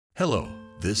Hello,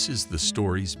 this is the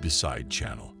Stories Beside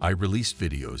channel. I release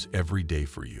videos every day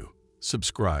for you.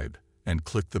 Subscribe and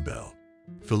click the bell.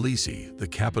 Tbilisi, the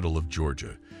capital of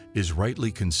Georgia, is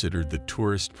rightly considered the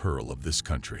tourist pearl of this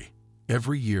country.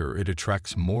 Every year it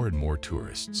attracts more and more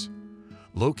tourists.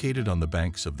 Located on the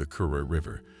banks of the Kura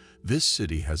River, this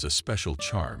city has a special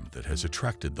charm that has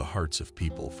attracted the hearts of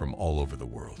people from all over the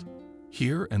world.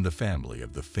 Here and the family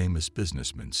of the famous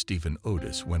businessman Stephen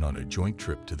Otis went on a joint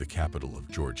trip to the capital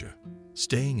of Georgia.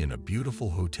 Staying in a beautiful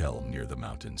hotel near the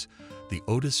mountains, the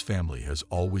Otis family has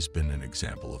always been an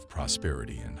example of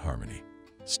prosperity and harmony.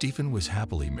 Stephen was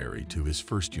happily married to his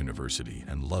first university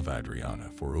and loved Adriana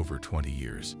for over 20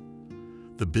 years.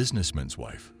 The businessman's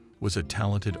wife was a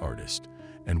talented artist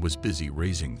and was busy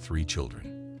raising 3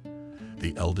 children.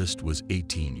 The eldest was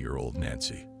 18-year-old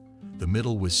Nancy. The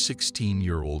middle was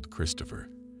 16-year-old Christopher,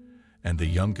 and the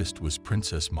youngest was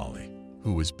Princess Molly,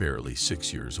 who was barely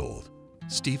 6 years old.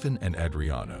 Stephen and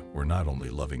Adriana were not only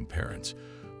loving parents,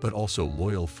 but also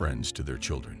loyal friends to their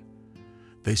children.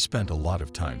 They spent a lot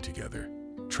of time together,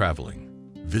 traveling,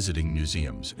 visiting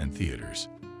museums and theaters.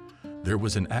 There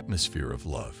was an atmosphere of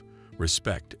love,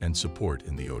 respect, and support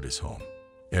in the Otis home.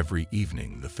 Every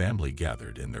evening, the family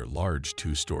gathered in their large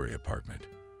 2-story apartment.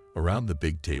 Around the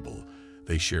big table,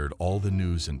 they shared all the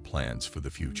news and plans for the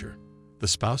future. The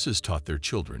spouses taught their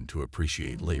children to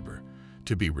appreciate labor,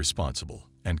 to be responsible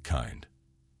and kind.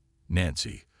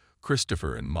 Nancy,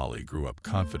 Christopher, and Molly grew up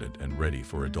confident and ready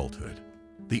for adulthood.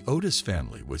 The Otis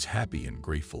family was happy and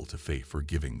grateful to fate for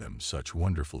giving them such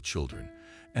wonderful children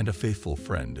and a faithful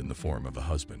friend in the form of a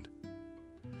husband.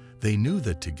 They knew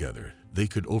that together they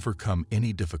could overcome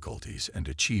any difficulties and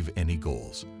achieve any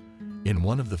goals. In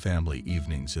one of the family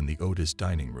evenings in the Otis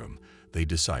dining room, they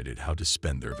decided how to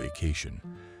spend their vacation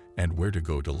and where to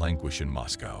go to languish in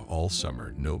Moscow. All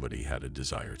summer, nobody had a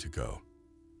desire to go.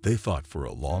 They thought for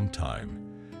a long time,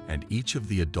 and each of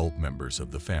the adult members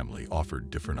of the family offered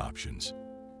different options.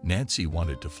 Nancy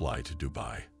wanted to fly to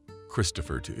Dubai,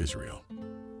 Christopher to Israel.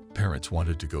 Parents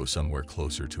wanted to go somewhere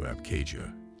closer to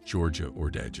Abkhazia, Georgia,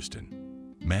 or Dagestan.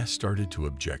 Ma started to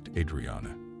object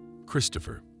Adriana.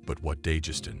 Christopher, but what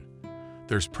Dagestan?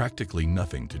 There's practically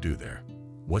nothing to do there.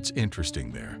 What's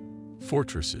interesting there?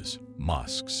 Fortresses,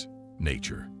 mosques,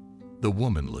 nature. The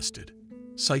woman listed.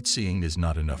 Sightseeing is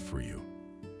not enough for you.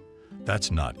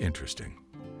 That's not interesting.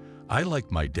 I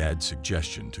liked my dad's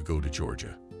suggestion to go to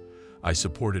Georgia. I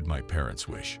supported my parents'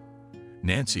 wish.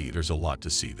 Nancy, there's a lot to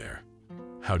see there.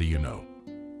 How do you know?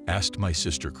 Asked my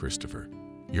sister Christopher.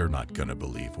 You're not gonna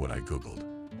believe what I Googled.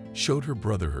 Showed her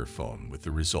brother her phone with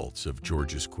the results of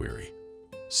Georgia's query.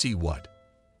 See what?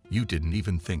 You didn't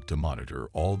even think to monitor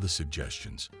all the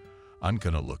suggestions. I'm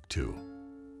gonna look too.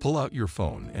 Pull out your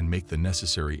phone and make the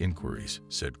necessary inquiries,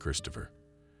 said Christopher.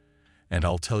 And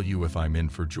I'll tell you if I'm in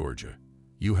for Georgia.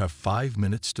 You have 5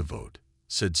 minutes to vote,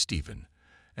 said Stephen,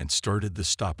 and started the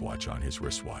stopwatch on his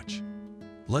wristwatch.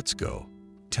 Let's go,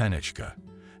 Tanishka,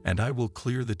 and I will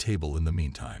clear the table in the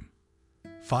meantime.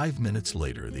 5 minutes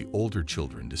later, the older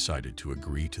children decided to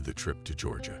agree to the trip to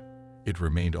Georgia. It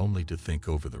remained only to think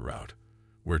over the route,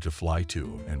 where to fly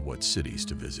to, and what cities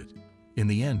to visit. In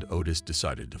the end, Otis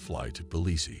decided to fly to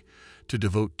Tbilisi to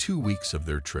devote 2 weeks of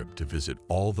their trip to visit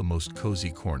all the most cozy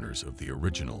corners of the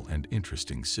original and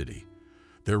interesting city.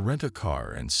 They rent a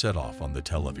car and set off on the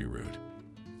Tel Aviv route.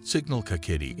 Signal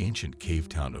Kaketi, ancient cave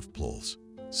town of Pluls.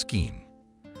 Scheme.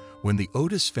 When the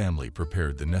Otis family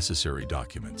prepared the necessary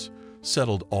documents,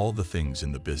 settled all the things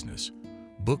in the business,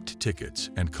 booked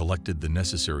tickets, and collected the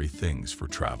necessary things for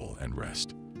travel and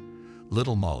rest,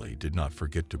 little Molly did not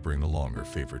forget to bring along her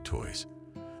favorite toys.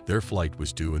 Their flight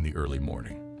was due in the early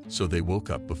morning, so they woke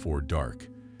up before dark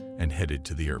and headed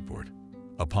to the airport.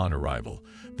 Upon arrival,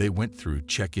 they went through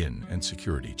check-in and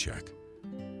security check,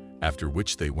 after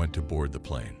which they went to board the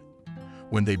plane.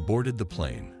 When they boarded the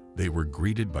plane, they were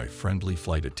greeted by friendly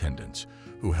flight attendants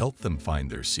who helped them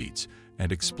find their seats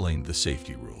and explained the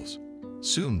safety rules.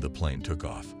 Soon the plane took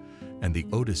off, and the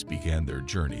Otis began their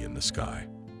journey in the sky.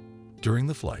 During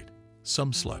the flight,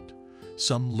 some slept,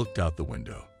 some looked out the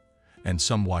window, and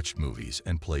some watched movies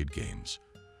and played games.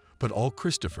 But all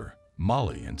Christopher,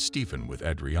 Molly, and Stephen with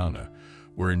Adriana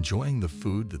were enjoying the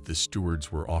food that the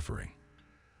stewards were offering.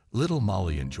 Little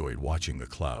Molly enjoyed watching the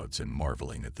clouds and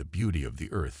marveling at the beauty of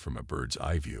the earth from a bird's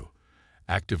eye view,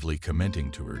 actively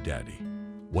commenting to her daddy.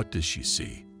 What does she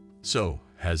see? So,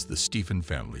 has the Stephen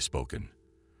family spoken?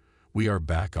 We are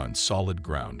back on solid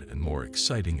ground, and more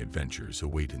exciting adventures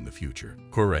await in the future.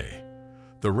 Hooray!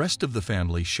 The rest of the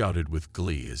family shouted with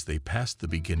glee as they passed the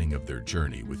beginning of their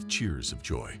journey with cheers of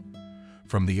joy.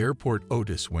 From the airport,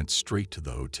 Otis went straight to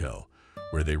the hotel,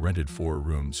 where they rented 4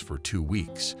 rooms for 2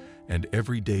 weeks and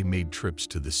every day made trips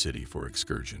to the city for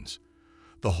excursions.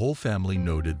 The whole family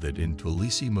noted that in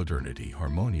Tbilisi modernity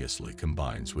harmoniously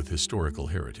combines with historical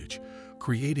heritage,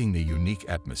 creating a unique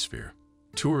atmosphere.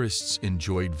 Tourists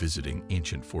enjoyed visiting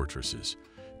ancient fortresses,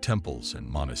 temples, and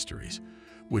monasteries,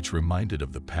 which reminded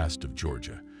of the past of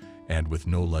Georgia, and with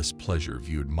no less pleasure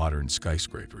viewed modern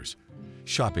skyscrapers,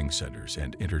 shopping centers,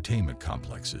 and entertainment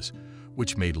complexes,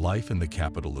 which made life in the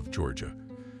capital of Georgia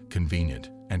convenient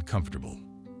and comfortable.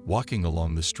 Walking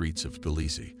along the streets of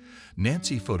Tbilisi,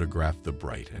 Nancy photographed the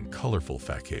bright and colorful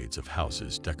facades of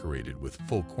houses decorated with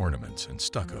folk ornaments and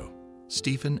stucco.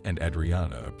 Stephen and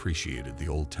Adriana appreciated the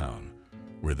old town,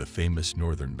 where the famous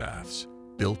northern baths,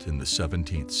 built in the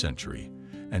 17th century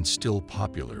and still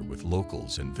popular with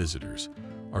locals and visitors,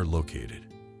 are located.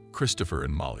 Christopher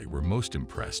and Molly were most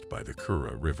impressed by the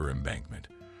Kura River embankment,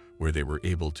 where they were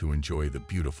able to enjoy the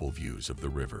beautiful views of the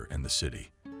river and the city,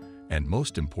 and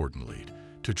most importantly,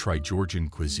 to try Georgian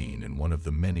cuisine in one of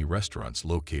the many restaurants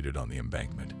located on the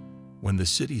embankment. When the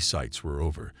city sights were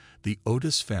over, the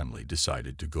Otis family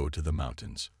decided to go to the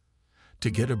mountains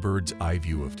to get a bird's eye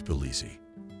view of Tbilisi.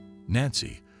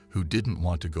 Nancy, who didn't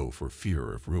want to go for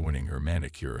fear of ruining her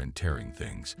manicure and tearing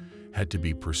things, had to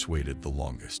be persuaded the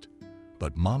longest.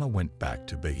 But Mama went back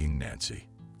to begging Nancy,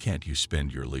 "Can't you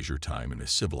spend your leisure time in a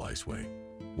civilized way?"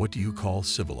 "What do you call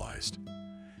civilized?"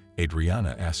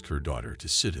 Adriana asked her daughter to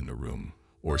sit in the room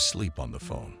or sleep on the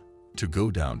phone, to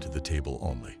go down to the table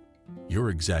only.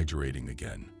 "You're exaggerating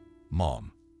again,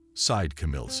 Mom," sighed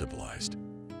Camille. "Civilized.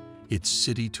 It's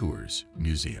city tours,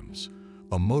 museums,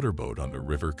 a motorboat on the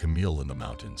river Camille in the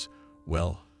mountains.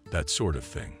 Well, that sort of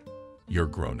thing. You're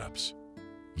grown-ups.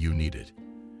 You need it.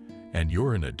 And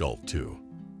you're an adult too,"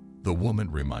 the woman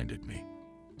reminded me.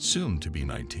 "Soon to be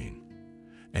 19.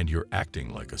 And you're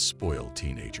acting like a spoiled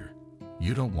teenager.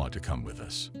 You don't want to come with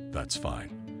us, that's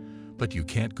fine. But you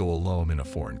can't go alone in a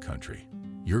foreign country.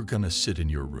 You're gonna sit in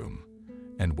your room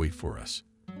and wait for us.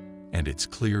 And it's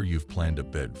clear you've planned a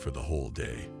bed for the whole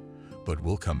day, but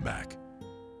we'll come back.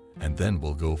 And then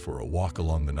we'll go for a walk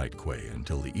along the night quay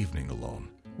until the evening alone,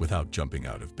 without jumping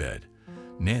out of bed."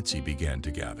 Nancy began to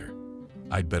gather.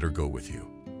 "I'd better go with you.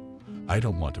 I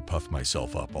don't want to puff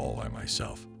myself up all by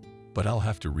myself, but I'll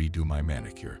have to redo my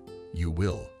manicure." "You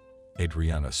will,"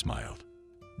 Adriana smiled.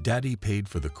 "Daddy paid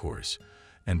for the course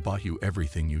and bought you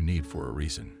everything you need for a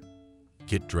reason.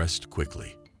 Get dressed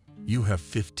quickly. You have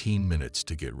 15 minutes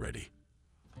to get ready.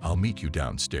 I'll meet you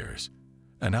downstairs."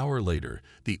 An hour later,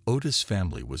 the Otis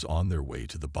family was on their way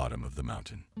to the bottom of the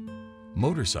mountain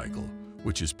motorcycle,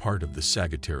 which is part of the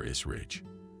Sagittarius Ridge.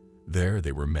 There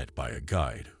they were met by a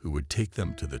guide who would take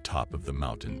them to the top of the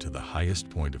mountain to the highest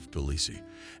point of Tbilisi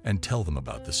and tell them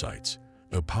about the sights.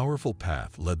 A powerful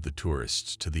path led the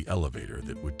tourists to the elevator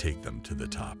that would take them to the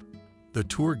top. The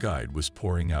tour guide was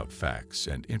pouring out facts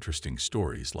and interesting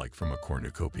stories like from a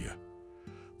cornucopia.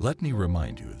 "Let me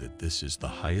remind you that this is the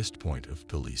highest point of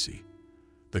Tbilisi,"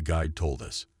 the guide told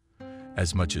us,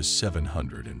 "as much as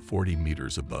 740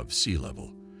 meters above sea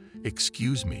level."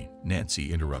 "Excuse me,"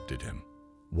 Nancy interrupted him.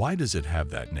 "Why does it have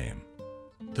that name?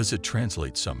 Does it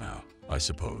translate somehow, I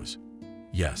suppose?"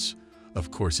 "Yes,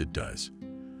 of course it does.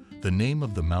 The name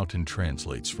of the mountain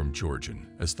translates from Georgian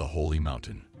as the Holy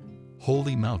Mountain.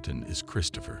 Holy Mountain is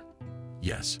Christopher."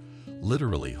 "Yes,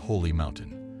 literally Holy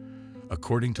Mountain.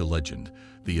 According to legend,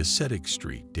 the ascetic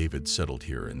street David settled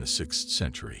here in the 6th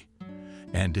century.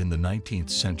 And in the 19th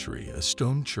century, a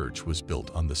stone church was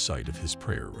built on the site of his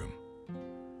prayer room."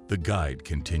 The guide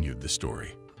continued the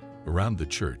story. "Around the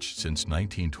church since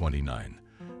 1929,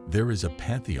 there is a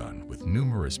pantheon with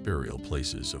numerous burial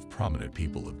places of prominent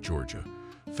people of Georgia,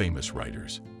 famous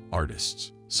writers,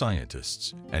 artists,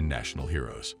 scientists, and national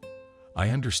heroes." "I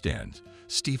understand,"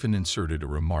 Stephen inserted a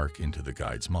remark into the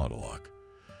guide's monologue.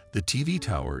 "The TV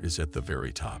tower is at the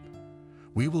very top.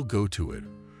 We will go to it,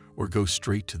 or go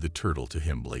straight to the Turtle to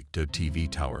Him Lake. The TV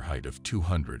tower, height of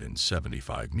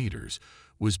 275 meters,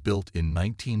 was built in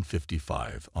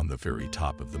 1955 on the very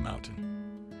top of the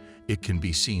mountain. It can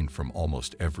be seen from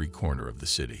almost every corner of the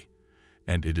city,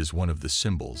 and it is one of the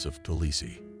symbols of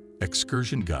Tbilisi."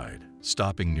 Excursion guide,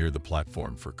 stopping near the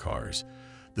platform for cars.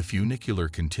 The funicular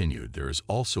continued. "There is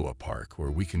also a park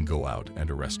where we can go out and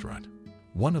a restaurant.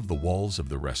 One of the walls of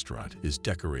the restaurant is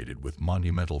decorated with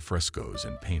monumental frescoes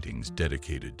and paintings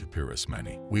dedicated to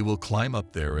Pirosmani. We will climb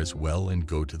up there as well and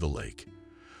go to the lake."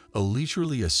 A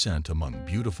leisurely ascent among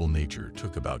beautiful nature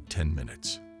took about 10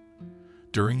 minutes.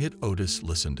 During it, Otis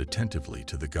listened attentively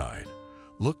to the guide,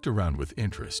 looked around with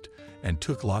interest, and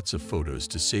took lots of photos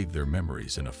to save their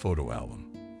memories in a photo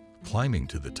album. Climbing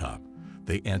to the top,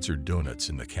 they answered donuts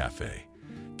in the cafe,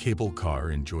 cable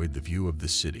car enjoyed the view of the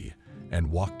city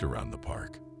and walked around the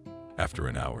park. After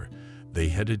an hour, they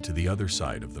headed to the other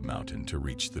side of the mountain to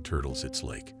reach the Turtles'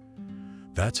 Lake.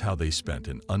 That's how they spent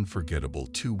an unforgettable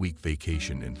 2-week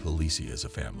vacation in Felice as a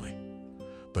family.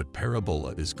 But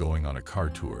Parabola is going on a car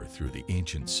tour through the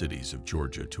ancient cities of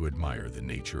Georgia to admire the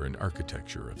nature and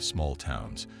architecture of small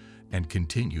towns and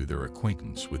continue their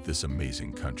acquaintance with this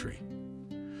amazing country.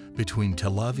 Between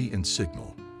Tel Aviv and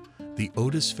Signal, the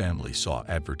Otis family saw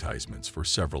advertisements for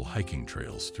several hiking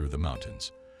trails through the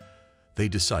mountains. They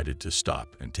decided to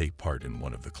stop and take part in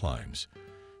one of the climbs,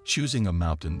 choosing a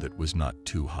mountain that was not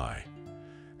too high.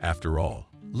 After all,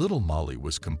 little Molly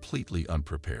was completely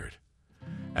unprepared.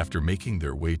 After making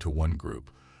their way to one group,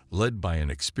 led by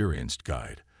an experienced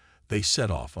guide, they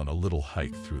set off on a little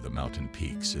hike through the mountain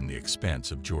peaks in the expanse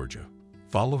of Georgia,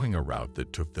 following a route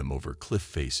that took them over cliff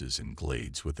faces and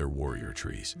glades with their warrior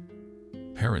trees.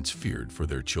 Parents feared for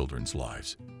their children's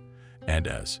lives. And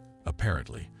as,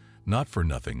 apparently, not for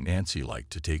nothing, Nancy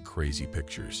liked to take crazy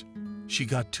pictures. She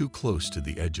got too close to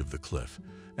the edge of the cliff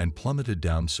and plummeted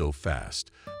down so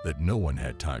fast that no one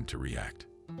had time to react.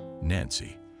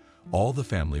 Nancy. All the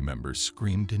family members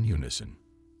screamed in unison.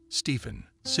 Stephen,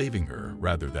 saving her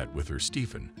rather than with her,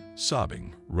 Stephen,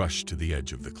 sobbing, rushed to the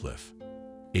edge of the cliff.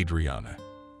 Adriana,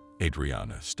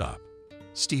 stop.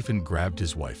 Stephen grabbed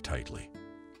his wife tightly.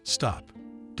 Stop.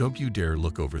 Don't you dare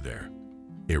look over there.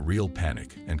 A real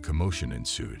panic and commotion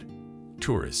ensued.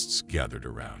 Tourists gathered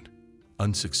around.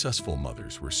 Unsuccessful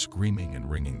mothers were screaming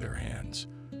and wringing their hands.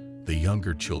 The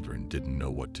younger children didn't know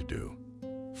what to do.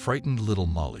 Frightened little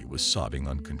Molly was sobbing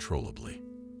uncontrollably.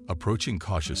 Approaching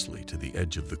cautiously to the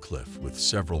edge of the cliff with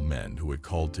several men who had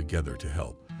called together to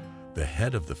help, the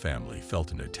head of the family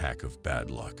felt an attack of bad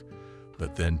luck.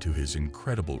 But then, to his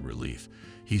incredible relief,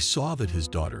 he saw that his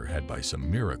daughter had by some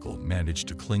miracle managed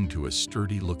to cling to a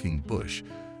sturdy-looking bush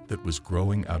that was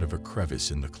growing out of a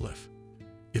crevice in the cliff.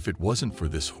 If it wasn't for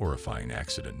this horrifying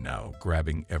accident now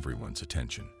grabbing everyone's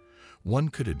attention, one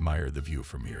could admire the view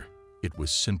from here. It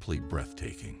was simply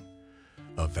breathtaking.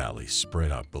 A valley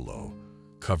spread out below,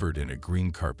 covered in a green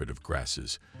carpet of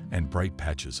grasses and bright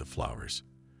patches of flowers.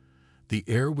 The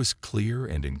air was clear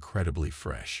and incredibly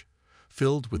fresh,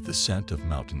 filled with the scent of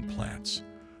mountain plants.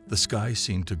 The sky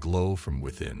seemed to glow from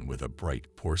within with a bright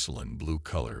porcelain blue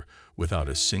color without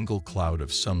a single cloud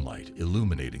of sunlight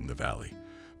illuminating the valley,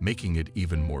 making it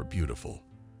even more beautiful.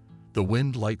 The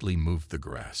wind lightly moved the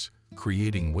grass,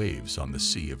 creating waves on the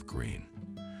sea of green.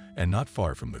 And not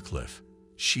far from the cliff,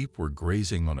 sheep were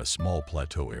grazing on a small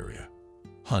plateau area.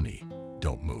 Honey,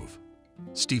 don't move.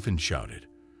 Stephen shouted.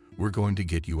 We're going to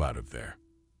get you out of there.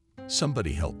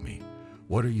 Somebody help me.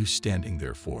 What are you standing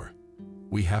there for?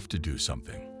 We have to do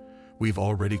something. We've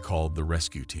already called the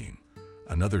rescue team.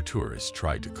 Another tourist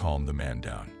tried to calm the man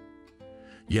down.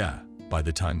 Yeah, by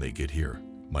the time they get here,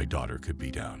 my daughter could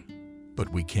be down. But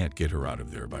we can't get her out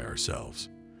of there by ourselves.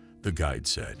 The guide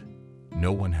said.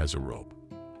 No one has a rope.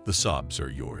 The sobs are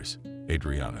yours,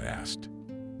 Adriana asked.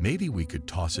 Maybe we could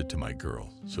toss it to my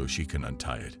girl so she can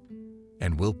untie it,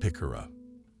 and we'll pick her up.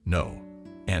 No,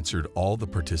 answered all the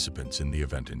participants in the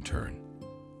event in turn.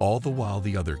 All the while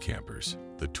the other campers,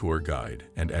 the tour guide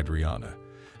and Adriana,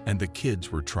 and the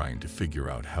kids were trying to figure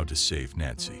out how to save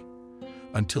Nancy.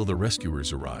 Until the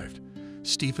rescuers arrived,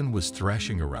 Stephen was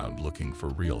thrashing around looking for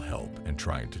real help and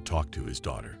trying to talk to his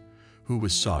daughter, who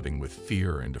was sobbing with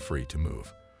fear and afraid to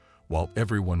move. While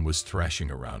everyone was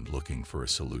thrashing around looking for a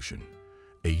solution,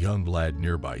 a young lad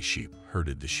nearby sheep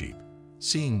herded the sheep.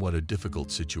 Seeing what a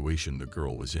difficult situation the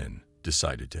girl was in,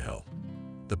 decided to help.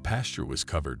 The pasture was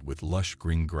covered with lush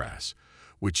green grass,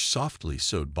 which softly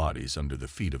sowed bodies under the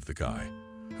feet of the guy,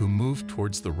 who moved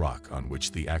towards the rock on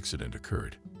which the accident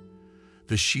occurred.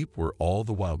 The sheep were all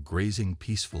the while grazing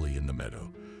peacefully in the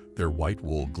meadow, their white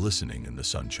wool glistening in the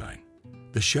sunshine.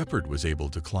 The shepherd was able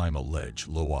to climb a ledge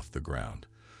low off the ground,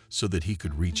 so that he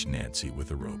could reach Nancy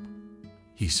with a rope.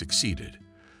 He succeeded,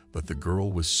 but the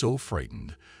girl was so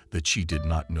frightened that she did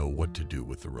not know what to do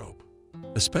with the rope,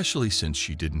 especially since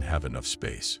she didn't have enough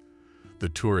space. The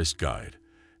tourist guide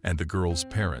and the girl's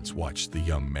parents watched the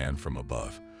young man from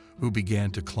above, who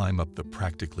began to climb up the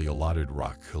practically allotted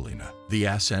rock Helena. The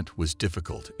ascent was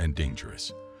difficult and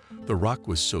dangerous. The rock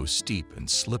was so steep and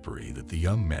slippery that the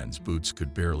young man's boots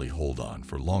could barely hold on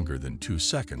for longer than 2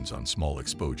 seconds on small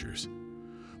exposures.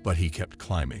 But he kept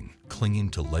climbing, clinging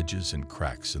to ledges and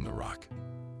cracks in the rock.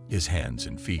 His hands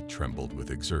and feet trembled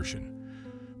with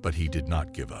exertion, but he did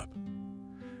not give up.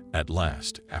 At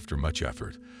last, after much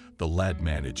effort, the lad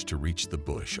managed to reach the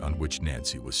bush on which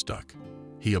Nancy was stuck.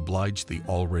 He obliged the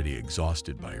already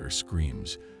exhausted by her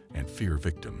screams and fear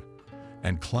victim,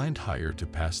 and climbed higher to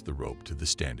pass the rope to the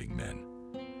standing men.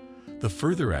 The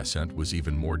further ascent was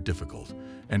even more difficult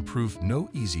and proved no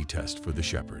easy test for the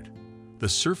shepherd. The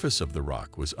surface of the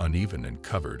rock was uneven and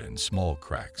covered in small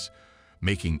cracks,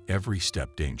 making every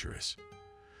step dangerous.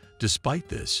 Despite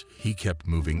this, he kept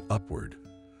moving upward,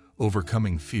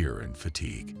 overcoming fear and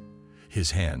fatigue.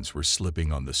 His hands were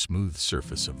slipping on the smooth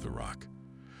surface of the rock,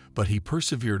 but he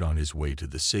persevered on his way to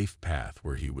the safe path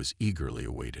where he was eagerly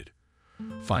awaited.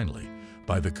 Finally,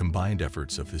 by the combined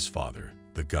efforts of his father,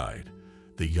 the guide,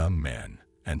 the young man,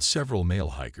 and several male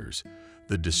hikers,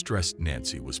 the distressed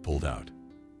Nancy was pulled out.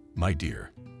 "My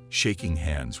dear," shaking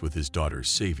hands with his daughter's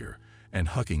savior and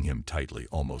hugging him tightly,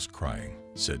 almost crying,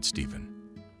 said Stephen.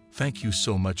 "Thank you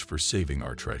so much for saving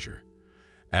our treasure.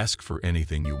 Ask for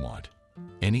anything you want.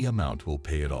 Any amount will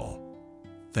pay it all."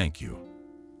 "Thank you.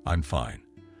 I'm fine."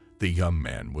 The young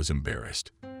man was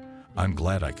embarrassed. "I'm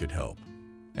glad I could help,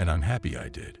 and I'm happy I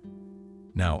did.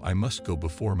 Now I must go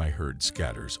before my herd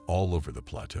scatters all over the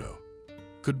plateau.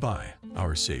 Goodbye,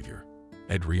 our savior."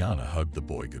 Adriana hugged the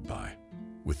boy goodbye,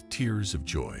 with tears of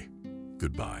joy.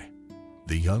 "Goodbye."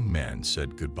 The young man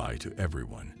said goodbye to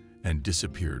everyone and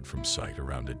disappeared from sight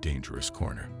around a dangerous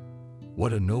corner.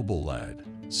 "What a noble lad,"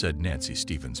 said Nancy,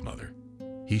 Stephen's mother.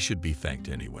 "He should be thanked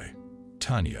anyway."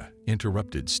 Tanya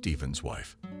interrupted Stephen's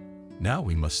wife. "Now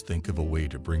we must think of a way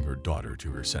to bring her daughter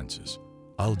to her senses.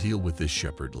 I'll deal with this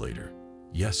shepherd later."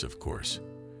 "Yes, of course,"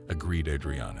 agreed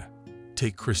Adriana.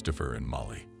 "Take Christopher and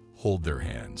Molly. Hold their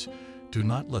hands. Do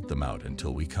not let them out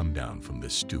until we come down from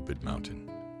this stupid mountain."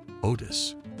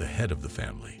 Otis, the head of the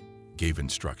family, gave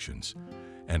instructions,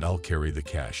 and I'll carry the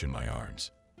cash in my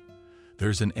arms.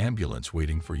 "There's an ambulance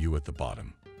waiting for you at the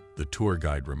bottom," the tour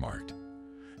guide remarked,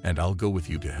 "and I'll go with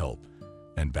you to help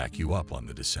and back you up on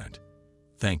the descent."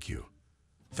 "Thank you,"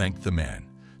 thanked the man,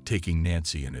 taking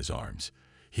Nancy in his arms.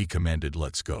 He commanded,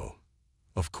 "Let's go."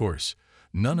 Of course,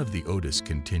 none of the Otis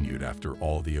continued after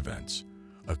all the events.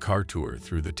 A car tour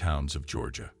through the towns of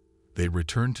Georgia. They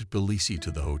returned to Tbilisi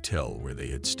to the hotel where they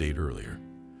had stayed earlier.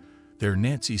 There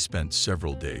Nancy spent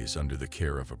several days under the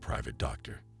care of a private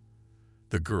doctor.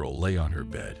 The girl lay on her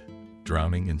bed,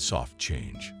 drowning in soft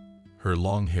change. Her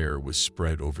long hair was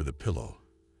spread over the pillow,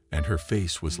 and her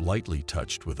face was lightly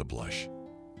touched with a blush.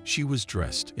 She was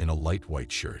dressed in a light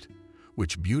white shirt,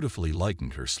 which beautifully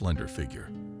lightened her slender figure.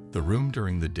 The room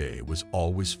during the day was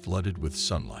always flooded with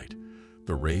sunlight,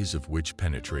 the rays of which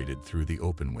penetrated through the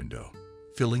open window,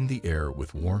 filling the air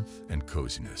with warmth and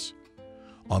coziness.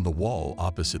 On the wall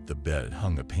opposite the bed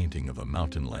hung a painting of a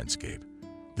mountain landscape.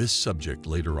 This subject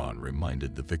later on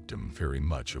reminded the victim very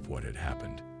much of what had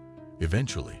happened.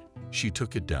 Eventually, she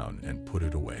took it down and put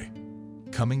it away.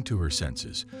 Coming to her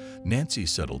senses, Nancy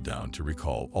settled down to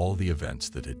recall all the events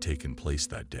that had taken place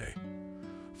that day.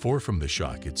 For from the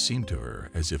shock, it seemed to her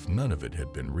as if none of it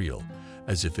had been real,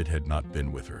 as if it had not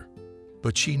been with her.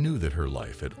 But she knew that her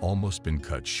life had almost been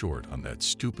cut short on that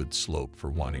stupid slope for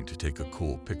wanting to take a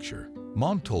cool picture.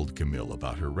 Mom told Camille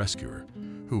about her rescuer,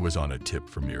 who was on a tip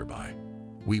from nearby.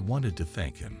 "We wanted to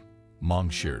thank him," Mom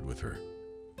shared with her,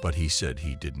 "but he said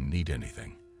he didn't need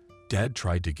anything. Dad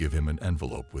tried to give him an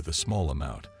envelope with a small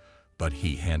amount, but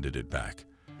he handed it back.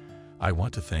 I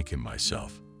want to thank him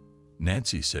myself,"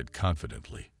 Nancy said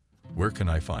confidently. "Where can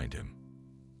I find him?"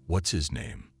 "What's his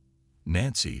name?"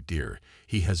 "Nancy, dear,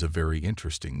 he has a very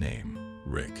interesting name,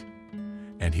 Rick.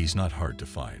 And he's not hard to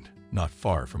find, not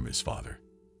far from his father.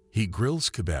 He grills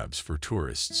kebabs for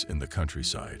tourists in the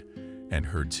countryside and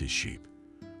herds his sheep.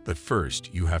 But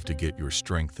first, you have to get your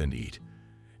strength and eat,"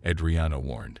 Adriana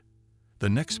warned. The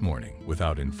next morning,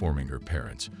 without informing her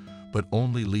parents, but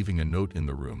only leaving a note in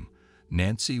the room,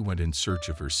 Nancy went in search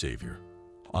of her savior.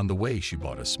 On the way, she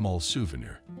bought a small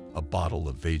souvenir, a bottle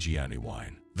of Vegiani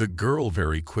wine. The girl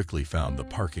very quickly found the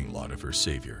parking lot of her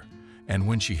savior, and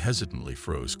when she hesitantly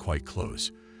froze quite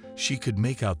close, she could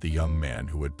make out the young man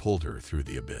who had pulled her through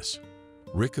the abyss.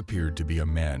 Rick appeared to be a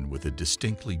man with a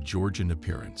distinctly Georgian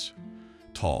appearance,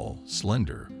 tall,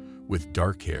 slender, with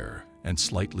dark hair and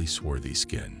slightly swarthy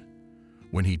skin.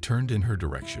 When he turned in her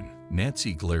direction,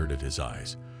 Nancy glared at his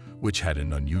eyes, which had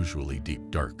an unusually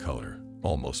deep dark color,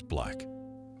 almost black.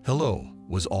 "Hello,"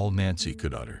 was all Nancy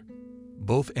could utter.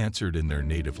 Both answered in their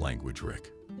native language.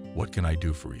 "Rick, what can I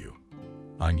do for you?"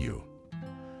 "I'm you."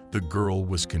 The girl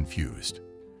was confused.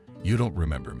 "You don't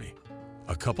remember me.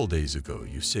 A couple days ago,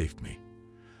 you saved me.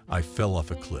 I fell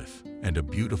off a cliff, and a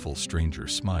beautiful stranger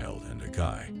smiled and a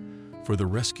guy, for the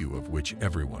rescue of which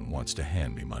everyone wants to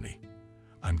hand me money.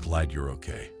 I'm glad you're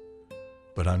okay.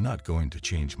 But I'm not going to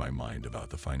change my mind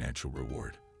about the financial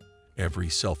reward. Every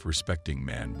self-respecting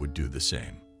man would do the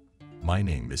same. My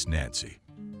name is Nancy."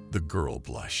 The girl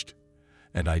blushed.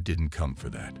 And I didn't come for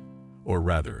that. Or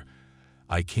rather,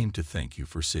 I came to thank you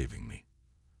for saving me.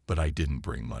 But I didn't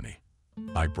bring money.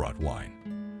 I brought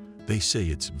wine. They say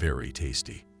it's very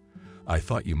tasty. I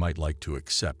thought you might like to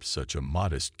accept such a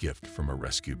modest gift from a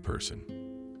rescued person.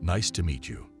 Nice to meet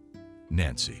you.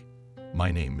 Nancy.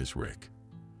 My name is Rick.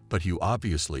 But you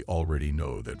obviously already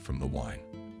know that from the wine.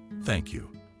 Thank you.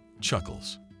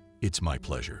 Chuckles. It's my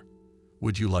pleasure.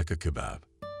 Would you like a kebab?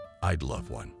 I'd love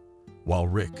one. While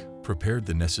Rick prepared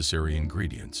the necessary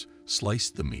ingredients,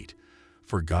 sliced the meat,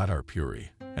 forgot our puree,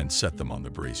 and set them on the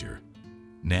brazier,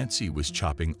 Nancy was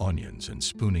chopping onions and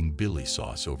spooning Billy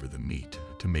sauce over the meat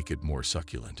to make it more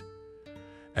succulent.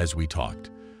 As we talked,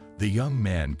 the young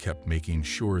man kept making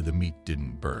sure the meat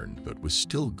didn't burn but was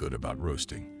still good about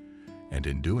roasting, and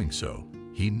in doing so,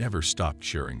 he never stopped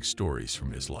sharing stories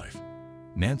from his life.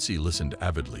 Nancy listened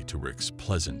avidly to Rick's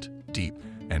pleasant, deep,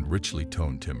 and richly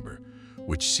toned timbre,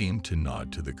 which seemed to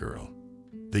nod to the girl.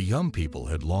 The young people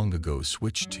had long ago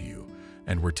switched to you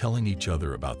and were telling each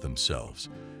other about themselves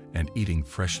and eating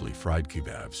freshly fried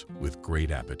kebabs with great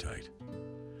appetite.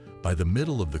 By the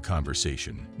middle of the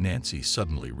conversation, Nancy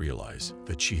suddenly realized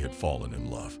that she had fallen in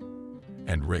love.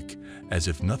 And Rick, as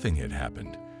if nothing had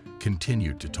happened,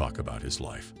 continued to talk about his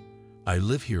life. I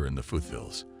live here in the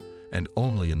foothills, and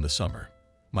only in the summer.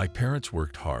 My parents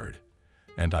worked hard,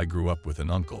 and I grew up with an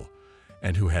uncle,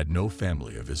 and who had no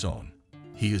family of his own.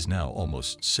 He is now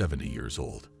almost 70 years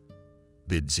old.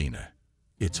 Bidzina.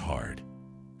 It's hard.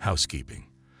 Housekeeping.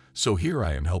 So here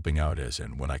I am helping out as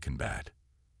and when I can bat.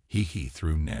 Hee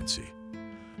through Nancy.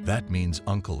 That means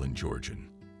uncle in Georgian.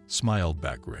 Smiled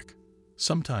back Rick.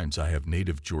 Sometimes I have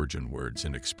native Georgian words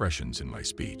and expressions in my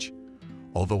speech,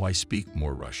 although I speak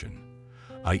more Russian.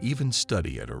 I even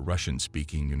study at a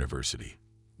Russian-speaking university.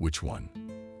 Which one?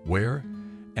 Where?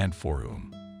 And for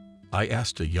whom? I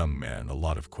asked a young man a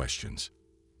lot of questions.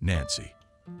 Nancy,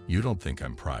 you don't think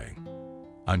I'm prying.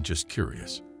 I'm just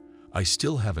curious. I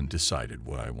still haven't decided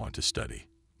what I want to study.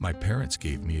 My parents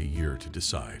gave me a year to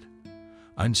decide.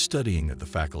 I'm studying at the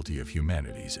Faculty of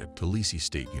Humanities at Tbilisi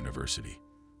State University.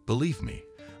 Believe me,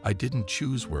 I didn't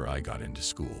choose where I got into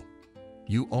school.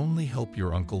 You only help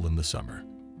your uncle in the summer.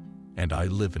 And I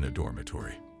live in a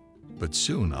dormitory. But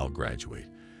soon I'll graduate,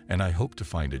 and I hope to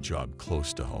find a job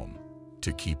close to home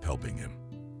to keep helping him.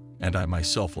 And I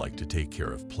myself like to take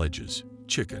care of pledges,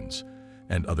 chickens,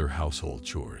 and other household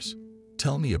chores.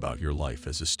 Tell me about your life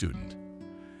as a student.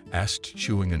 Asked,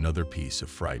 chewing another piece of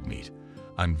fried meat.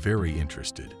 I'm very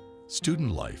interested.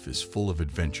 Student life is full of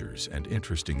adventures and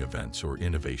interesting events or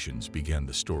innovations, began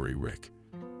the story Rick.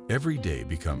 Every day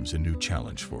becomes a new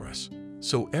challenge for us.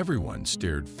 So everyone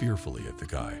stared fearfully at the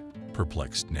guy,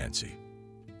 perplexed Nancy.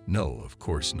 No, of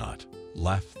course not,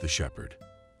 laughed the shepherd.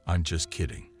 I'm just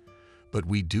kidding. But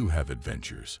we do have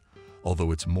adventures,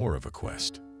 although it's more of a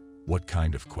quest. What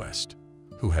kind of quest?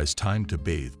 Who has time to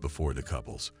bathe before the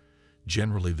couples?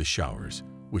 Generally the showers,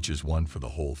 which is one for the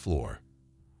whole floor.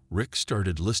 Rick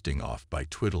started listing off by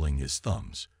twiddling his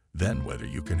thumbs, then whether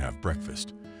you can have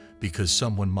breakfast, because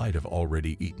someone might have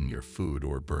already eaten your food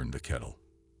or burned the kettle.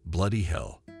 Bloody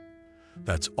hell.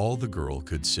 That's all the girl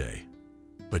could say.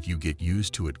 But you get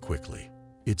used to it quickly.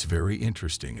 It's very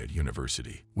interesting at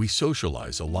university. We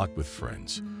socialize a lot with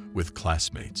friends, with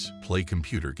classmates, play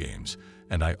computer games,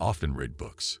 and I often read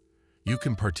books. You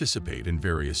can participate in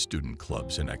various student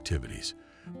clubs and activities,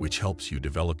 which helps you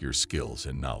develop your skills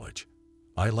and knowledge.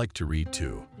 I like to read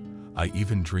too. I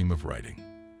even dream of writing.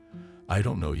 I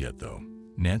don't know yet though.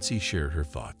 Nancy shared her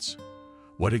thoughts.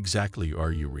 What exactly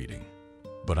are you reading?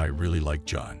 But I really like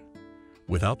John.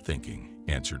 Without thinking,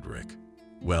 answered Rick.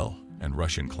 Well, and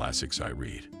Russian classics I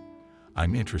read.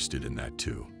 I'm interested in that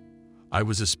too. I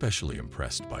was especially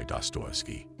impressed by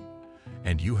Dostoevsky.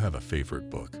 And you have a favorite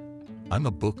book? I'm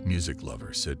a book music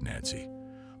lover, said Nancy.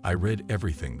 I read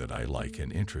everything that I like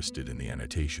and interested in the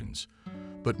annotations,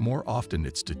 but more often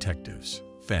it's detectives,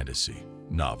 fantasy,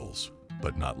 novels,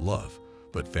 but not love,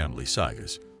 but family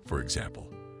sagas, for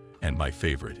example. And my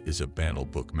favorite is A Banal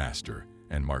Bookmaster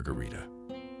and Margarita.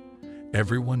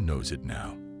 Everyone knows it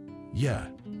now. Yeah,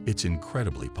 it's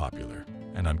incredibly popular,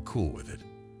 and I'm cool with it.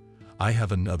 I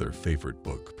have another favorite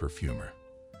book, Perfumer.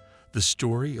 The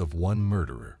story of one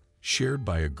murderer, shared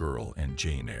by a girl and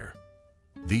Jane Eyre.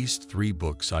 These 3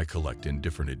 books I collect in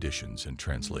different editions and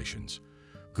translations.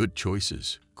 Good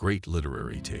choices, great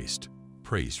literary taste,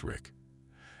 praised Rick.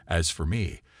 As for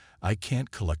me, I can't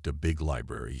collect a big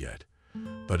library yet,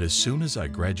 but as soon as I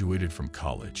graduated from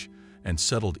college and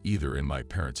settled either in my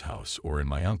parents' house or in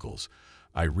my uncle's,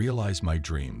 I realized my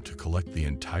dream to collect the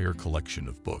entire collection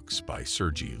of books by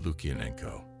Sergei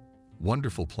Lukianenko.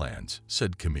 Wonderful plans,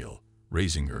 said Camille,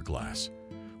 raising her glass.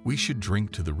 We should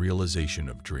drink to the realization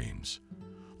of dreams.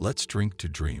 Let's drink to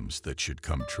dreams that should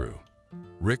come true.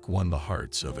 Rick won the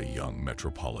hearts of a young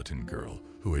metropolitan girl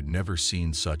who had never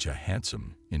seen such a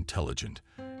handsome, intelligent,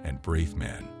 and brave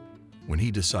man. When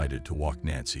he decided to walk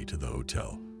Nancy to the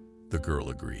hotel, the girl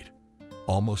agreed.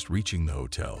 Almost reaching the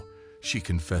hotel, she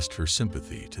confessed her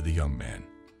sympathy to the young man.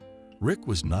 Rick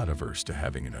was not averse to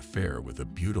having an affair with a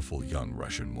beautiful young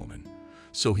Russian woman,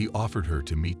 so he offered her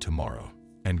to meet tomorrow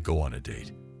and go on a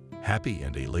date. Happy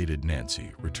and elated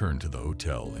Nancy returned to the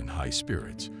hotel in high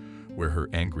spirits, where her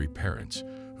angry parents,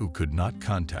 who could not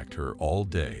contact her all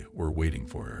day, were waiting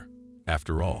for her.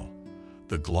 After all,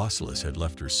 the glossless had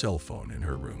left her cell phone in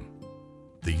her room.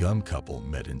 The young couple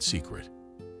met in secret.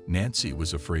 Nancy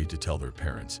was afraid to tell their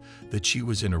parents that she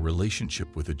was in a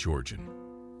relationship with a Georgian.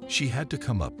 She had to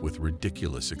come up with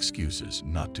ridiculous excuses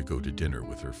not to go to dinner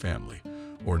with her family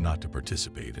or not to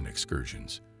participate in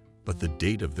excursions. But the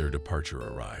date of their departure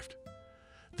arrived.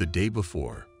 The day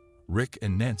before, Rick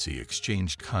and Nancy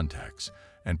exchanged contacts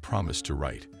and promised to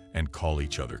write and call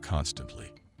each other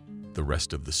constantly. The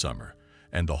rest of the summer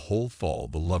and the whole fall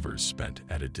the lovers spent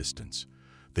at a distance.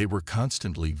 They were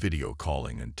constantly video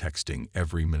calling and texting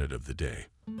every minute of the day.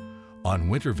 On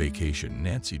winter vacation,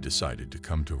 Nancy decided to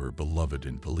come to her beloved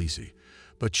in Tbilisi,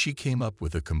 but she came up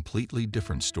with a completely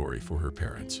different story for her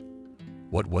parents.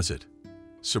 What was it?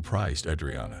 Surprised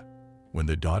Adriana. When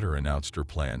the daughter announced her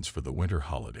plans for the winter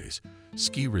holidays,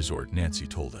 ski resort, Nancy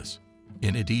told us,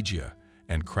 in Adygia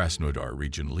and Krasnodar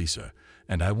region, Lisa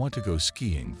and I want to go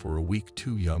skiing for a week.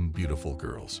 Two young, beautiful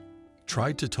girls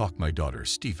tried to talk my daughter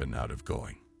Stephen out of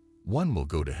going. One will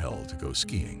go to hell to go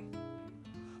skiing.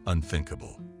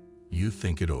 Unthinkable. You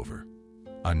think it over.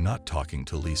 I'm not talking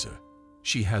to Lisa.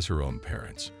 She has her own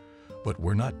parents. But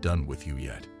we're not done with you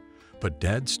yet. But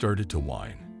Dad started to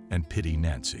whine and pity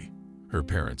Nancy. Her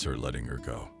parents are letting her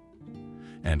go.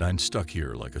 And I'm stuck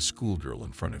here like a schoolgirl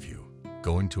in front of you,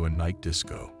 going to a night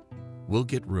disco. We'll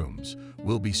get rooms.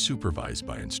 We'll be supervised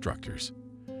by instructors.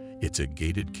 It's a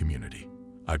gated community.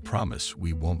 I promise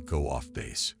we won't go off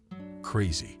base.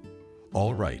 Crazy.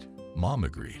 All right, Mom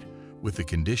agreed, with the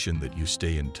condition that you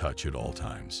stay in touch at all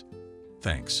times.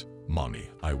 Thanks, Mommy,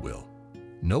 I will.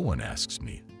 No one asks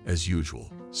me, as usual,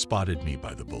 spotted me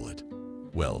by the bullet.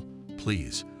 Well,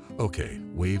 please. Okay,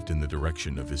 waved in the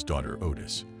direction of his daughter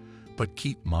Otis. But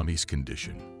keep Mommy's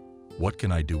condition. What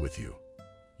can I do with you?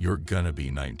 You're gonna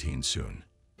be 19 soon.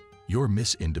 You're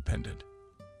Miss Independent.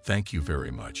 Thank you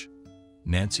very much.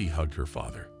 Nancy hugged her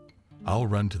father. I'll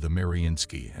run to the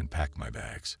Mariinsky and pack my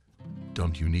bags.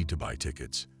 Don't you need to buy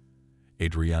tickets?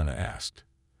 Adriana asked.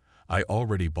 I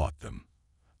already bought them.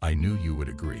 I knew you would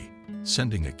agree.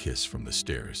 Sending a kiss from the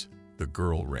stairs, the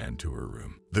girl ran to her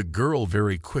room. The girl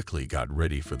very quickly got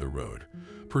ready for the road,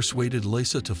 persuaded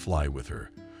Lisa to fly with her,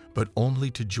 but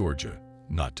only to Georgia,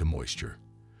 not to Moisture.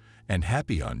 And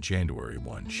happy on January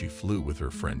 1, she flew with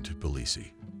her friend to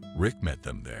Tbilisi. Rick met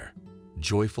them there,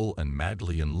 joyful and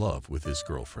madly in love with his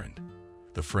girlfriend.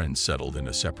 The friend settled in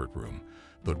a separate room,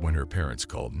 but when her parents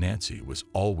called, Nancy was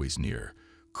always near,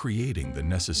 creating the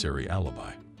necessary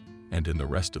alibi. And in the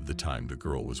rest of the time the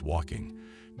girl was walking,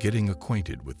 getting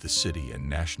acquainted with the city and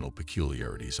national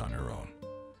peculiarities on her own.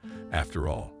 After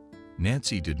all,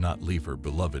 Nancy did not leave her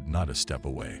beloved not a step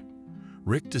away.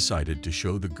 Rick decided to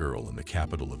show the girl in the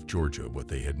capital of Georgia what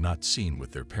they had not seen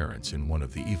with their parents in one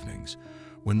of the evenings,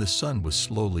 when the sun was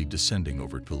slowly descending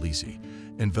over Tbilisi,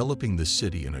 enveloping the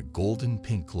city in a golden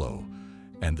pink glow,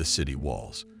 and the city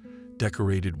walls,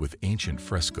 decorated with ancient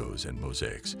frescoes and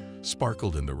mosaics,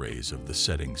 sparkled in the rays of the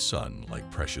setting sun like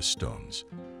precious stones.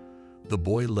 The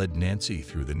boy led Nancy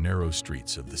through the narrow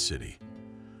streets of the city.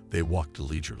 They walked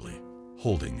leisurely,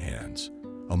 holding hands.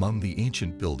 Among the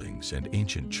ancient buildings and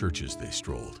ancient churches they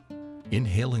strolled,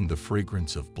 inhaling the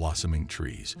fragrance of blossoming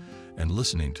trees and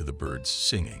listening to the birds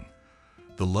singing.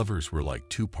 The lovers were like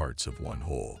two parts of one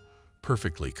whole,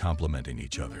 perfectly complementing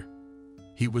each other.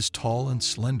 He was tall and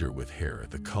slender, with hair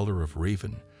the color of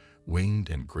raven, winged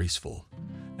and graceful,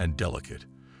 and delicate.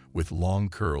 With long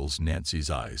curls, Nancy's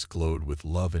eyes glowed with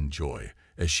love and joy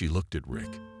as she looked at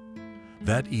Rick.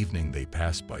 That evening they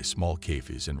passed by small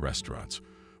cafes and restaurants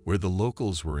where the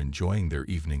locals were enjoying their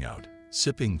evening out,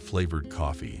 sipping flavored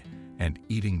coffee and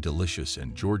eating delicious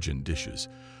and Georgian dishes.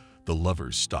 The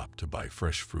lovers stopped to buy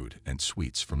fresh fruit and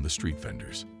sweets from the street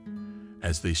vendors.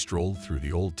 As they strolled through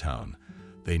the old town,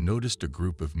 they noticed a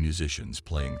group of musicians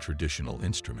playing traditional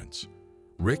instruments.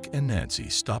 Rick and Nancy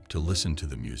stopped to listen to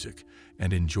the music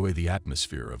and enjoy the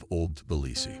atmosphere of old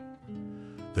Tbilisi.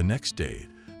 The next day,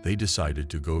 they decided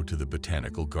to go to the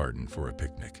botanical garden for a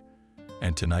picnic,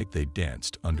 and tonight they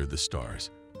danced under the stars,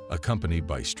 accompanied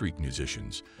by street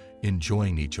musicians,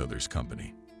 enjoying each other's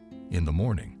company. In the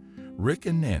morning, Rick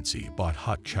and Nancy bought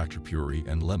hot chachapuri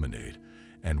and lemonade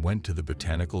and went to the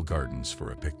botanical gardens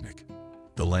for a picnic.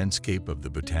 The landscape of the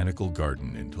botanical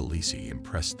garden in Tbilisi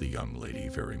impressed the young lady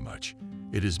very much.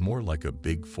 It is more like a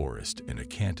big forest in a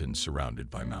canton surrounded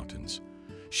by mountains,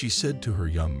 she said to her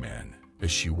young man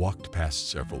as she walked past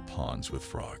several ponds with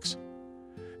frogs.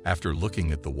 After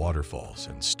looking at the waterfalls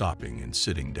and stopping and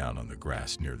sitting down on the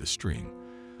grass near the stream,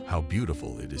 how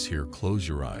beautiful it is here. Close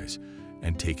your eyes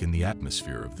and take in the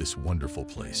atmosphere of this wonderful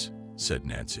place, said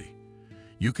Nancy.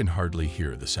 You can hardly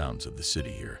hear the sounds of the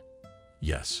city here.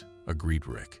 Yes, agreed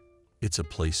Rick. It's a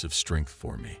place of strength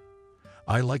for me.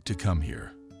 I like to come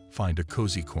here, find a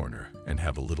cozy corner, and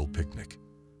have a little picnic.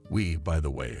 We, by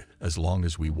the way, as long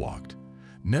as we walked,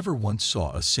 never once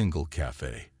saw a single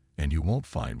cafe, and you won't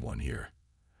find one here.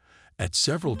 At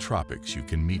several tropics you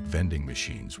can meet vending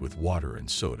machines with water and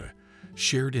soda,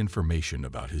 shared information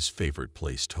about his favorite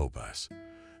place Topaz.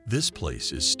 This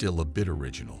place is still a bit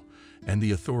original, and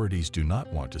the authorities do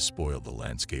not want to spoil the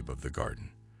landscape of the garden.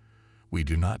 We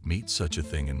do not meet such a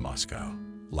thing in Moscow,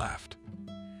 laughed.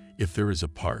 If there is a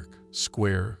park,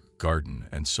 square, garden,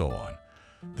 and so on,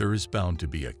 there is bound to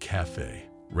be a cafe,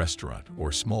 restaurant,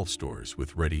 or small stores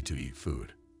with ready-to-eat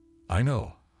food. I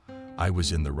know. I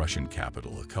was in the Russian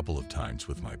capital a couple of times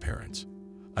with my parents.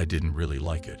 I didn't really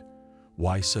like it.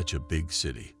 Why such a big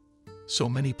city? So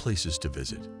many places to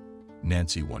visit.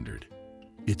 Nancy wondered.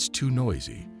 It's too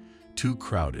noisy, too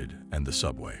crowded, and the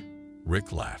subway.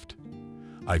 Rick laughed.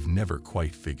 I've never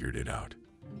quite figured it out.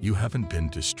 You haven't been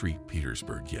to St.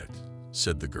 Petersburg yet,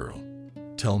 said the girl.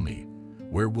 Tell me,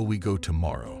 where will we go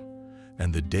tomorrow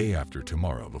and the day after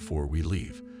tomorrow before we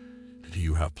leave? Do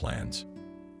you have plans?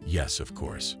 Yes, of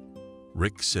course.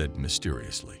 Rick said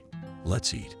mysteriously.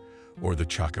 Let's eat, or the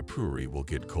chakapuri will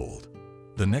get cold.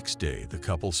 The next day, the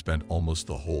couple spent almost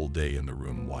the whole day in the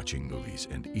room watching movies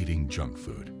and eating junk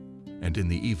food. And in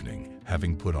the evening,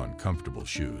 having put on comfortable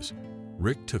shoes,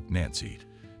 Rick took Nancy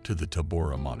to the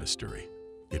Tabora Monastery.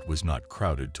 It was not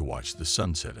crowded to watch the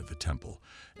sunset at the temple,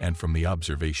 and from the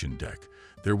observation deck,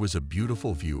 there was a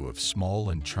beautiful view of small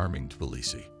and charming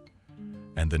Tbilisi.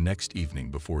 And the next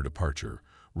evening before departure,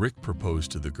 Rick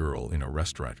proposed to the girl in a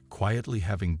restaurant, quietly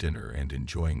having dinner and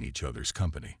enjoying each other's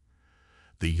company.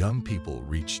 The young people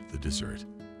reached the dessert.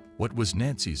 What was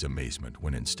Nancy's amazement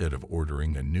when instead of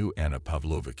ordering a new Anna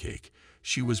Pavlova cake,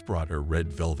 she was brought a red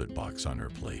velvet box on her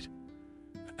plate.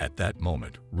 At that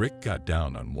moment, Rick got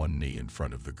down on one knee in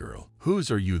front of the girl. Whose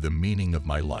are you, the meaning of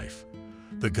my life?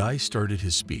 The guy started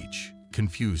his speech,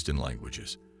 confused in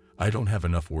languages. I don't have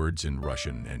enough words in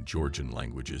Russian and Georgian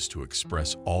languages to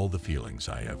express all the feelings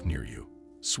I have near you.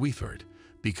 Sweetheart,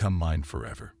 become mine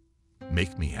forever.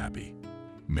 Make me happy.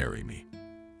 Marry me.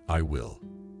 I will,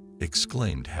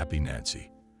 exclaimed happy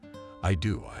Nancy. I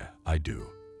do,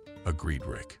 agreed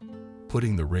Rick.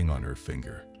 Putting the ring on her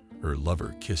finger, her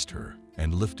lover kissed her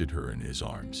and lifted her in his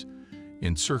arms,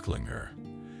 encircling her,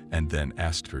 and then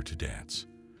asked her to dance.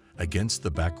 Against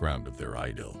the background of their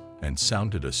idyll, and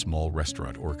sounded a small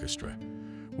restaurant orchestra,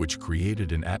 which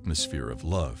created an atmosphere of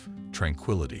love,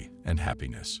 tranquility, and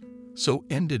happiness. So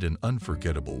ended an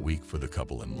unforgettable week for the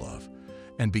couple in love,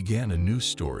 and began a new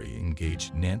story.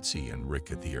 Engaged Nancy and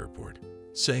Rick at the airport.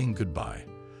 Saying goodbye,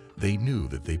 they knew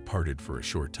that they parted for a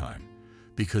short time,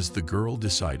 because the girl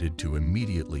decided to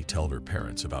immediately tell her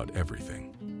parents about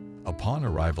everything. Upon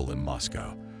arrival in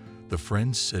Moscow, the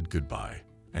friends said goodbye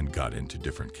and got into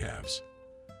different cabs.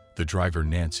 The driver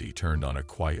Nancy turned on a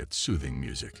quiet, soothing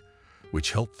music,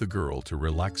 which helped the girl to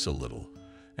relax a little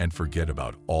and forget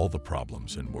about all the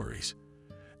problems and worries.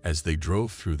 As they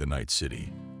drove through the night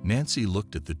city, Nancy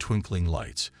looked at the twinkling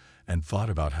lights and thought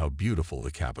about how beautiful the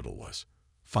capital was.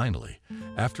 Finally,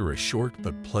 after a short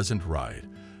but pleasant ride,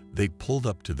 they pulled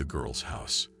up to the girl's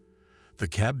house. The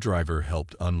cab driver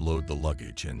helped unload the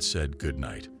luggage and said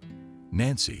goodnight.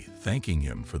 Nancy, thanking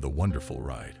him for the wonderful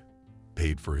ride,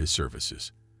 paid for his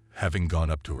services. Having gone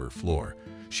up to her floor,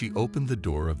 she opened the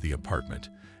door of the apartment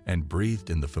and breathed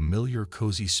in the familiar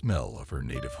cozy smell of her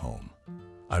native home.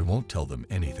 I won't tell them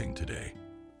anything today,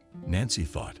 Nancy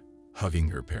thought, hugging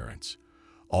her parents.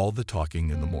 All the talking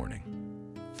in the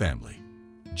morning. Family.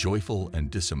 Joyful and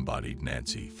disembodied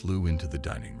Nancy flew into the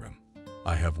dining room.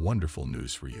 I have wonderful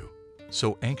news for you.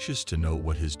 So anxious to know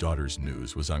what his daughter's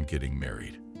news was on getting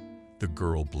married. The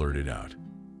girl blurted out.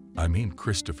 I mean,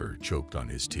 Christopher choked on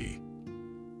his tea.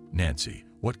 Nancy,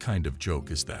 what kind of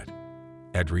joke is that?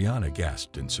 Adriana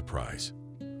gasped in surprise.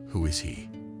 Who is he?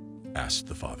 Asked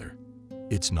the father.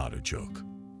 It's not a joke.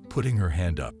 Putting her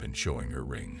hand up and showing her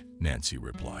ring, Nancy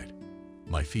replied.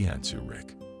 My fiancé,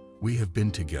 Rick. We have been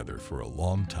together for a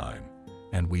long time,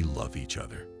 and we love each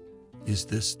other." "Is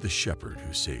this the shepherd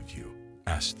who saved you?"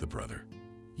 asked the brother.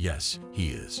 "Yes, he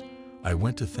is. I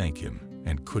went to thank him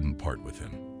and couldn't part with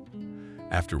him."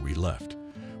 After we left,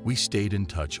 we stayed in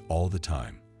touch all the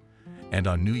time. And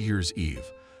on New Year's Eve,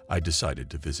 I decided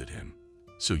to visit him.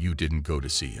 "So you didn't go to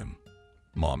see him?"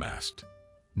 Mom asked.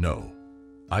 "No.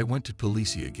 I went to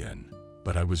Palisi again,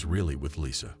 but I was really with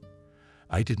Lisa.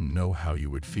 I didn't know how you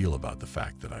would feel about the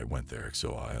fact that I went there,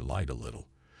 so I lied a little.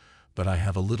 But I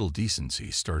have a little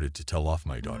decency started to tell off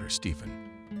my daughter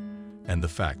Stephen. And the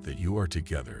fact that you are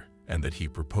together and that he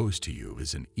proposed to you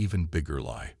is an even bigger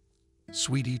lie."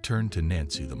 Sweetie turned to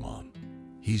Nancy, the mom.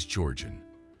 "He's Georgian.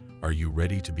 Are you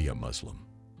ready to be a Muslim?"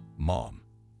 "Mom,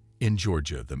 in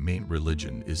Georgia, the main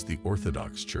religion is the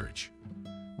Orthodox Church.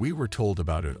 We were told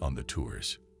about it on the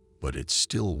tours, but it's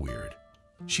still weird.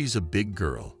 She's a big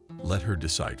girl. Let her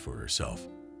decide for herself.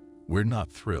 We're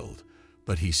not thrilled,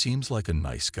 but he seems like a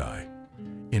nice guy.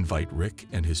 Invite Rick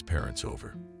and his parents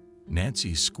over."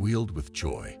 Nancy squealed with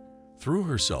joy, threw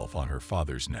herself on her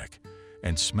father's neck,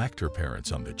 and smacked her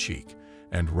parents on the cheek,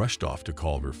 and rushed off to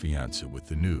call her fiancé with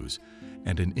the news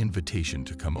and an invitation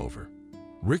to come over.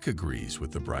 Rick agrees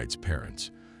with the bride's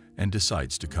parents and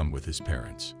decides to come with his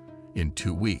parents. In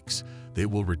 2 weeks, they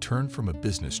will return from a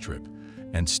business trip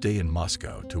and stay in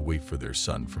Moscow to wait for their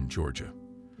son from Georgia.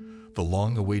 The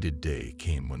long-awaited day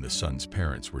came when the son's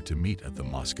parents were to meet at the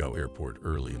Moscow airport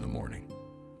early in the morning.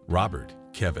 Robert,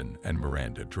 Kevin, and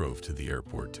Miranda drove to the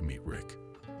airport to meet Rick.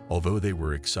 Although they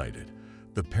were excited,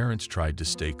 the parents tried to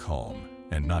stay calm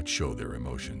and not show their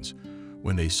emotions.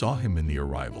 When they saw him in the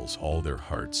arrivals, all their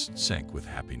hearts sank with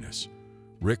happiness.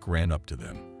 Rick ran up to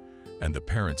them, and the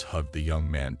parents hugged the young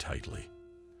man tightly.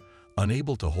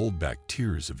 Unable to hold back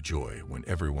tears of joy when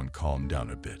everyone calmed down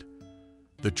a bit,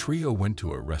 the trio went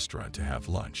to a restaurant to have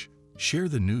lunch, share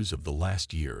the news of the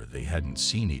last year they hadn't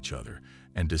seen each other,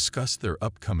 and discuss their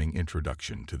upcoming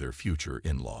introduction to their future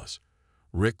in-laws.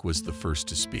 Rick was the first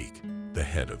to speak, the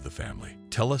head of the family.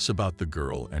 "Tell us about the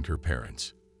girl and her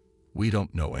parents." "We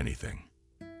don't know anything."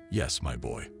 "Yes, my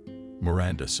boy."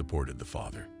 Miranda supported the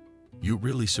father. "You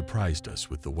really surprised us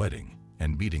with the wedding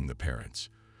and meeting the parents.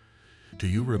 Do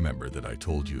you remember that I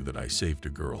told you that I saved a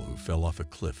girl who fell off a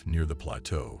cliff near the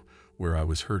plateau where I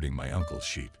was herding my uncle's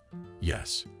sheep?"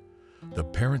 "Yes." The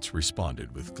parents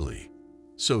responded with glee.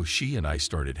 "So she and I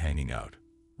started hanging out,"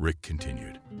 Rick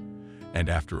continued. "And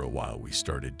after a while we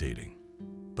started dating.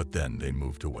 But then they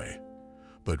moved away.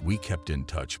 But we kept in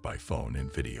touch by phone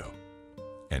and video.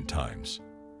 And times.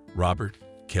 Robert,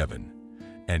 Kevin,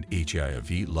 and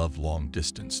HIV love long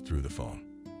distance through the phone.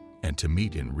 And to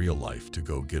meet in real life to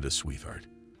go get a sweetheart.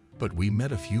 But we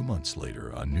met a few months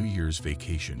later on New Year's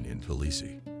vacation in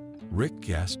Palisi." Rick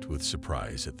gasped with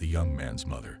surprise at the young man's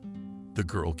mother. "The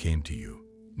girl came to you,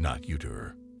 not you to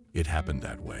her. It happened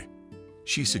that way.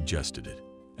 She suggested it,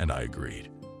 and I agreed."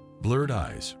 "Blurred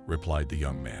eyes," replied the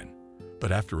young man.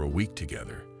 "But after a week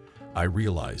together, I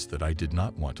realized that I did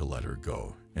not want to let her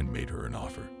go and made her an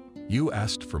offer." "You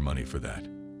asked for money for that?"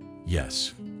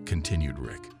 "Yes," continued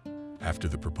Rick. "After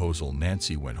the proposal,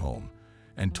 Nancy went home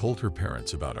and told her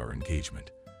parents about our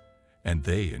engagement. And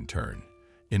they, in turn,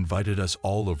 invited us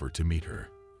all over to meet her.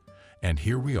 And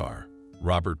here we are,"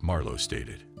 Robert Marlowe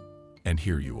stated. "And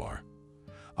here you are.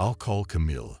 I'll call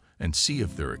Camille and see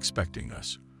if they're expecting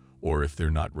us, or if they're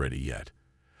not ready yet."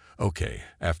 "Okay."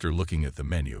 After looking at the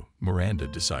menu, Miranda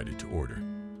decided to order.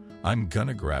 "I'm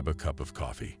gonna grab a cup of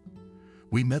coffee."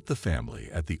 We met the family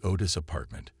at the Otis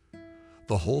apartment.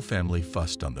 The whole family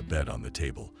fussed on the bed on the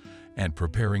table and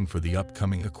preparing for the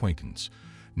upcoming acquaintance.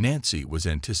 Nancy was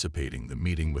anticipating the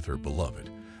meeting with her beloved,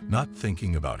 not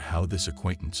thinking about how this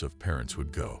acquaintance of parents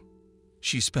would go.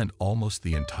 She spent almost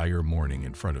the entire morning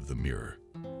in front of the mirror,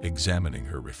 examining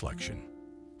her reflection.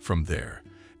 From there,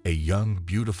 a young,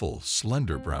 beautiful,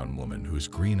 slender brown woman whose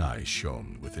green eyes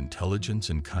shone with intelligence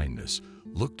and kindness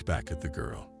looked back at the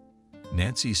girl.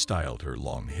 Nancy styled her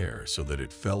long hair so that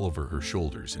it fell over her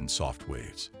shoulders in soft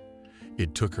waves.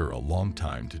 It took her a long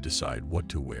time to decide what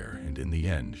to wear, and in the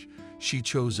end, she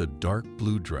chose a dark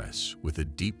blue dress with a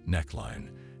deep neckline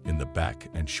in the back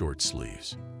and short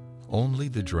sleeves. Only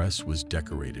the dress was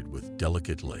decorated with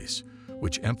delicate lace,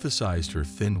 which emphasized her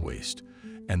thin waist,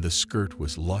 and the skirt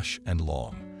was lush and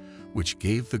long, which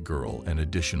gave the girl an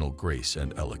additional grace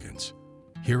and elegance.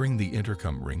 Hearing the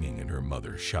intercom ringing and her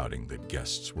mother shouting that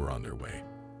guests were on their way,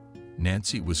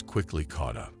 Nancy was quickly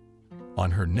caught up. On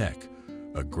her neck,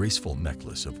 a graceful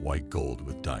necklace of white gold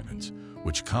with diamonds,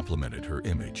 which complemented her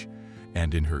image,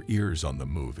 and in her ears on the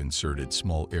move inserted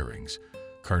small earrings,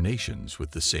 carnations with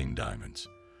the same diamonds.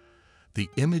 The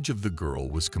image of the girl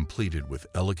was completed with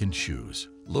elegant shoes,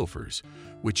 loafers,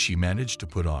 which she managed to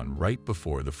put on right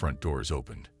before the front doors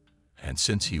opened. And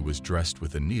since he was dressed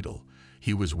with a needle,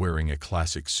 he was wearing a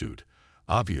classic suit,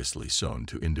 obviously sewn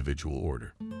to individual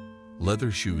order.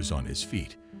 Leather shoes on his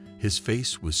feet, his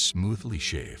face was smoothly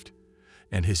shaved,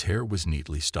 and his hair was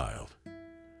neatly styled.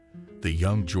 The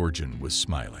young Georgian was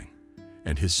smiling,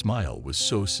 and his smile was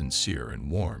so sincere and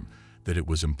warm that it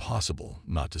was impossible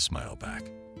not to smile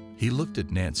back. He looked at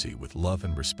Nancy with love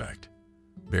and respect.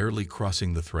 Barely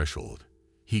crossing the threshold,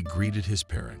 he greeted his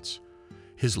parents.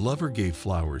 His lover gave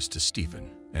flowers to Stephen,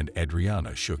 and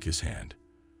Adriana shook his hand.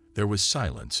 There was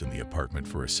silence in the apartment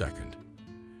for a second.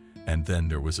 And then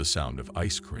there was a sound of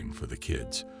ice cream for the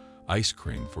kids, ice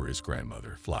cream for his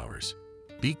grandmother, flowers.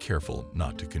 Be careful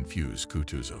not to confuse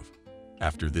Kutuzov.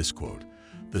 After this quote,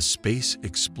 the space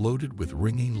exploded with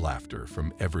ringing laughter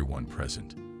from everyone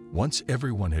present. Once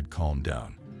everyone had calmed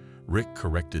down, Rick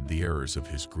corrected the errors of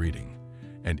his greeting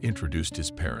and introduced his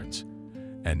parents,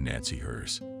 and Nancy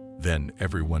hers. Then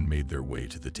everyone made their way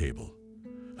to the table.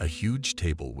 A huge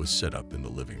table was set up in the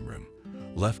living room,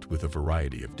 left with a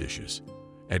variety of dishes.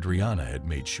 Adriana had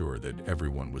made sure that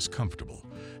everyone was comfortable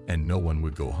and no one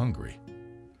would go hungry.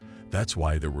 That's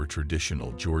why there were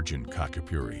traditional Georgian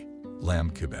kakapuri,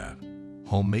 lamb kebab,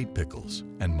 homemade pickles,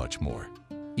 and much more.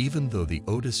 Even though the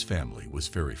Otis family was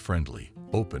very friendly,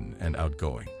 open, and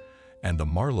outgoing, and the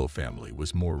Marlowe family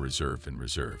was more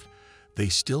reserved, they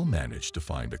still managed to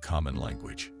find a common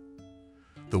language.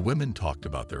 The women talked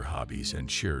about their hobbies and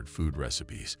shared food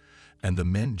recipes, and the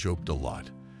men joked a lot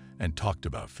and talked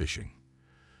about fishing.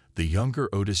 The younger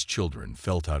Otis children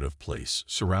felt out of place,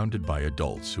 surrounded by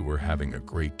adults who were having a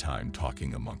great time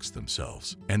talking amongst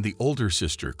themselves. And the older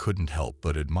sister couldn't help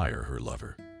but admire her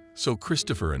lover. So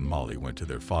Christopher and Molly went to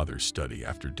their father's study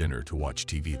after dinner to watch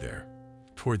TV there.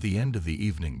 Toward the end of the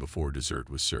evening, before dessert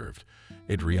was served,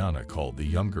 Adriana called the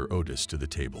younger Otis to the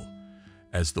table.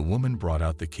 As the woman brought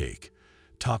out the cake,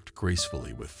 topped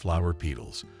gracefully with flower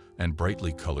petals and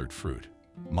brightly colored fruit,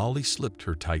 Molly slipped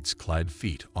her tights-clad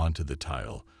feet onto the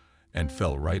tile and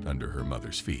fell right under her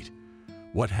mother's feet.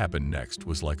 What happened next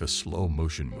was like a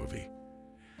slow-motion movie.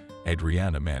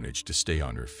 Adriana managed to stay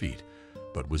on her feet,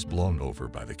 but was blown over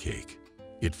by the cake.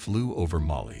 It flew over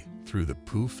Molly, through the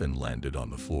poof, and landed on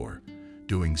the floor,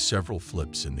 doing several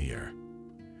flips in the air.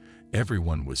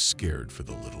 Everyone was scared for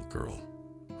the little girl,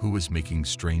 who was making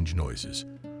strange noises.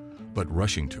 But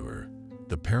rushing to her,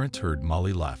 the parents heard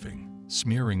Molly laughing,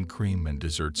 smearing cream and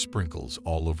dessert sprinkles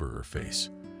all over her face.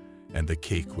 And the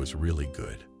cake was really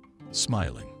good.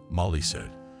 Smiling, Molly said,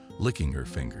 licking her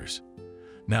fingers,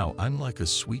 "Now I'm like a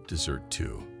sweet dessert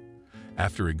too."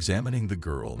 After examining the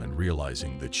girl and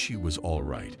realizing that she was all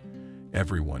right,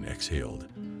 everyone exhaled,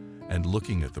 and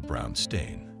looking at the brown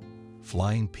stain,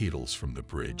 flying petals from the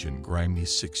bridge, and grimy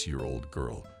 6-year-old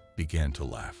girl began to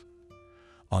laugh.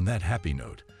 On that happy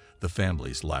note, the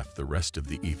families laughed the rest of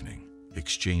the evening,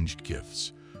 exchanged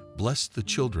gifts, blessed the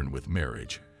children with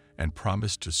marriage, and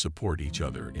promised to support each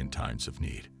other in times of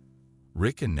need.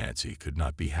 Rick and Nancy could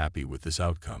not be happy with this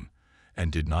outcome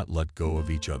and did not let go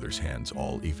of each other's hands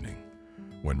all evening.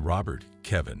 When Robert,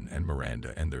 Kevin, and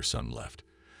Miranda and their son left,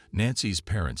 Nancy's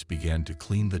parents began to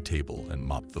clean the table and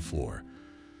mop the floor,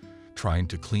 trying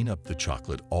to clean up the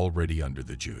chocolate already under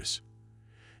the juice.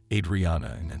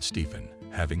 Adriana and Stephen,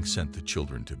 having sent the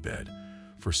children to bed,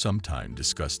 for some time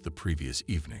discussed the previous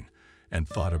evening and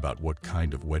thought about what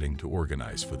kind of wedding to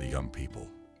organize for the young people.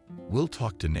 "We'll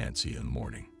talk to Nancy in the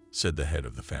morning," said the head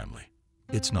of the family.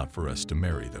 "It's not for us to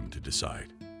marry them to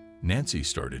decide." Nancy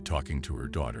started talking to her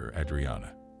daughter,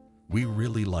 Adriana. "We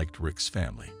really liked Rick's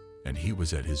family, and he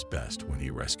was at his best when he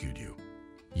rescued you."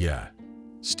 "Yeah."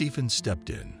 Stephen stepped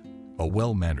in, a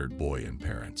well-mannered boy and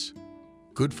parents.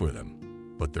 "Good for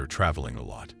them, but they're traveling a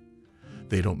lot.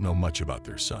 They don't know much about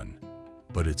their son,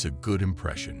 but it's a good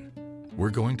impression. We're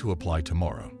going to apply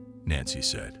tomorrow," Nancy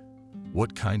said.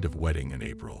 "What kind of wedding in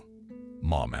April?"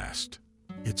 Mom asked.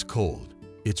 "It's cold.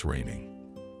 It's raining.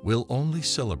 We'll only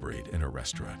celebrate in a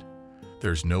restaurant.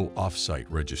 There's no off-site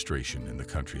registration in the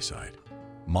countryside."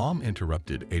 Mom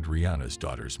interrupted Adriana's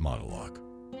daughter's monologue.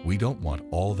 "We don't want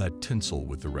all that tinsel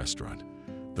with the restaurant,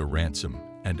 the ransom,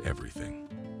 and everything.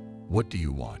 What do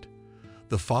you want?"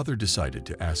 The father decided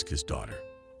to ask his daughter.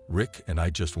 "Rick and I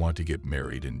just want to get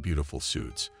married in beautiful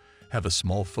suits, have a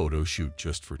small photo shoot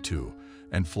just for two,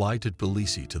 and fly to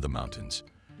Tbilisi to the mountains."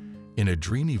 In a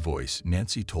dreamy voice,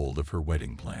 Nancy told of her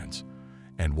wedding plans.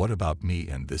 "And what about me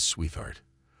and this sweetheart?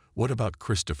 What about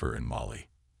Christopher and Molly?"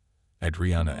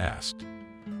 Adriana asked.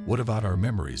 "What about our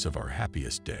memories of our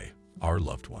happiest day, our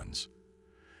loved ones?"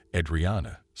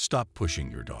 "Adriana, stop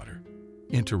pushing your daughter.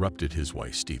 interrupted his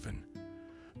wife Stephen.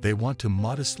 They want to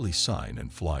modestly sign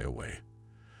and fly away.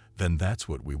 Then that's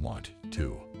what we want,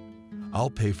 too. I'll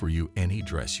pay for you any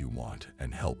dress you want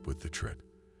and help with the trip.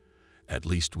 At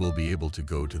least we'll be able to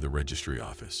go to the registry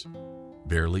office.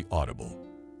 Barely audible,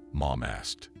 Mom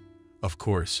asked. Of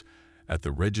course, at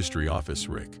the registry office,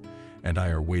 Rick and I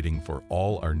are waiting for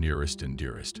all our nearest and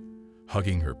dearest.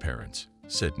 Hugging her parents,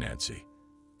 said Nancy.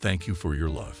 Thank you for your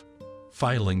love.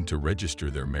 Filing to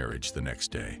register their marriage the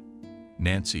next day,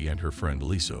 Nancy and her friend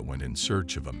Lisa went in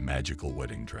search of a magical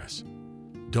wedding dress.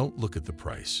 Don't look at the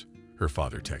price, her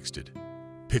father texted.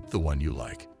 Pick the one you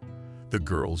like. The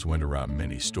girls went around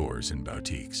many stores and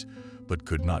boutiques, but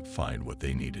could not find what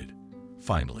they needed.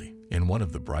 Finally, in one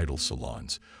of the bridal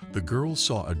salons, the girls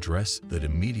saw a dress that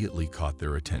immediately caught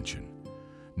their attention.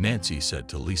 Nancy said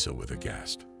to Lisa with a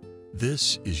gasp,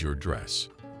 "This is your dress.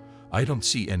 I don't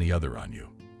see any other on you.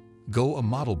 Go a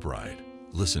model bride,"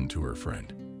 listened to her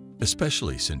friend,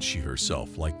 especially since she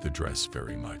herself liked the dress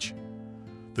very much.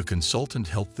 The consultant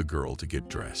helped the girl to get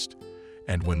dressed,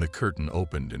 and when the curtain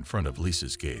opened in front of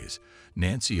Lisa's gaze,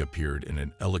 Nancy appeared in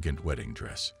an elegant wedding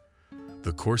dress.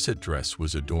 The corset dress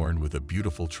was adorned with a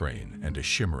beautiful train and a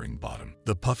shimmering bottom.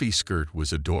 The puffy skirt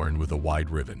was adorned with a wide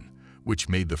ribbon, which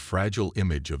made the fragile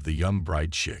image of the young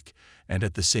bride chic and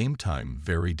at the same time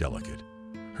very delicate.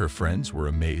 Her friends were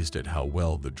amazed at how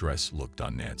well the dress looked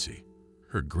on Nancy.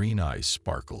 Her green eyes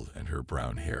sparkled and her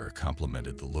brown hair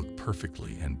complemented the look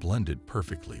perfectly and blended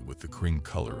perfectly with the cream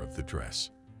color of the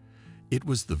dress. It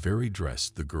was the very dress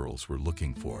the girls were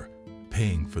looking for,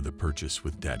 paying for the purchase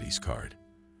with Daddy's card.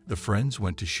 The friends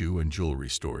went to shoe and jewelry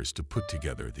stores to put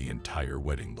together the entire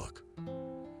wedding look.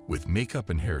 With makeup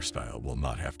and hairstyle, we'll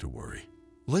not have to worry.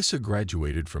 Lisa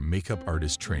graduated from makeup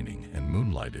artist training and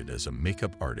moonlighted as a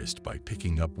makeup artist by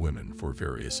picking up women for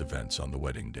various events on the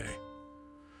wedding day.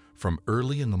 From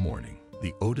early in the morning,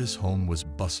 the Otis home was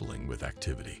bustling with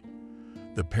activity.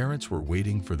 The parents were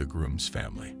waiting for the groom's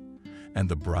family, and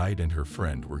the bride and her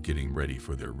friend were getting ready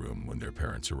for their room when their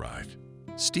parents arrived.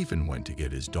 Stephen went to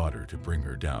get his daughter to bring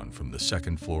her down from the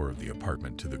second floor of the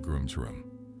apartment to the groom's room.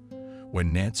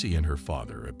 When Nancy and her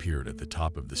father appeared at the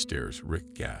top of the stairs,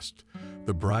 Rick gasped.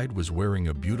 The bride was wearing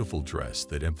a beautiful dress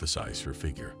that emphasized her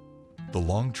figure. The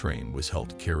long train was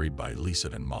helped carried by Lisa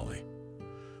and Molly.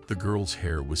 The girl's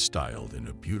hair was styled in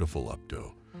a beautiful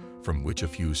updo, from which a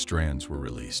few strands were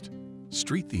released.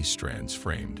 These strands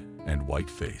framed, and white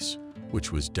face,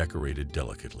 which was decorated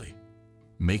delicately.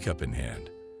 Makeup in hand,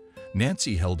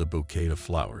 Nancy held a bouquet of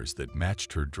flowers that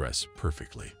matched her dress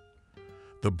perfectly.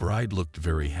 The bride looked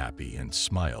very happy and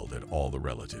smiled at all the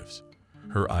relatives.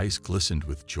 Her eyes glistened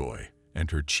with joy,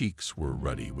 and her cheeks were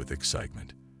ruddy with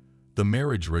excitement. The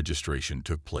marriage registration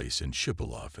took place in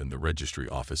Shipolov in the registry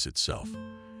office itself.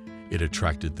 It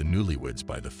attracted the newlyweds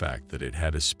by the fact that it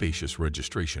had a spacious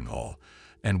registration hall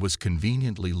and was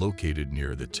conveniently located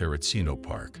near the Terracino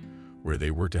Park, where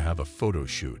they were to have a photo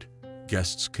shoot.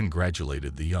 Guests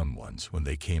congratulated the young ones when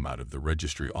they came out of the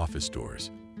registry office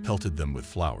doors, pelted them with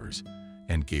flowers,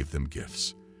 and gave them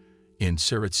gifts. In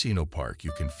Terracino Park,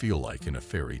 you can feel like in a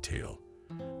fairy tale.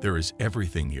 There is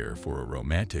everything here for a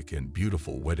romantic and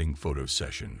beautiful wedding photo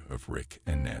session of Rick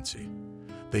and Nancy.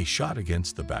 They shot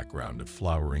against the background of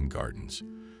flowering gardens,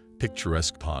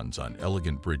 picturesque ponds on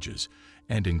elegant bridges,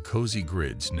 and in cozy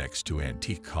grids next to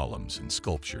antique columns and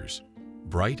sculptures.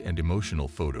 Bright and emotional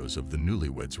photos of the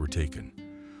newlyweds were taken.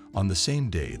 On the same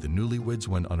day, the newlyweds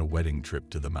went on a wedding trip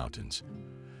to the mountains.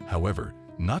 However,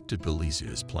 not to Belize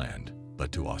as planned,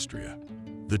 but to Austria.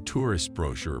 The tourist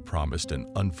brochure promised an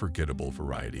unforgettable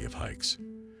variety of hikes.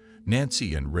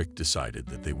 Nancy and Rick decided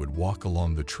that they would walk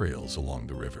along the trails along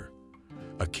the river,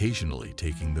 occasionally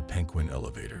taking the Penguin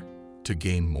elevator to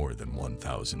gain more than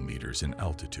 1,000 meters in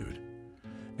altitude.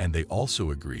 And they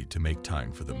also agreed to make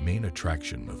time for the main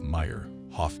attraction of Meyer,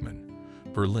 Hoffman,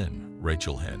 Berlin,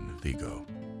 Rachelhen, Vigo.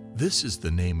 This is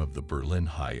the name of the Berlin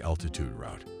high-altitude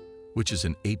route, which is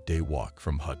an 8-day walk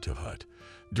from hut to hut,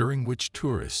 during which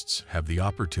tourists have the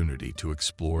opportunity to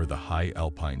explore the high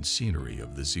alpine scenery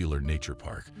of the Zieler Nature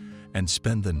Park and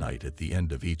spend the night at the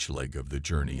end of each leg of the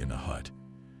journey in a hut.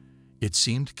 It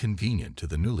seemed convenient to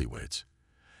the newlyweds,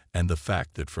 and the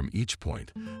fact that from each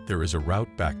point there is a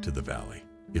route back to the valley,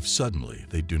 if suddenly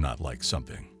they do not like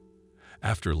something.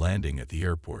 After landing at the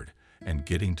airport and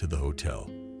getting to the hotel,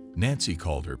 Nancy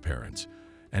called her parents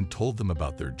and told them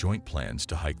about their joint plans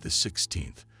to hike the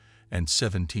 16th and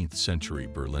 17th century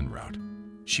Berlin route.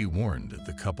 She warned that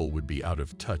the couple would be out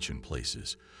of touch in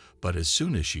places, but as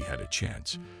soon as she had a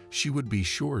chance, she would be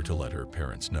sure to let her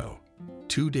parents know.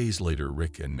 2 days later,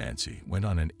 Rick and Nancy went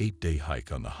on an 8-day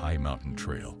hike on the high mountain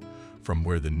trail, from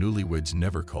where the newlyweds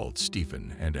never called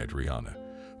Stephen and Adriana,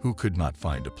 who could not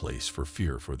find a place for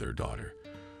fear for their daughter,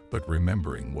 but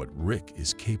remembering what Rick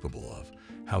is capable of,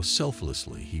 how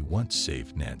selflessly he once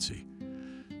saved Nancy,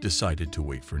 decided to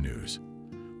wait for news.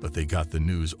 But they got the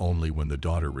news only when the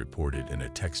daughter reported in a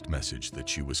text message that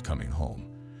she was coming home,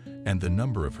 and the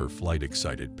number of her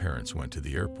flight-excited parents went to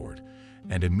the airport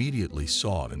and immediately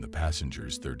saw in the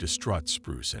passengers their distraught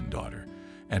Spruce and daughter,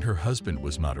 and her husband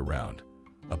was not around.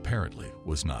 Apparently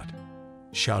was not.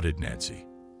 Shouted Nancy.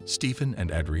 Stephen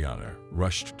and Adriana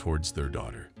rushed towards their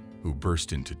daughter, who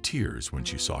burst into tears when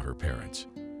she saw her parents.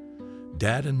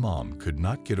 Dad and Mom could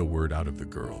not get a word out of the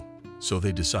girl, so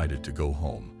they decided to go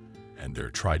home and there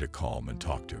try to calm and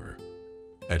talk to her.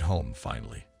 At home,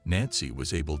 finally, Nancy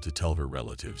was able to tell her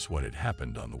relatives what had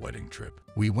happened on the wedding trip.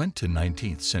 We went to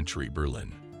 19th century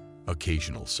Berlin.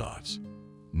 Occasional sobs.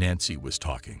 Nancy was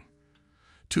talking.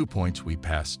 2 points we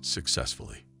passed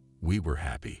successfully. We were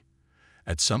happy.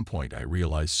 At some point I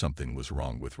realized something was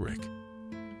wrong with Rick.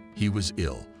 He was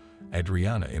ill.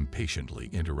 Adriana impatiently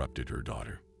interrupted her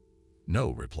daughter. No,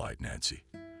 replied Nancy.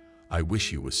 I wish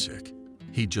he was sick.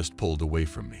 He just pulled away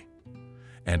from me.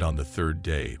 And on the third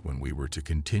day, when we were to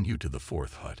continue to the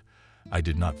fourth hut, I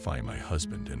did not find my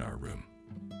husband in our room.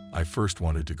 I first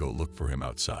wanted to go look for him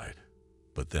outside,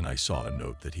 but then I saw a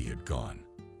note that he had gone.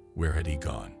 Where had he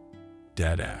gone?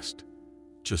 Dad asked.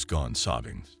 Just gone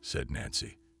sobbing, said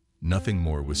Nancy. Nothing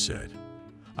more was said.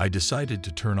 I decided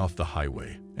to turn off the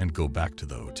highway and go back to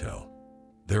the hotel.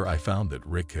 There I found that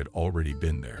Rick had already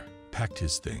been there, packed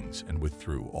his things, and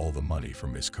withdrew all the money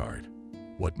from his card.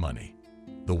 What money?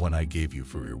 The one I gave you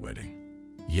for your wedding.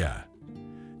 Yeah,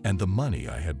 and the money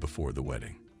I had before the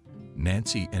wedding.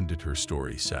 Nancy ended her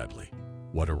story sadly.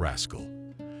 What a rascal.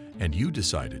 And you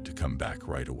decided to come back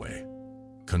right away.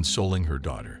 Consoling her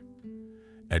daughter,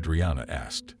 Adriana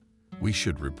asked, We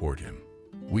should report him.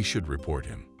 We should report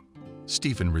him.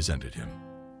 Stephen resented him.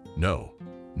 No,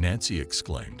 Nancy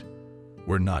exclaimed.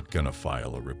 We're not gonna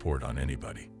file a report on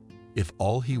anybody. If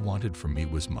all he wanted from me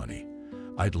was money,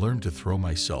 I'd learn to throw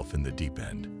myself in the deep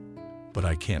end. But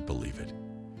I can't believe it.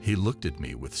 He looked at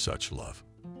me with such love.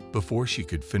 Before she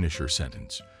could finish her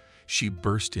sentence, she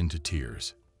burst into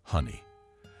tears. Honey,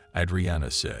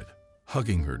 Adriana said,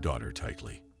 hugging her daughter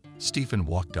tightly. Stephen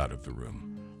walked out of the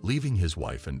room, leaving his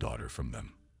wife and daughter from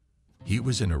them. He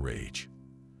was in a rage.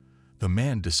 The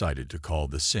man decided to call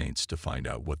the saints to find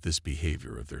out what this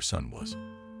behavior of their son was,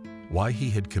 why he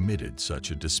had committed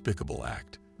such a despicable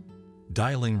act.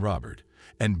 Dialing Robert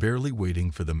and barely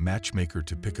waiting for the matchmaker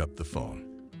to pick up the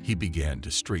phone, he began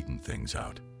to straighten things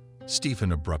out.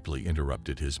 Stephen abruptly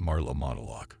interrupted his Marlowe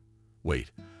monologue.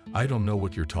 Wait, I don't know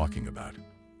what you're talking about.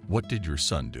 What did your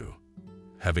son do?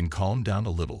 Having calmed down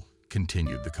a little,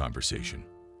 continued the conversation.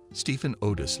 Stephen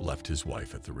Otis left his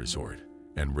wife at the resort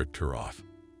and ripped her off.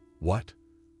 What?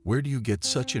 Where do you get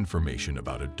such information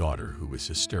about a daughter who was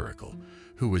hysterical,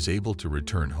 who was able to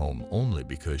return home only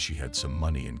because she had some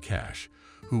money in cash,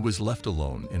 who was left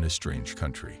alone in a strange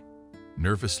country?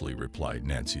 Nervously replied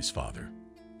Nancy's father.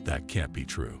 That can't be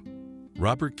true.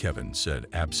 Robert Kevin said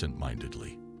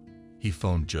absent-mindedly. He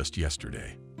phoned just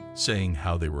yesterday, saying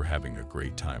how they were having a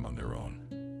great time on their own.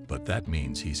 But that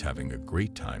means he's having a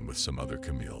great time with some other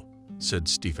Camille, said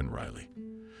Stephen Riley.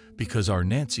 Because our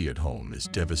Nancy at home is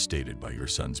devastated by your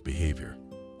son's behavior.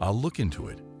 I'll look into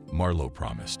it, Marlowe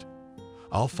promised.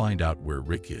 I'll find out where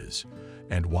Rick is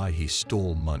and why he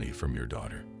stole money from your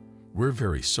daughter. We're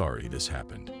very sorry this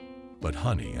happened. But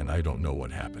honey, and I don't know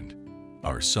what happened.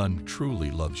 Our son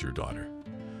truly loves your daughter.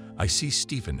 I see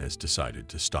Stephen has decided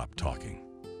to stop talking.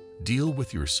 Deal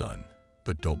with your son,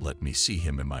 but don't let me see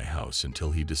him in my house until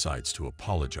he decides to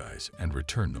apologize and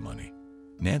return the money.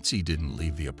 Nancy didn't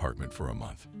leave the apartment for a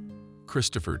month.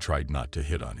 Christopher tried not to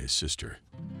hit on his sister,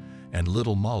 and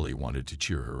little Molly wanted to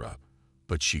cheer her up,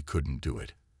 but she couldn't do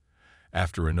it.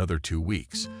 After another 2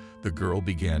 weeks, the girl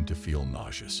began to feel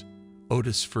nauseous.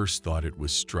 Otis first thought it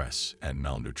was stress and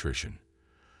malnutrition,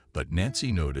 but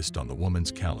Nancy noticed on the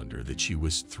woman's calendar that she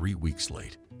was 3 weeks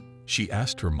late. She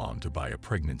asked her mom to buy a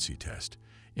pregnancy test,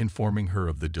 informing her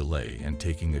of the delay and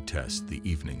taking a test the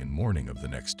evening and morning of the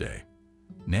next day.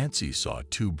 Nancy saw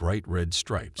 2 bright red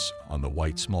stripes on the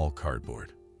white small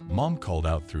cardboard. Mom called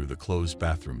out through the closed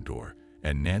bathroom door,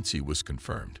 and Nancy was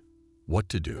confirmed. What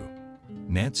to do?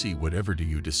 Nancy, whatever do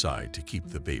you decide to keep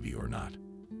the baby or not?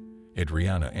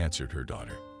 Adriana answered her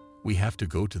daughter. We have to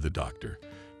go to the doctor,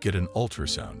 get an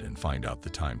ultrasound and find out the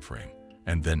time frame,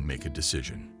 and then make a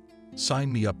decision.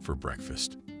 Sign me up for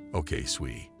breakfast. Okay,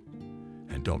 sweetie.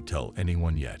 And don't tell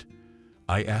anyone yet.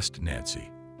 I asked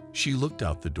Nancy. She looked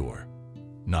out the door.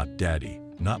 Not Daddy,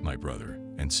 not my brother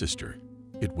and sister.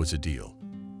 It was a deal.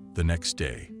 The next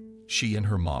day, she and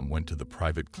her mom went to the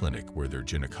private clinic where their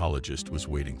gynecologist was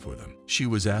waiting for them. She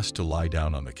was asked to lie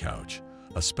down on the couch.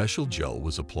 A special gel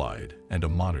was applied and a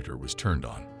monitor was turned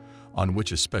on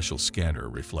which a special scanner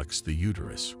reflects the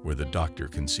uterus where the doctor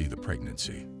can see the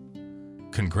pregnancy.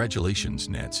 "Congratulations,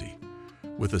 Nancy,"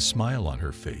 with a smile on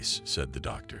her face, said the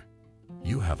doctor.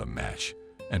 "You have a match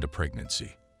and a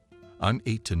pregnancy. I'm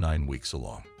 8 to 9 weeks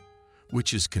along,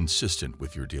 which is consistent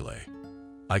with your delay.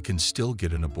 I can still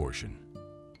get an abortion?"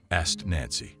 asked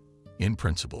Nancy. "In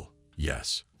principle,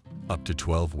 yes. Up to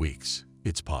 12 weeks,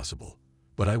 it's possible.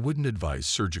 But I wouldn't advise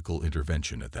surgical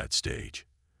intervention at that stage.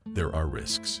 There are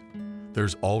risks.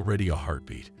 There's already a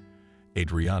heartbeat."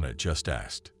 Adriana just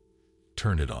asked.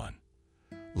 "Turn it on.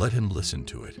 Let him listen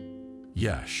to it."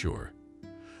 "Yeah, sure."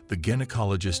 The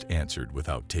gynecologist answered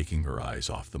without taking her eyes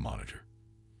off the monitor.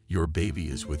 "Your baby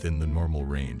is within the normal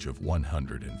range of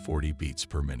 140 beats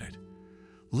per minute.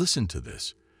 Listen to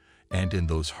this." And in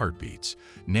those heartbeats,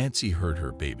 Nancy heard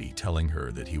her baby telling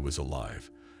her that he was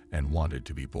alive and wanted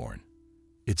to be born.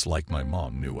 "It's like my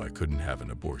mom knew I couldn't have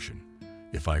an abortion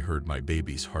if I heard my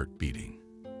baby's heart beating,"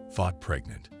 thought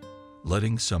pregnant,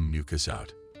 letting some mucus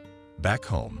out. Back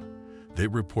home, they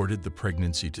reported the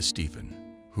pregnancy to Stephen,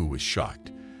 who was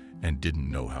shocked and didn't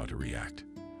know how to react.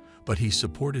 But he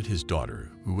supported his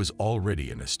daughter, who was already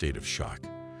in a state of shock.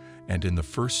 And in the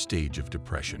first stage of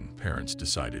depression, parents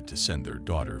decided to send their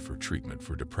daughter for treatment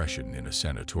for depression in a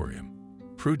sanatorium.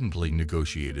 Prudently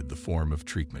negotiated the form of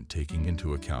treatment taking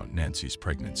into account Nancy's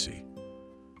pregnancy.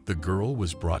 The girl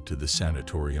was brought to the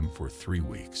sanatorium for 3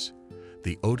 weeks.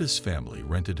 The Otis family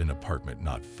rented an apartment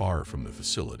not far from the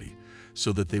facility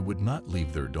so that they would not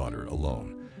leave their daughter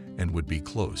alone and would be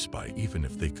close by even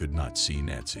if they could not see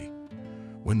Nancy.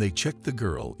 When they checked the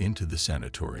girl into the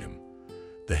sanatorium,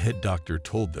 the head doctor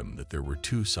told them that there were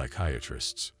 2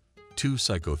 psychiatrists, 2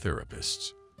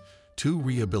 psychotherapists, 2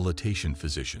 rehabilitation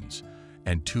physicians,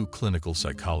 and 2 clinical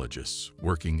psychologists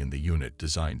working in the unit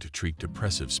designed to treat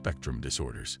depressive spectrum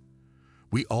disorders.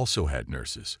 "We also had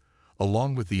nurses,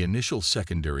 along with the initial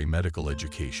secondary medical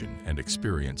education and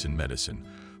experience in medicine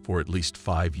for at least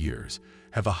 5 years,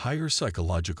 have a higher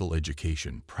psychological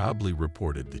education," proudly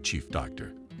reported the chief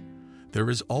doctor. "There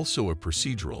is also a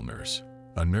procedural nurse,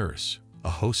 a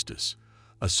hostess,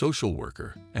 a social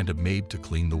worker, and a maid to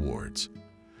clean the wards."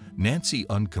 Nancy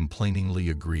uncomplainingly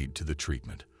agreed to the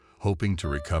treatment, hoping to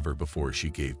recover before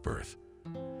she gave birth.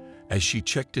 As she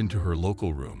checked into her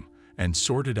local room and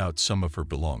sorted out some of her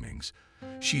belongings,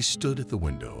 she stood at the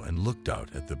window and looked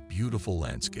out at the beautiful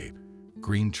landscape,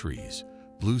 green trees,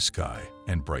 blue sky,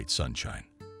 and bright sunshine.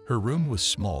 Her room was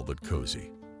small but cozy.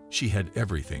 She had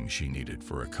everything she needed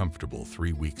for a comfortable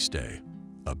 3-week stay: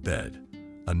 a bed,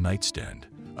 a nightstand,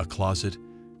 a closet,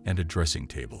 and a dressing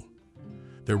table.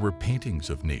 There were paintings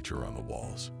of nature on the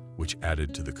walls, which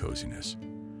added to the coziness.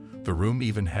 The room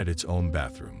even had its own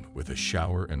bathroom with a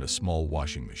shower and a small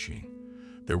washing machine.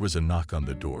 There was a knock on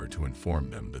the door to inform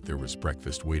them that there was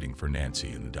breakfast waiting for Nancy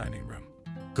in the dining room.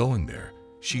 Going there,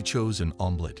 she chose an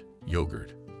omelet,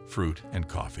 yogurt, fruit, and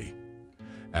coffee.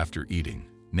 After eating,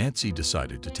 Nancy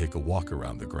decided to take a walk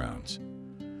around the grounds.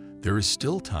 There is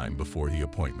still time before the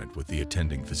appointment with the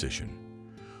attending physician,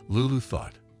 Lulu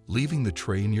thought, leaving the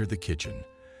tray near the kitchen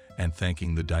and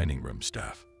thanking the dining room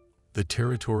staff. The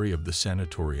territory of the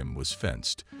sanatorium was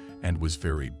fenced and was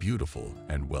very beautiful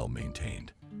and well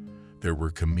maintained. There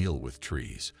were camille with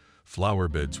trees, flower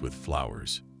beds with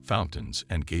flowers, fountains,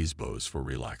 and gazebos for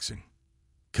relaxing.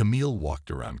 Camille walked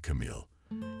around Camille,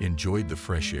 enjoyed the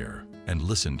fresh air, and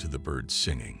listened to the birds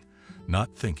singing,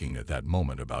 not thinking at that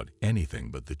moment about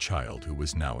anything but the child who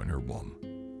was now in her womb.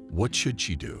 What should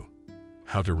she do?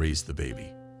 How to raise the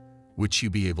baby? Would she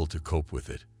be able to cope with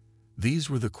it? These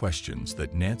were the questions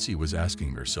that Nancy was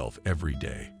asking herself every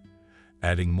day,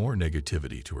 adding more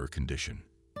negativity to her condition.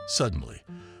 Suddenly,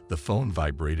 the phone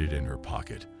vibrated in her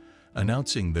pocket,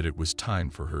 announcing that it was time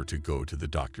for her to go to the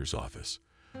doctor's office.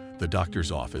 The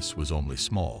doctor's office was only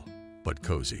small, but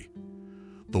cozy.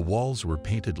 The walls were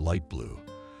painted light blue,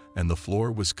 and the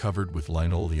floor was covered with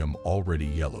linoleum already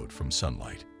yellowed from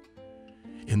sunlight.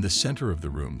 In the center of the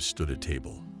room stood a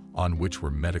table, on which were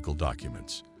medical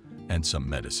documents and some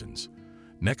medicines.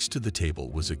 Next to the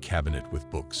table was a cabinet with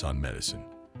books on medicine.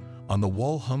 On the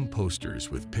wall hung posters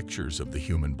with pictures of the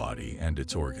human body and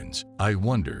its organs. I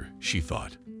wonder, she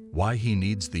thought, why he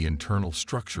needs the internal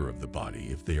structure of the body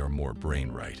if they are more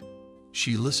brain-right.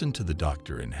 She listened to the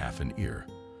doctor in half an ear,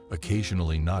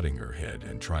 occasionally nodding her head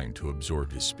and trying to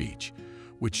absorb his speech,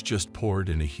 which just poured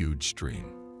in a huge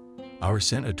stream. Our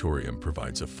sanatorium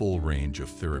provides a full range of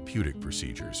therapeutic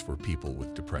procedures for people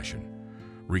with depression,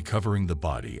 Recovering the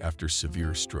body after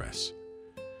severe stress.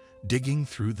 Digging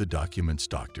through the documents,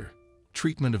 doctor.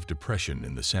 Treatment of depression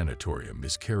in the sanatorium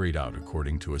is carried out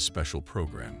according to a special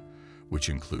program, which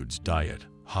includes diet,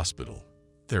 hospital,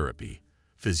 therapy,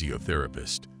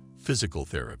 physiotherapist, physical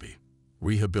therapy.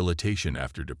 Rehabilitation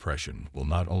after depression will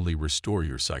not only restore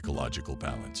your psychological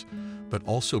balance, but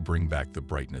also bring back the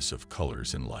brightness of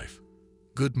colors in life.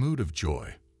 Good mood of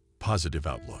joy, positive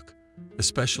outlook,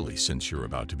 especially since you're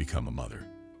about to become a mother.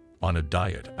 On a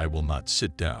diet, I will not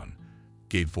sit down,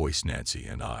 gave voice Nancy,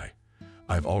 and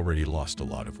I've already lost a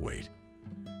lot of weight.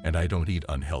 And I don't eat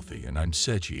unhealthy, and I'm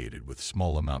satiated with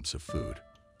small amounts of food.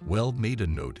 Well, made a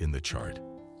note in the chart.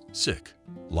 Sick,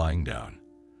 lying down.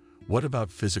 What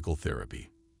about physical therapy?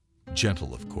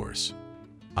 Gentle, of course.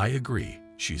 I agree,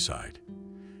 she sighed.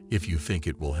 If you think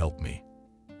it will help me,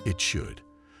 it should.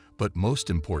 But most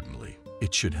importantly,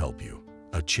 it should help you.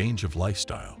 A change of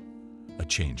lifestyle, a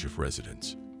change of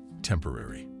residence,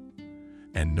 temporary.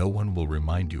 And no one will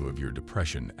remind you of your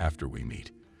depression after we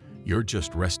meet. You're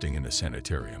just resting in a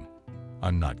sanitarium.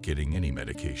 I'm not getting any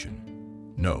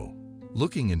medication. No.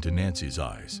 Looking into Nancy's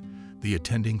eyes, the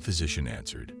attending physician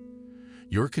answered,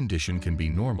 your condition can be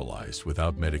normalized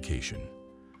without medication.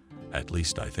 At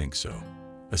least I think so.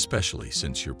 Especially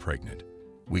since you're pregnant.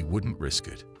 We wouldn't risk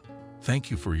it.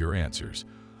 Thank you for your answers.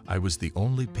 I was the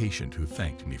only patient who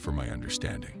thanked me for my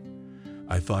understanding.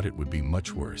 I thought it would be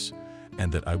much worse,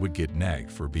 and that I would get nagged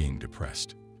for being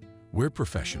depressed. We're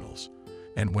professionals,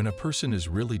 and when a person is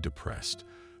really depressed,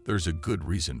 there's a good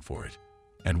reason for it.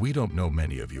 And we don't know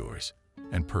many of yours.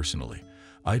 And personally,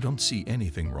 I don't see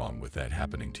anything wrong with that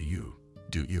happening to you,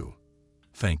 do you?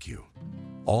 Thank you.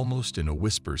 Almost in a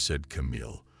whisper said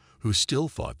Camille, who still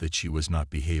thought that she was not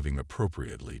behaving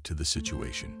appropriately to the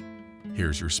situation.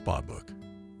 Here's your spa book.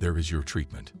 There is your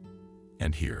treatment.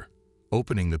 And here,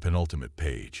 opening the penultimate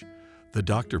page, the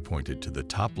doctor pointed to the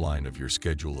top line of your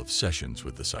schedule of sessions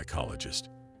with the psychologist.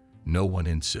 No one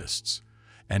insists,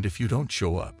 and if you don't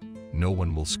show up, no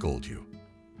one will scold you.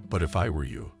 But if I were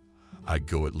you, I'd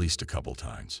go at least a couple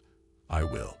times. I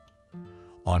will.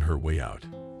 On her way out,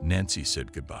 Nancy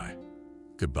said goodbye.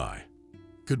 Goodbye.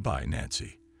 Goodbye,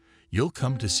 Nancy. You'll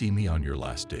come to see me on your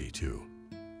last day, too.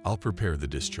 I'll prepare the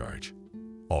discharge.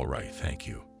 All right, thank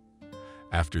you.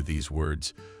 After these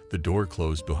words, the door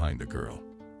closed behind the girl.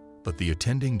 But the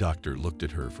attending doctor looked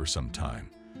at her for some time,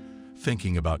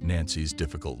 thinking about Nancy's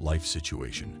difficult life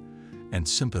situation and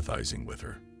sympathizing with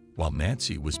her. While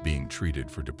Nancy was being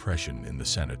treated for depression in the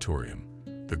sanatorium,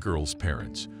 the girl's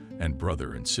parents and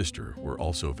brother and sister were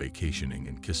also vacationing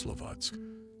in Kislovodsk,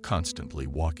 constantly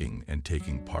walking and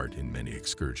taking part in many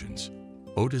excursions.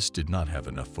 Otis did not have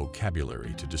enough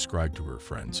vocabulary to describe to her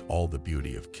friends all the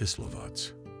beauty of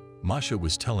Kislovodsk. Masha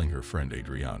was telling her friend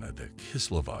Adriana that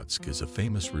Kislovodsk is a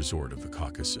famous resort of the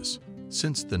Caucasus.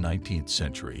 Since the 19th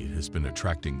century, it has been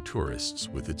attracting tourists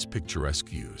with its picturesque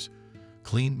views,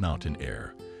 clean mountain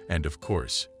air, and of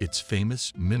course, its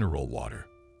famous mineral water.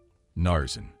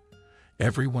 Narzan.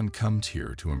 Everyone comes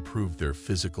here to improve their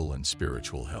physical and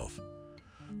spiritual health.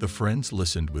 The friends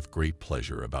listened with great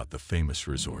pleasure about the famous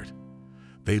resort.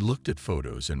 They looked at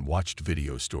photos and watched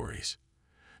video stories.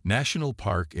 National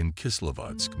Park in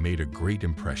Kislovodsk made a great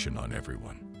impression on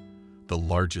everyone. The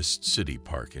largest city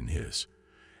park in his.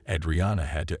 Adriana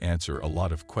had to answer a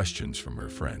lot of questions from her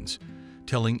friends,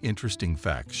 telling interesting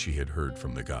facts she had heard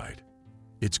from the guide.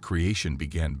 Its creation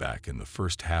began back in the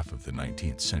first half of the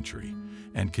 19th century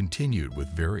and continued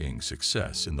with varying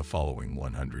success in the following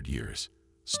 100 years.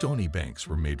 Stony banks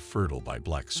were made fertile by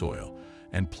black soil,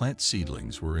 and plant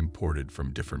seedlings were imported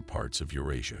from different parts of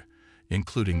Eurasia,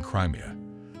 including Crimea,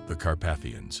 the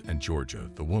Carpathians, and Georgia.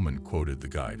 The woman quoted the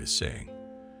guide as saying,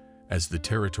 as the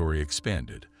territory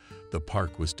expanded, the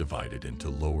park was divided into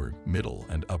lower, middle,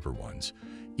 and upper ones,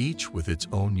 each with its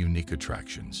own unique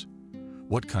attractions.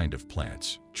 What kind of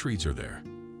plants, trees are there?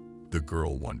 The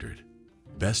girl wondered.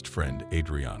 Best friend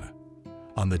Adriana.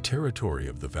 On the territory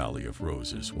of the Valley of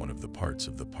Roses, one of the parts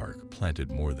of the park planted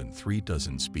more than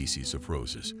 36 species of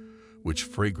roses, which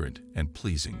fragrant and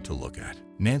pleasing to look at.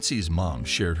 Nancy's mom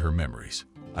shared her memories.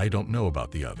 I don't know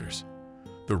about the others.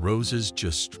 The roses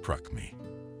just struck me.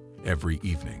 Every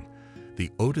evening, the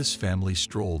Otis family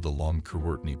strolled along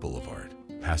Kowrtny Boulevard,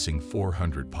 passing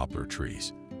 400 poplar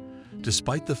trees.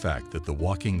 Despite the fact that the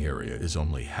walking area is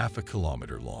only half a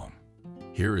kilometer long,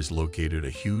 here is located a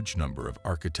huge number of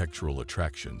architectural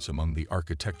attractions among the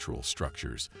architectural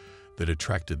structures that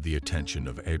attracted the attention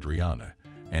of Adriana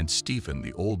and Stephen.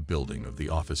 The old building of the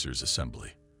Officers'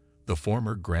 Assembly, the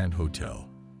former Grand Hotel,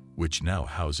 which now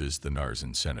houses the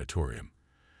Narzan Sanatorium,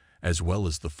 as well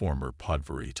as the former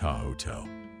Podvorita Hotel.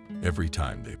 Every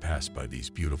time they passed by these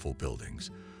beautiful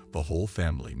buildings, the whole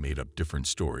family made up different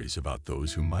stories about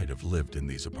those who might have lived in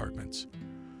these apartments.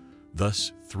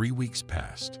 Thus, 3 weeks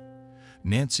passed.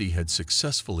 Nancy had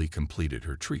successfully completed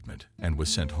her treatment and was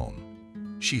sent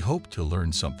home. She hoped to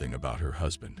learn something about her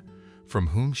husband, from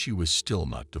whom she was still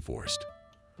not divorced.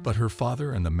 But her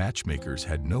father and the matchmakers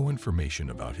had no information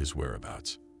about his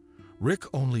whereabouts. Rick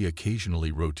only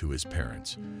occasionally wrote to his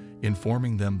parents,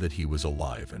 informing them that he was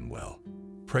alive and well.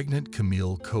 Pregnant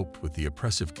Camille coped with the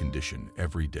oppressive condition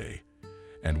every day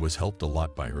and was helped a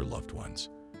lot by her loved ones.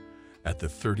 At the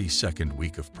 32nd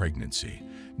week of pregnancy,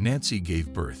 Nancy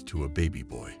gave birth to a baby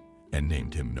boy and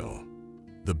named him Noah.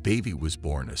 The baby was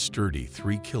born a sturdy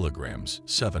 3 kilograms,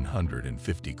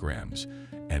 750 grams,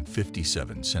 and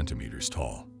 57 centimeters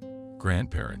tall.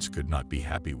 Grandparents could not be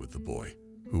happy with the boy,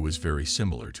 who was very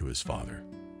similar to his father,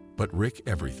 but Rick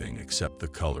everything except the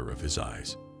color of his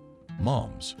eyes.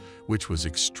 Mom's, which was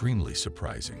extremely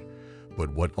surprising, but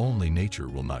what only nature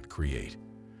will not create.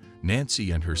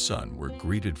 Nancy and her son were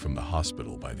greeted from the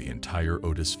hospital by the entire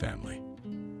Otis family.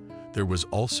 There was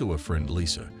also a friend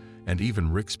Lisa, and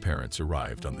even Rick's parents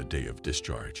arrived on the day of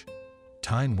discharge.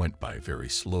 Time went by very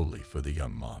slowly for the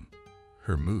young mom.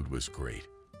 Her mood was great.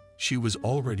 She was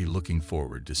already looking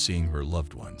forward to seeing her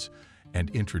loved ones and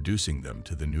introducing them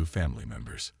to the new family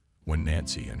members. When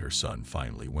Nancy and her son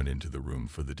finally went into the room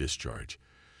for the discharge,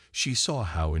 she saw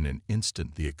how in an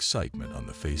instant the excitement on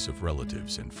the face of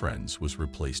relatives and friends was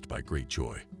replaced by great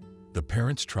joy. The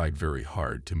parents tried very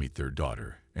hard to meet their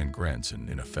daughter and grandson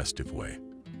in a festive way.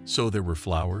 So there were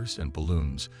flowers and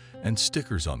balloons and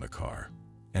stickers on the car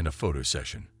and a photo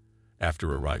session.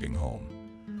 After arriving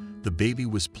home, the baby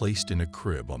was placed in a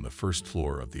crib on the first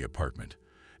floor of the apartment,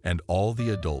 and all the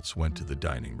adults went to the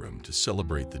dining room to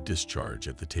celebrate the discharge.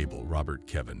 At the table, Robert,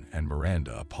 Kevin, and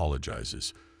Miranda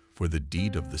apologizes for the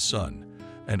deed of the son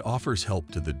and offers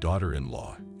help to the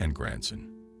daughter-in-law and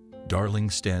grandson. Darling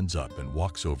stands up and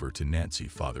walks over to Nancy,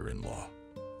 father-in-law.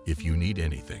 "If you need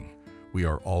anything, we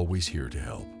are always here to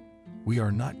help. We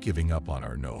are not giving up on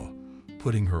our Noah,"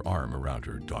 putting her arm around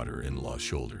her daughter-in-law's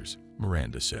shoulders.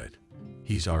 Miranda said,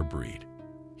 "He's our breed.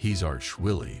 He's our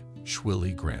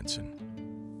Schwilly grandson."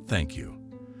 "Thank you."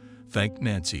 Thanked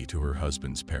Nancy to her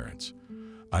husband's parents.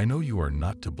 "I know you are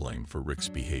not to blame for Rick's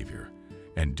behavior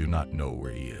and do not know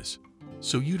where he is,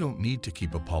 so you don't need to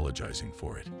keep apologizing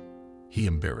for it. He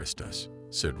embarrassed us,"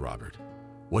 said Robert.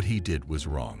 "What he did was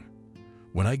wrong.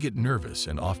 When I get nervous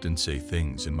and often say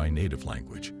things in my native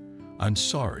language, I'm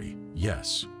sorry,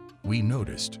 yes, we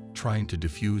noticed, trying to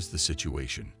diffuse the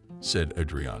situation," said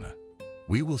Adriana.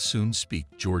 "We will soon speak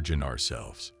Georgian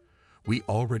ourselves. We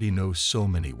already know so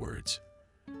many words."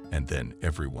 And then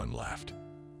everyone laughed.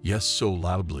 Yes, so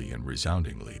loudly and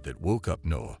resoundingly that woke up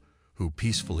Noah, who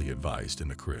peacefully advised in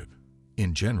the crib.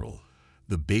 In general,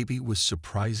 the baby was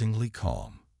surprisingly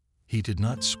calm. He did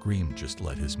not scream, just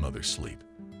let his mother sleep.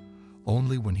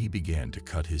 Only when he began to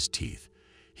cut his teeth,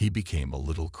 he became a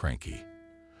little cranky.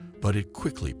 But it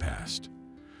quickly passed.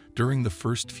 During the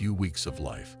first few weeks of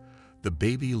life, the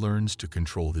baby learns to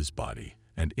control his body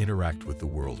and interact with the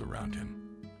world around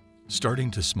him. Starting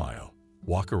to smile,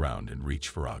 walk around and reach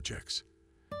for objects.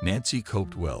 Nancy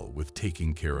coped well with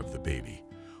taking care of the baby,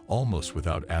 almost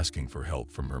without asking for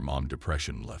help from her mom.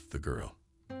 Depression left the girl.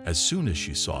 As soon as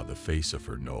she saw the face of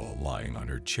her Noah lying on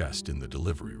her chest in the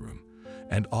delivery room,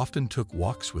 and often took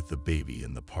walks with the baby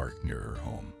in the park near her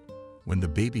home. When the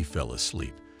baby fell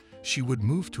asleep, she would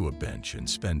move to a bench and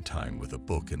spend time with a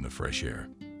book in the fresh air.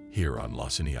 Here on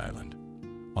Lassany Island,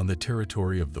 on the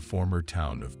territory of the former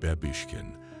town of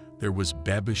Babushkin, there was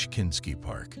Babushkinsky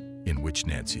Park, in which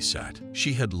Nancy sat.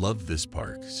 She had loved this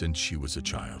park since she was a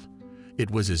child. It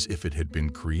was as if it had been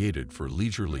created for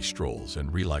leisurely strolls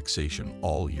and relaxation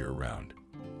all year round.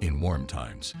 In warm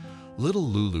times, little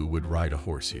Lulu would ride a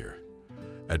horse here,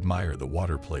 admire the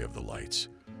water play of the lights,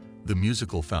 the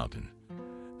musical fountain,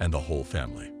 and the whole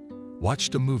family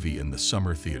watched a movie in the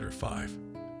summer theater 5.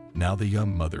 Now the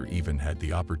young mother even had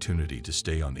the opportunity to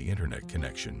stay on the internet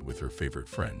connection with her favorite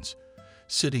friends,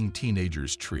 sitting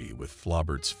teenager's tree with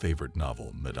Flaubert's favorite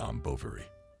novel, Madame Bovary.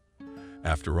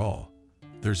 After all,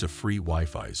 there's a free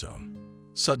Wi-Fi zone.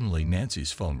 Suddenly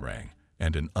Nancy's phone rang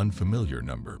and an unfamiliar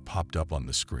number popped up on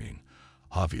the screen,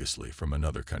 obviously from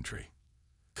another country.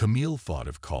 Camille thought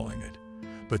of calling it,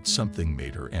 but something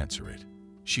made her answer it.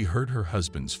 She heard her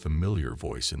husband's familiar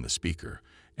voice in the speaker,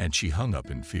 and she hung up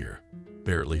in fear.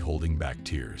 Barely holding back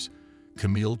tears,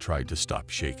 Camille tried to stop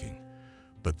shaking.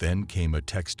 But then came a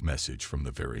text message from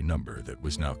the very number that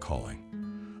was now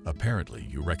calling. "Apparently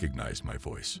you recognized my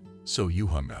voice, so you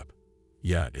hung up."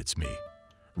 "Yeah, it's me.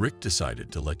 Rick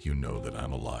decided to let you know that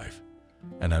I'm alive,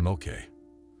 and I'm okay.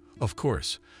 Of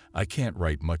course, I can't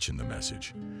write much in the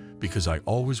message, because I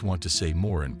always want to say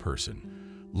more in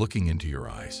person, looking into your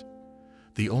eyes.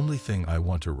 The only thing I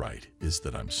want to write is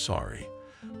that I'm sorry.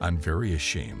 I'm very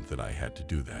ashamed that I had to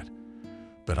do that.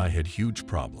 But I had huge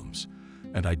problems,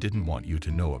 and I didn't want you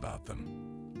to know about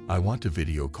them. I want to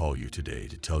video call you today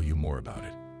to tell you more about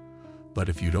it. But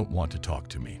if you don't want to talk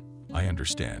to me, I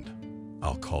understand.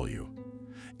 I'll call you.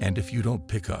 And if you don't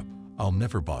pick up, I'll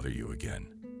never bother you again.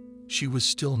 She was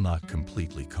still not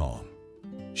completely calm.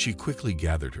 She quickly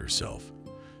gathered herself,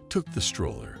 took the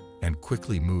stroller, and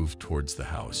quickly moved towards the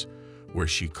house, where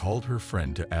she called her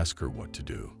friend to ask her what to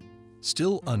do.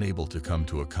 Still unable to come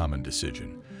to a common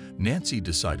decision, Nancy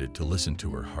decided to listen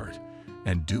to her heart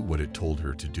and do what it told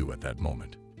her to do at that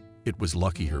moment. It was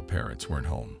lucky her parents weren't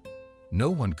home.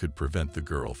 No one could prevent the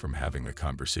girl from having a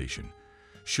conversation,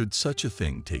 should such a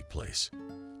thing take place.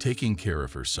 Taking care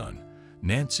of her son,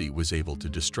 Nancy was able to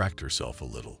distract herself a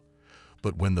little.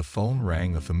 But when the phone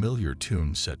rang, a familiar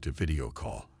tune set to video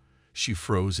call, she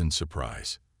froze in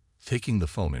surprise. Taking the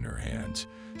phone in her hands,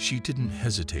 she didn't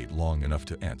hesitate long enough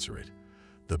to answer it.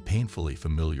 The painfully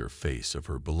familiar face of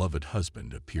her beloved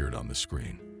husband appeared on the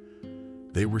screen.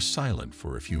 They were silent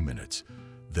for a few minutes,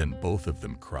 then both of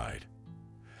them cried.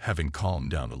 Having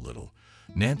calmed down a little,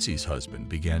 Nancy's husband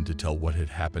began to tell what had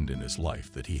happened in his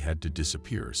life, that he had to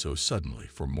disappear so suddenly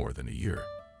for more than a year.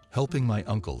 Helping my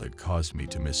uncle had caused me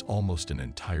to miss almost an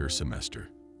entire semester.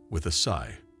 With a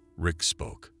sigh, Rick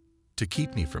spoke. To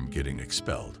keep me from getting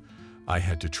expelled, I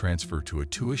had to transfer to a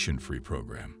tuition-free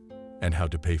program, and how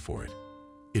to pay for it.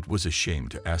 It was a shame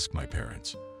to ask my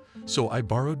parents, so I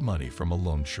borrowed money from a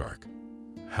loan shark.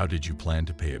 How did you plan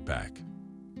to pay it back?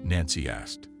 Nancy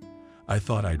asked. I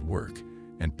thought I'd work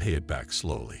and pay it back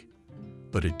slowly,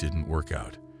 but it didn't work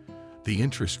out. The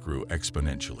interest grew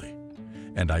exponentially,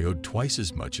 and I owed twice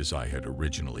as much as I had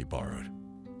originally borrowed.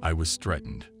 I was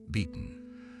threatened, beaten.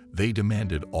 They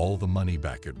demanded all the money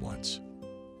back at once.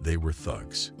 They were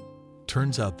thugs.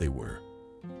 Turns out they were.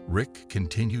 Rick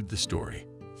continued the story.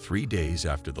 3 days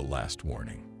after the last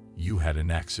warning, you had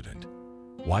an accident.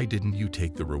 Why didn't you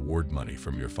take the reward money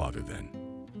from your father then?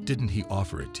 Didn't he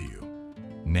offer it to you?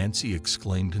 Nancy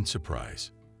exclaimed in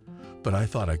surprise. But I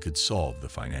thought I could solve the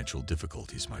financial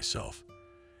difficulties myself.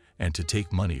 And to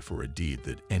take money for a deed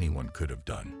that anyone could have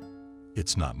done.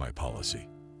 It's not my policy.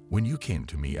 When you came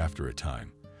to me after a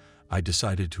time, I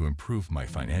decided to improve my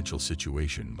financial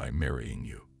situation by marrying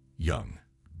you. Young,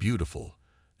 beautiful,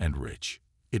 and rich.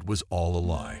 It was all a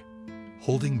lie.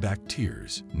 Holding back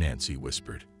tears, Nancy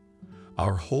whispered.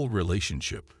 Our whole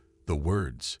relationship, the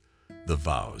words, the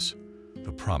vows,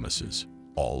 the promises,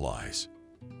 all lies.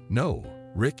 No,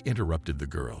 Rick interrupted the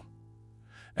girl.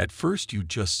 At first you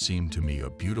just seemed to me a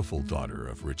beautiful daughter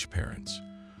of rich parents,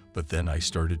 but then I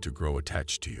started to grow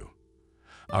attached to you.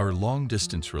 Our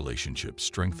long-distance relationship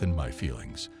strengthened my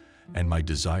feelings, and my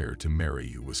desire to marry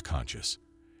you was conscious,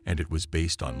 and it was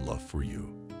based on love for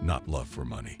you, not love for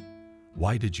money.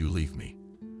 Why did you leave me?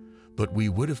 But we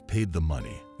would have paid the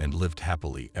money and lived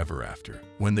happily ever after.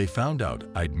 When they found out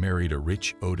I'd married a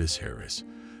rich Otis Harris,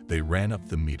 they ran up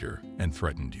the meter and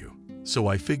threatened you. So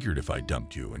I figured if I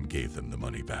dumped you and gave them the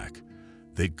money back,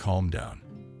 they'd calm down.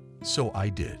 So I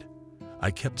did.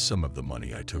 I kept some of the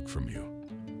money I took from you.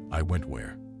 I went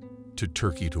where? To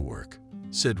Turkey to work,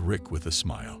 said Rick with a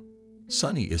smile.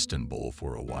 Sunny Istanbul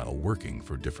for a while, working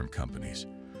for different companies.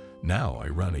 Now I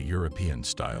run a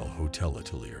European-style hotel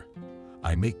atelier.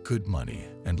 I make good money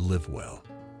and live well.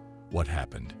 What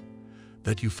happened?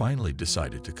 That you finally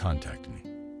decided to contact me.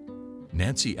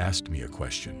 Nancy asked me a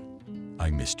question. I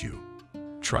missed you.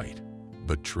 Trite,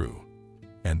 but true.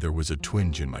 And there was a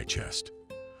twinge in my chest.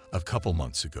 A couple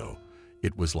months ago,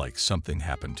 it was like something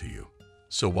happened to you.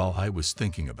 So while I was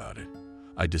thinking about it,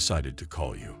 I decided to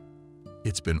call you.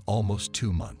 It's been almost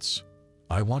 2 months.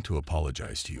 I want to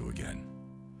apologize to you again.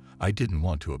 I didn't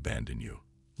want to abandon you,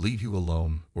 leave you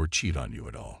alone, or cheat on you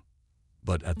at all.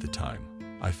 But at the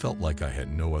time, I felt like I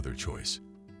had no other choice.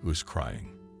 Who's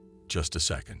crying? Just a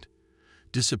second.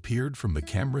 Disappeared from the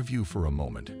camera view for a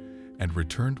moment and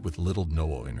returned with little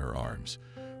Noah in her arms,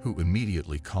 who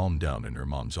immediately calmed down in her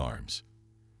mom's arms.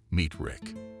 Meet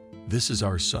Rick. This is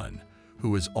our son,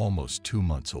 who is almost 2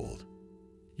 months old.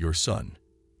 Your son,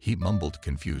 he mumbled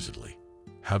confusedly.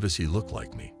 How does he look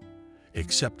like me?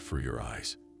 Except for your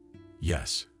eyes.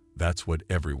 Yes, that's what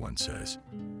everyone says.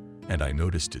 And I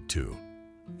noticed it too.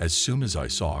 As soon as I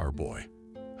saw our boy.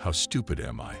 How stupid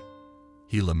am I?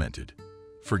 He lamented.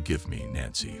 Forgive me,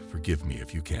 Nancy, forgive me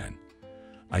if you can.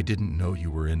 I didn't know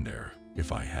you were in there.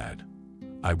 If I had,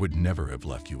 I would never have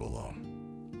left you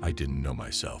alone. I didn't know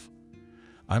myself.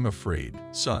 I'm afraid,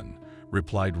 son,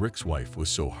 replied Rick's wife, was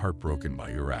so heartbroken by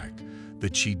your act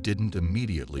that she didn't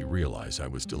immediately realize I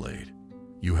was delayed.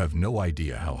 You have no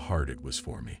idea how hard it was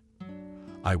for me.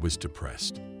 I was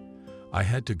depressed. I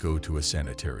had to go to a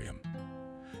sanitarium.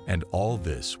 And all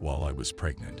this while I was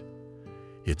pregnant.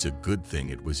 It's a good thing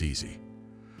it was easy.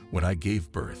 When I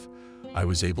gave birth, I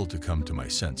was able to come to my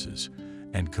senses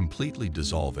and completely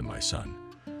dissolve in my son,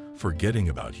 forgetting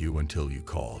about you until you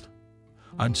called.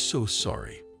 I'm so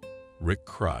sorry. Rick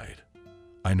cried.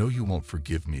 I know you won't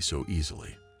forgive me so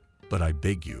easily, but I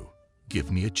beg you,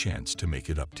 give me a chance to make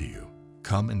it up to you.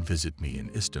 Come and visit me in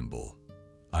Istanbul.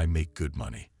 I make good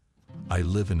money. I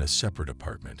live in a separate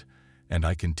apartment, and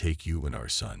I can take you and our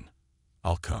son.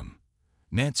 I'll come.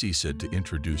 Nancy said to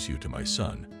introduce you to my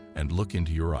son and look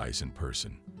into your eyes in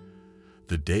person.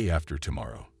 The day after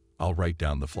tomorrow, I'll write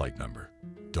down the flight number.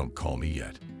 Don't call me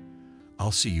yet.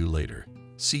 I'll see you later.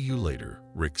 See you later,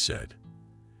 Rick said.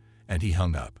 And he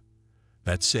hung up.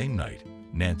 That same night,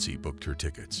 Nancy booked her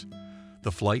tickets.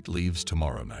 The flight leaves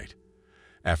tomorrow night,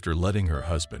 after letting her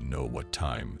husband know what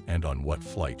time and on what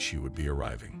flight she would be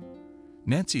arriving.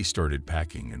 Nancy started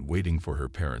packing and waiting for her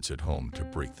parents at home to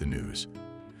break the news.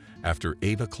 After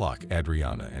 8 o'clock,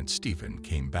 Adriana and Stephen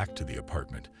came back to the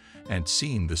apartment and,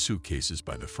 seeing the suitcases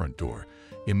by the front door,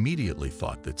 immediately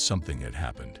thought that something had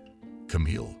happened.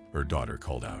 Camille, her daughter,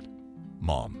 called out,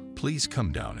 "Mom, please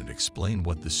come down and explain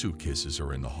what the suitcases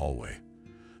are in the hallway."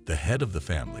 The head of the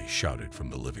family shouted from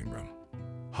the living room,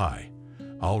 "Hi,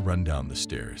 I'll run down the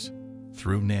stairs."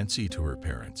 Through Nancy to her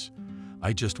parents,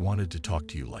 "I just wanted to talk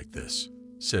to you like this,"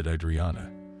 said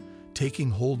Adriana,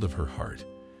 taking hold of her heart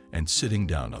and sitting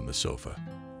down on the sofa.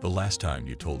 "The last time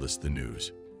you told us the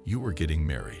news, you were getting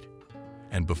married.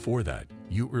 And before that,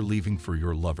 you were leaving for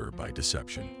your lover by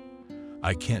deception.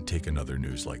 I can't take another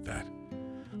news like that.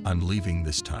 I'm leaving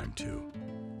this time too."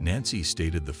 Nancy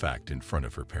stated the fact in front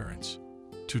of her parents.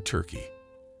 "To Turkey,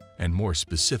 and more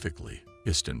specifically,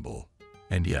 Istanbul.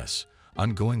 And yes,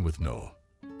 I'm going with Noah.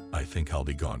 I think I'll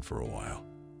be gone for a while."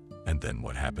 "And then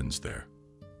what happens there?"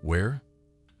 "Where?"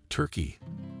 "Turkey,"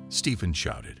 Stephen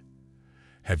shouted.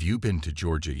 "Have you been to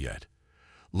Georgia yet?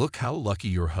 Look how lucky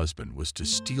your husband was to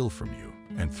steal from you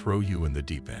and throw you in the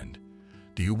deep end.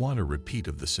 Do you want a repeat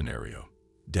of the scenario?"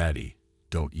 "Daddy,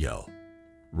 don't yell."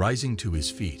 Rising to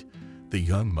his feet, the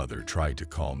young mother tried to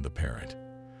calm the parent.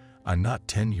 "I'm not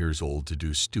 10 years old to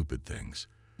do stupid things.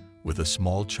 With a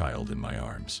small child in my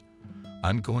arms.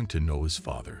 I'm going to Noah's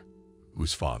father."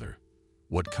 "Whose father?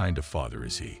 What kind of father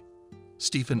is he?"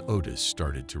 Stephen Otis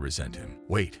started to resent him.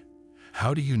 "Wait,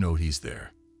 how do you know he's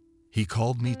there?" "He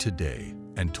called me today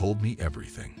and told me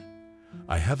everything.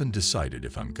 I haven't decided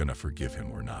if I'm gonna forgive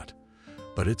him or not,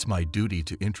 but it's my duty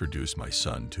to introduce my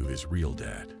son to his real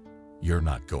dad." "You're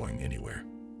not going anywhere.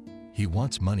 He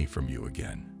wants money from you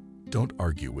again. Don't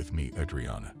argue with me,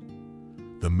 Adriana."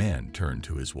 The man turned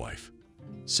to his wife.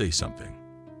 "Say something.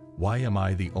 Why am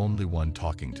I the only one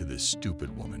talking to this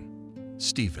stupid woman?"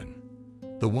 "Stephen."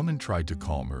 The woman tried to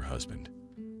calm her husband.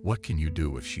 "What can you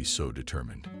do if she's so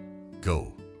determined?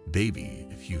 Go, baby,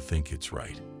 if you think it's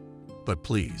right. But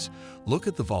please, look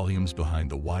at the volumes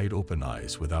behind the wide-open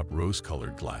eyes without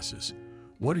rose-colored glasses.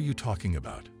 What are you talking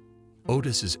about?"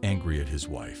 Otis is angry at his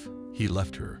wife. He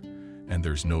left her, and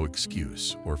there's no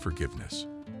excuse or forgiveness.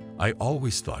 "I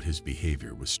always thought his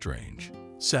behavior was strange,"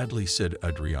 sadly said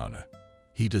Adriana.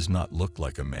 "He does not look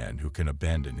like a man who can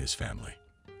abandon his family.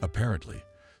 Apparently,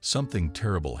 something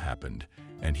terrible happened,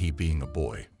 and he, being a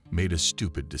boy, made a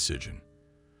stupid decision."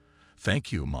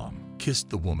 "Thank you, Mom," kissed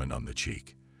the woman on the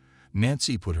cheek.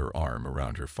 Nancy put her arm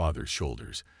around her father's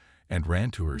shoulders and ran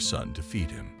to her son to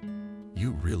feed him.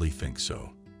 "You really think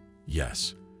so?"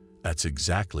 "Yes, that's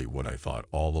exactly what I thought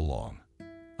all along."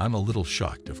 "I'm a little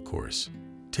shocked, of course."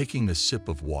 Taking a sip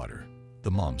of water,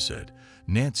 the mom said,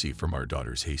 "Nancy, from our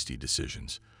daughter's hasty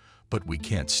decisions, but we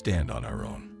can't stand on our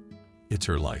own. It's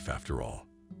her life after all.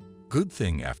 Good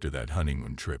thing after that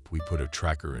honeymoon trip we put a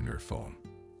tracker in her phone."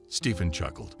 Stephen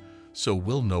chuckled. "So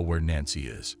we'll know where Nancy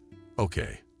is."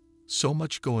 "Okay, so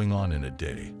much going on in a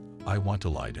day, I want to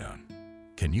lie down.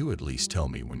 Can you at least tell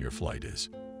me when your flight is?"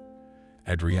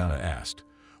 Adriana asked,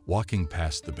 walking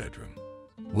past the bedroom.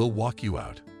 "We'll walk you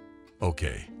out."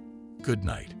 "Okay. Good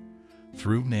night."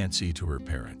 Through Nancy to her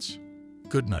parents.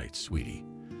 "Good night, sweetie,"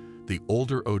 the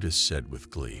older Otis said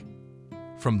with glee.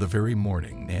 From the very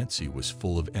morning, Nancy was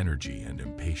full of energy and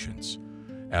impatience.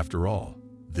 After all,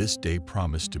 this day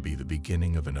promised to be the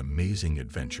beginning of an amazing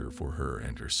adventure for her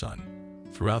and her son.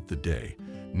 Throughout the day,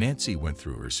 Nancy went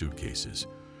through her suitcases,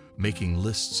 making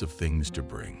lists of things to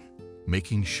bring,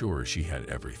 making sure she had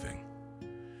everything.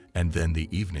 And then the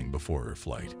evening before her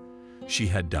flight, she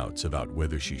had doubts about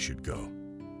whether she should go.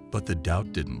 But the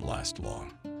doubt didn't last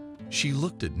long. She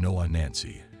looked at Noah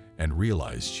Nancy and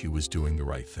realized she was doing the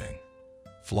right thing.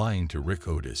 Flying to Rick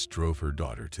Otis drove her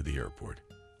daughter to the airport,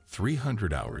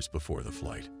 300 hours before the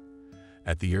flight.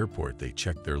 At the airport, they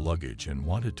checked their luggage and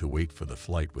wanted to wait for the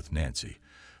flight with Nancy,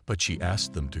 but she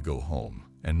asked them to go home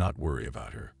and not worry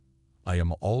about her. I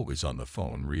am always on the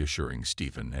phone reassuring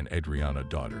Stephen and Adriana's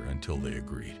daughter until they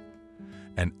agreed.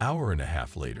 An hour and a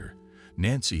half later,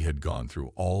 Nancy had gone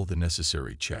through all the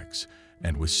necessary checks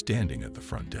and was standing at the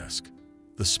front desk.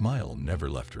 The smile never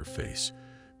left her face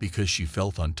because she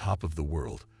felt on top of the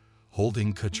world,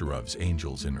 holding Kucherov's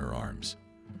angels in her arms.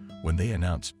 When they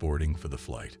announced boarding for the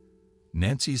flight,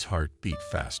 Nancy's heart beat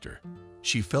faster.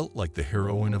 She felt like the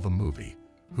heroine of a movie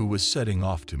who was setting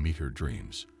off to meet her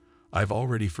dreams. I've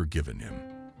already forgiven him,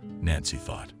 Nancy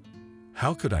thought.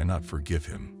 How could I not forgive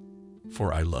him?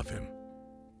 For I love him.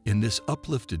 In this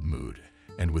uplifted mood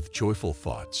and with joyful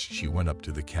thoughts, she went up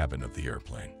to the cabin of the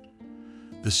airplane.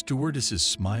 The stewardesses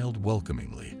smiled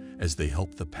welcomingly as they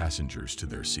helped the passengers to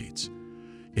their seats.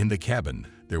 In the cabin,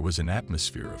 there was an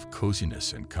atmosphere of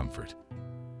coziness and comfort,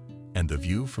 and the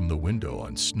view from the window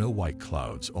on snow-white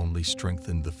clouds only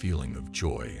strengthened the feeling of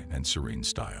joy and serene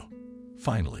style.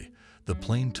 Finally, the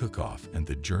plane took off and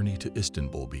the journey to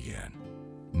Istanbul began.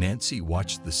 Nancy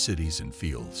watched the cities and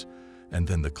fields, and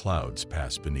then the clouds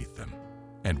pass beneath them.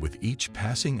 And with each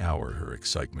passing hour, her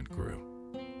excitement grew.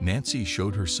 Nancy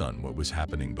showed her son what was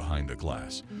happening behind the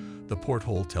glass, the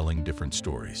porthole telling different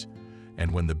stories.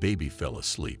 And when the baby fell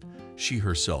asleep, she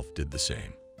herself did the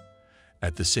same.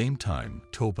 At the same time,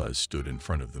 Topaz stood in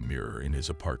front of the mirror in his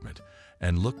apartment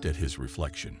and looked at his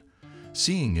reflection,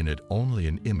 seeing in it only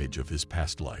an image of his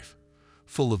past life,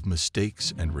 full of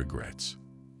mistakes and regrets.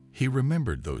 He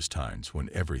remembered those times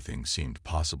when everything seemed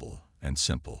possible and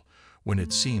simple, when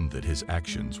it seemed that his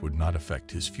actions would not affect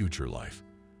his future life.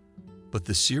 But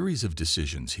the series of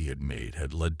decisions he had made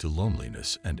had led to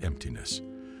loneliness and emptiness.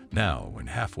 Now, when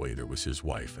halfway there was his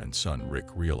wife and son, Rick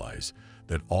realized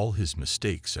that all his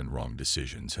mistakes and wrong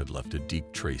decisions had left a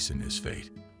deep trace in his fate.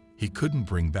 He couldn't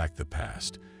bring back the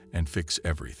past and fix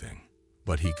everything,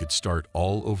 but he could start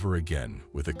all over again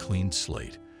with a clean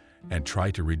slate and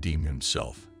try to redeem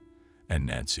himself and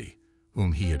Nancy,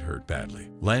 whom he had hurt badly.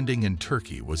 Landing in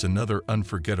Turkey was another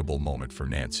unforgettable moment for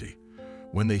Nancy.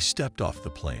 When they stepped off the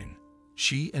plane,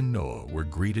 she and Noah were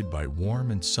greeted by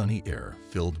warm and sunny air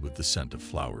filled with the scent of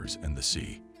flowers and the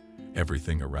sea.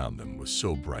 Everything around them was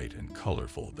so bright and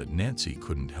colorful that Nancy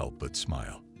couldn't help but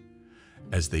smile.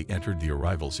 As they entered the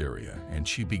arrivals area and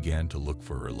she began to look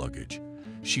for her luggage,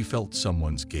 she felt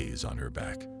someone's gaze on her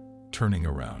back. Turning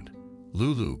around,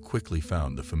 Lulu quickly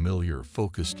found the familiar,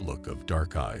 focused look of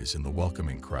dark eyes in the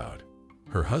welcoming crowd.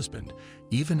 Her husband,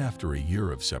 even after a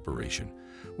year of separation,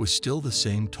 was still the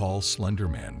same tall, slender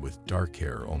man with dark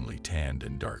hair, only tanned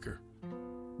and darker.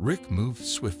 Rick moved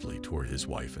swiftly toward his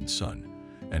wife and son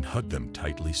and hugged them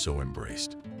tightly, so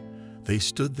embraced. They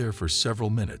stood there for several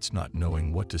minutes, not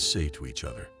knowing what to say to each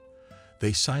other.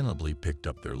 They silently picked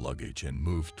up their luggage and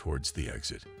moved towards the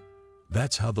exit.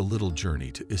 That's how the little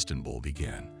journey to Istanbul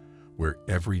began, where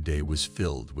every day was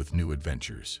filled with new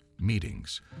adventures,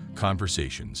 meetings,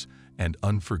 conversations, and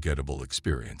unforgettable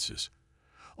experiences.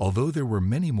 Although there were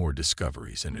many more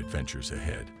discoveries and adventures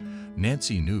ahead,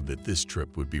 Nancy knew that this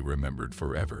trip would be remembered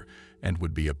forever and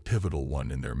would be a pivotal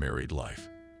one in their married life.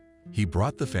 He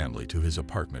brought the family to his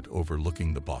apartment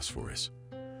overlooking the Bosphorus.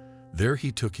 There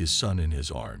he took his son in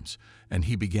his arms, and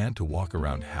he began to walk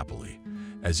around happily,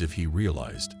 as if he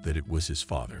realized that it was his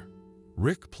father.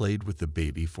 Rick played with the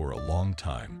baby for a long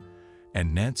time,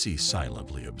 and Nancy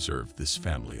silently observed this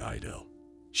family idyll.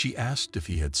 She asked if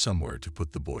he had somewhere to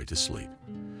put the boy to sleep,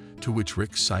 to which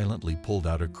Rick silently pulled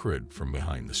out a crib from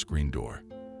behind the screen door.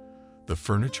 The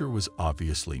furniture was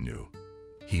obviously new.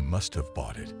 He must have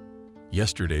bought it.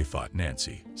 Yesterday, thought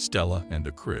Nancy, Stella and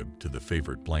a crib to the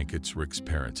favorite blankets Rick's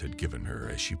parents had given her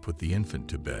as she put the infant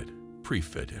to bed,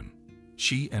 pre-fed him.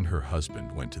 She and her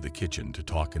husband went to the kitchen to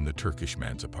talk in the Turkish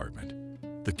man's apartment.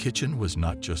 The kitchen was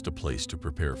not just a place to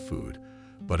prepare food,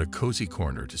 but a cozy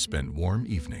corner to spend warm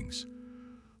evenings.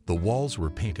 The walls were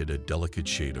painted a delicate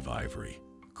shade of ivory,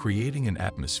 creating an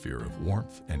atmosphere of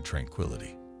warmth and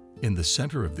tranquility. In the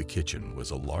center of the kitchen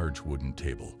was a large wooden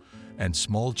table, and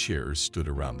small chairs stood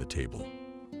around the table.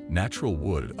 Natural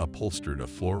wood upholstered a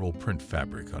floral print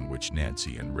fabric on which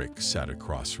Nancy and Rick sat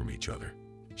across from each other.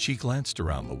 She glanced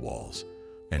around the walls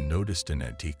and noticed an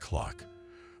antique clock,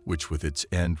 which with its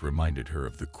end reminded her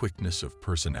of the quickness of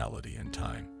personality and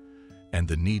time, and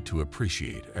the need to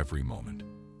appreciate every moment.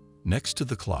 Next to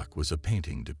the clock was a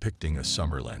painting depicting a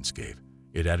summer landscape.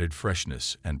 It added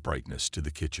freshness and brightness to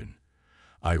the kitchen.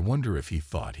 I wonder if he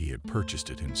thought he had purchased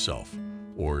it himself,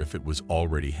 or if it was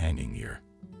already hanging here.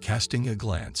 Casting a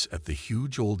glance at the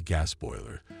huge old gas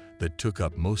boiler that took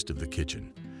up most of the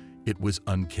kitchen, it was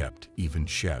unkept, even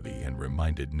shabby, and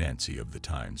reminded Nancy of the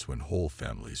times when whole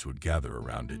families would gather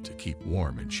around it to keep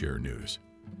warm and share news.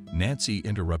 Nancy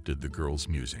interrupted the girl's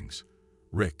musings.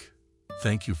 "Rick,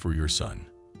 thank you for your son.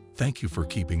 Thank you for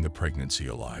keeping the pregnancy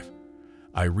alive.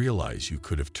 I realize you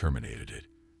could have terminated it,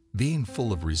 being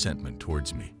full of resentment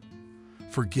towards me.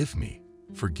 Forgive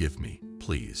me,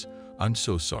 please. I'm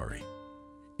so sorry.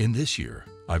 In this year,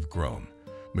 I've grown,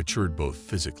 matured both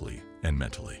physically and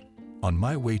mentally. On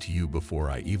my way to you before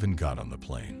I even got on the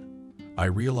plane, I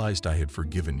realized I had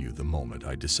forgiven you the moment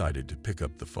I decided to pick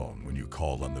up the phone when you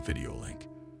called on the video link."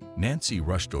 Nancy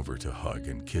rushed over to hug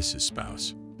and kiss his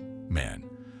spouse. "Man,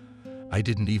 I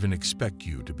didn't even expect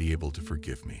you to be able to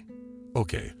forgive me.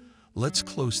 Okay, let's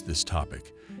close this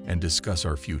topic and discuss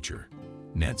our future,"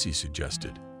 Nancy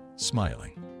suggested,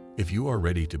 smiling. "If you are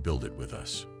ready to build it with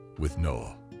us, with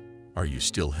Noah, are you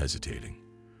still hesitating?"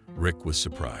 Rick was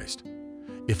surprised.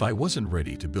 "If I wasn't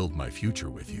ready to build my future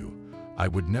with you, I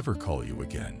would never call you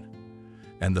again.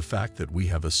 And the fact that we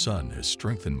have a son has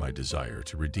strengthened my desire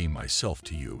to redeem myself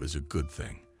to you is a good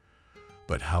thing.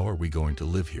 But how are we going to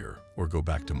live here or go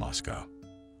back to Moscow?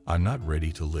 I'm not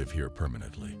ready to live here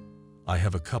permanently. I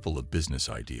have a couple of business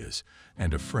ideas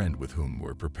and a friend with whom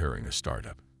we're preparing a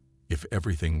startup. If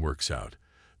everything works out,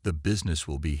 the business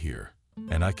will be here,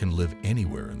 and I can live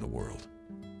anywhere in the world."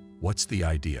 "What's the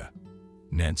idea?"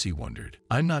 Nancy wondered.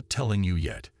 "I'm not telling you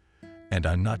yet, and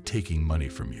I'm not taking money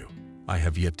from you. I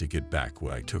have yet to get back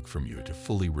what I took from you to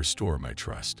fully restore my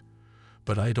trust.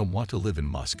 But I don't want to live in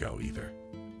Moscow either.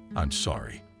 I'm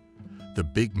sorry. The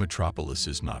big metropolis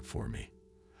is not for me.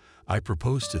 I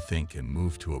propose to think and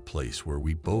move to a place where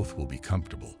we both will be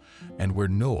comfortable and where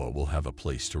Noah will have a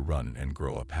place to run and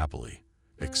grow up happily,"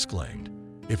 exclaimed.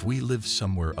 "If we live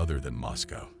somewhere other than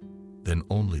Moscow, then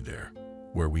only there,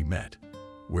 where we met,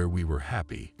 where we were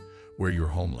happy, where your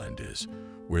homeland is,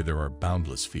 where there are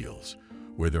boundless fields,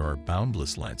 where there are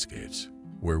boundless landscapes,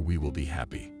 where we will be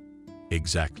happy."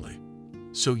 "Exactly.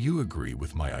 So you agree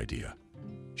with my idea?"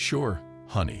 "Sure,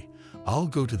 honey. I'll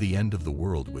go to the end of the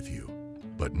world with you,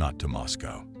 but not to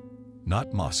Moscow."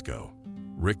 "Not Moscow,"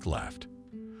 Rick laughed.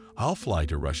 "I'll fly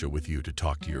to Russia with you to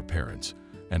talk to your parents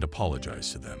and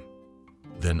apologize to them.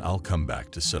 Then I'll come back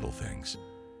to settle things.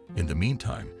 In the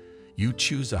meantime, you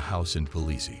choose a house in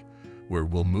Tbilisi, where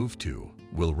we'll move to,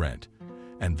 we'll rent,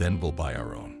 and then we'll buy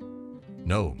our own."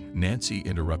 "No," Nancy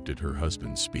interrupted her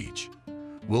husband's speech.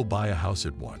 "We'll buy a house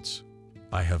at once.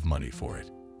 I have money for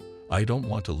it. I don't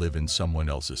want to live in someone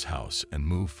else's house and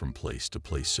move from place to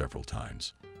place several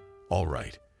times." "All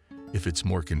right. If it's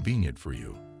more convenient for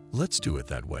you, let's do it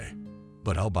that way.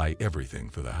 But I'll buy everything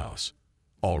for the house."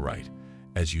 "All right,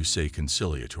 as you say,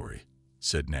 conciliatory,"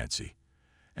 said Nancy.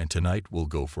 "And tonight we'll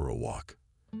go for a walk.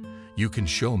 You can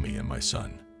show me and my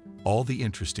son all the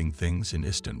interesting things in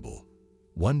Istanbul.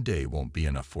 One day won't be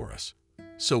enough for us,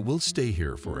 so we'll stay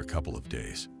here for a couple of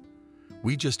days.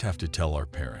 We just have to tell our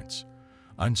parents."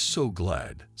 "I'm so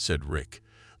glad," said Rick,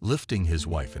 lifting his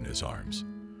wife in his arms.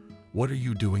 "What are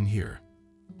you doing here?"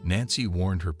 Nancy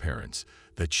warned her parents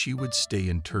that she would stay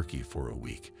in Turkey for a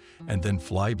week and then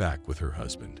fly back with her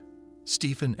husband.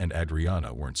 Stephen and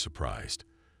Adriana weren't surprised,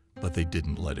 but they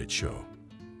didn't let it show.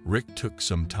 Rick took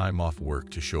some time off work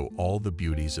to show all the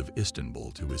beauties of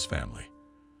Istanbul to his family.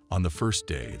 On the first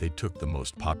day, they took the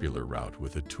most popular route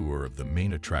with a tour of the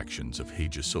main attractions of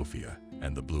Hagia Sophia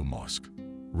and the Blue Mosque.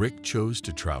 Rick chose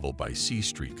to travel by sea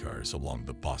streetcars along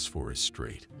the Bosphorus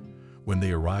Strait. When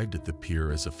they arrived at the pier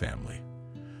as a family,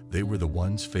 they were the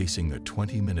ones facing a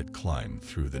 20-minute climb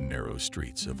through the narrow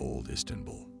streets of old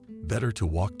Istanbul. Better to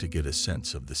walk to get a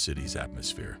sense of the city's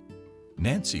atmosphere.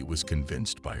 Nancy was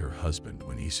convinced by her husband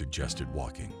when he suggested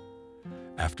walking.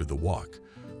 After the walk,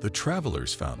 the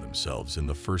travelers found themselves in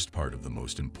the first part of the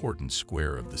most important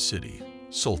square of the city,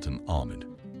 Sultan Ahmed.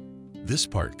 This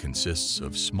part consists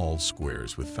of small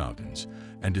squares with fountains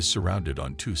and is surrounded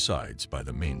on two sides by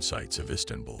the main sites of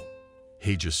Istanbul,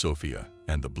 Hagia Sophia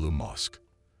and the Blue Mosque.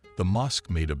 The mosque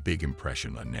made a big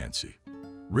impression on Nancy.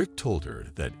 Rick told her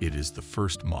that it is the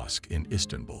first mosque in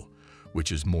Istanbul,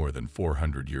 which is more than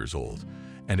 400 years old,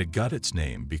 and it got its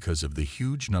name because of the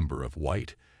huge number of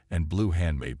white and blue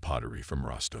handmade pottery from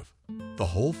Rostov. The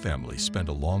whole family spent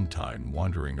a long time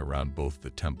wandering around both the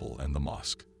temple and the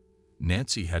mosque.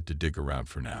 Nancy had to dig around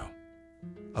for now.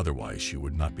 Otherwise, she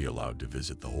would not be allowed to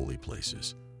visit the holy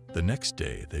places. The next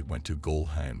day, they went to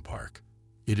Golhan Park.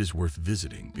 It is worth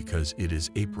visiting because it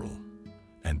is April,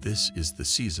 and this is the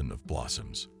season of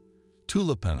blossoms.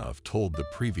 Tulipanov told the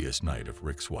previous night of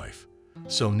Rick's wife.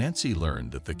 So Nancy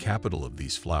learned that the capital of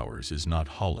these flowers is not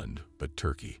Holland, but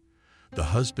Turkey. The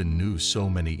husband knew so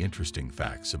many interesting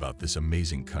facts about this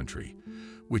amazing country,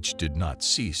 which did not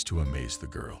cease to amaze the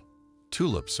girl.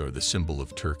 Tulips are the symbol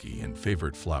of Turkey and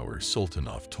favorite flower,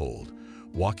 Sultanov told,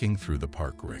 walking through the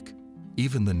park Rick.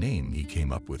 Even the name he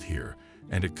came up with here,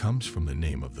 and it comes from the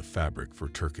name of the fabric for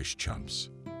Turkish chumps.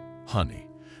 Honey,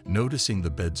 noticing the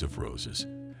beds of roses,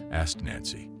 asked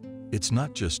Nancy. It's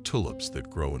not just tulips that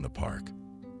grow in the park.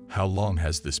 How long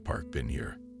has this park been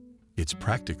here? It's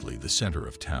practically the center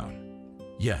of town.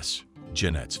 Yes,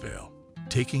 Jeanettsville.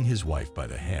 Taking his wife by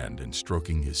the hand and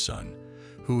stroking his son,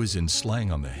 who is in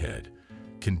slang on the head,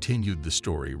 continued the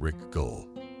story Rick Gull.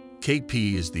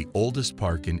 KP is the oldest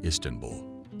park in Istanbul.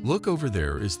 Look, over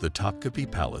there is the Topkapi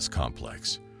Palace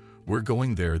complex. We're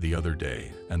going there the other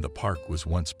day, and the park was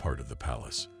once part of the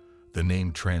palace. The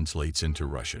name translates into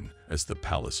Russian as the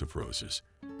Palace of Roses.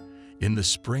 In the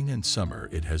spring and summer,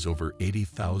 it has over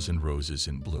 80,000 roses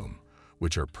in bloom,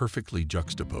 which are perfectly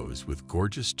juxtaposed with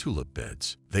gorgeous tulip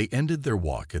beds. They ended their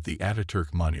walk at the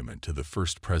Ataturk monument to the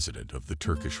first president of the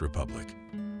Turkish Republic.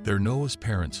 Their Noah's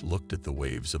parents looked at the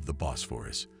waves of the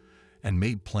Bosphorus and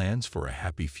made plans for a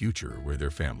happy future where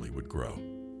their family would grow.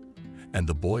 And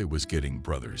the boy was getting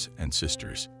brothers and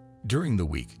sisters. During the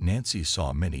week, Nancy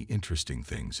saw many interesting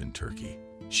things in Turkey.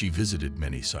 She visited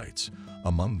many sites,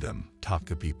 among them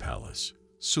Topkapi Palace,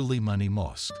 Süleymaniye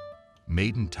Mosque,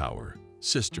 Maiden Tower,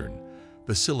 Cistern,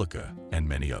 Basilica, and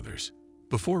many others.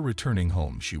 Before returning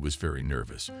home, she was very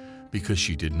nervous because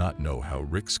she did not know how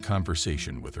Rick's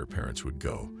conversation with her parents would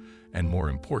go, and more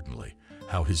importantly,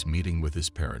 how his meeting with his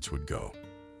parents would go.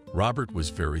 Robert was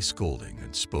very scolding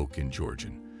and spoke in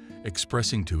Georgian,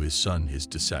 expressing to his son his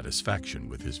dissatisfaction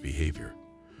with his behavior.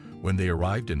 When they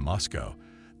arrived in Moscow,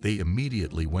 they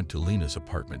immediately went to Lena's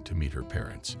apartment to meet her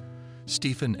parents.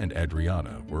 Stephen and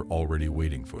Adriana were already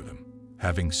waiting for them,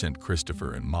 having sent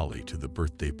Christopher and Molly to the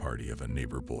birthday party of a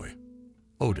neighbor boy.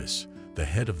 Otis, the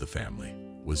head of the family,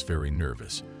 was very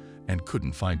nervous and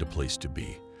couldn't find a place to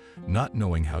be, not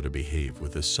knowing how to behave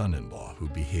with a son-in-law who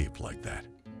behaved like that.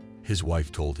 His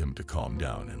wife told him to calm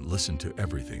down and listen to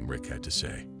everything Rick had to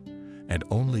say, and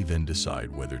only then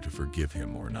decide whether to forgive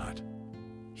him or not.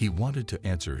 He wanted to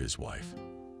answer his wife,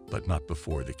 but not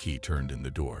before the key turned in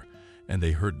the door and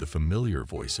they heard the familiar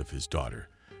voice of his daughter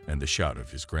and the shout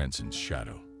of his grandson's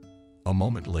shadow. A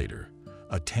moment later,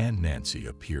 a tan Nancy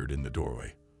appeared in the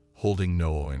doorway, holding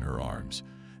Noah in her arms,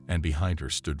 and behind her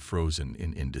stood frozen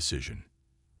in indecision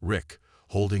Rick,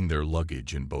 holding their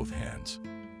luggage in both hands.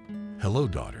 "Hello,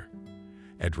 daughter."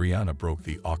 Adriana broke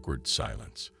the awkward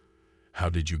silence. "How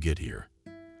did you get here?"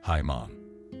 "Hi, Mom."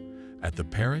 At the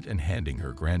parent and handing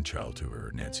her grandchild to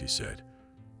her, Nancy said,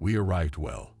 "We arrived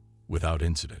well, without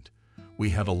incident.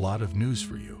 We have a lot of news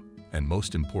for you, and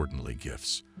most importantly,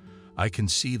 gifts." "I can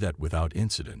see that without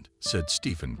incident," said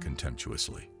Stephen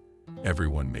contemptuously.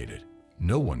 "Everyone made it.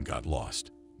 No one got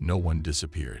lost. No one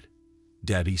disappeared."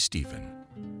 "Daddy Stephen,"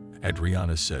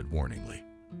 Adriana said warningly.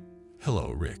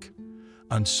 "Hello, Rick.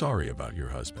 I'm sorry about your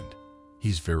husband.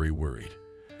 He's very worried,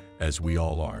 as we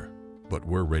all are, but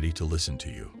we're ready to listen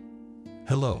to you."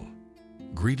 "Hello,"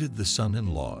 greeted the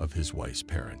son-in-law of his wife's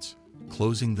parents,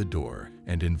 closing the door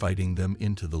and inviting them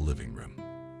into the living room.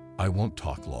 "I won't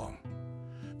talk long.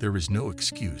 There is no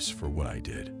excuse for what I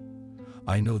did.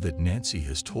 I know that Nancy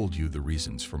has told you the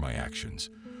reasons for my actions,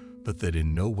 but that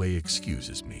in no way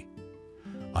excuses me.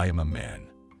 I am a man,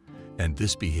 and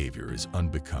this behavior is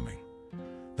unbecoming."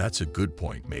 That's a good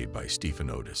point made by Stephen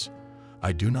Otis.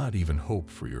 "I do not even hope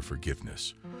for your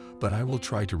forgiveness, but I will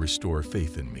try to restore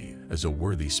faith in me as a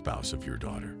worthy spouse of your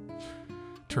daughter."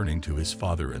 Turning to his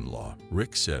father-in-law,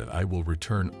 Rick said, "I will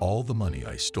return all the money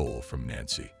I stole from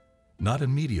Nancy. Not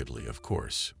immediately, of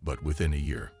course, but within a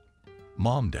year."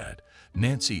 "Mom, Dad,"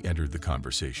 Nancy entered the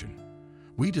conversation.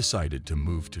 "We decided to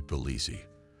move to Tbilisi,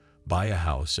 buy a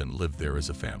house and live there as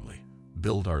a family,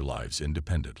 build our lives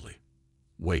independently."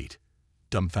 "Wait."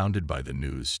 Dumbfounded by the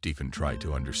news, Stephen tried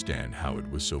to understand how it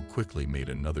was so quickly made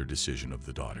another decision of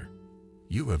the daughter.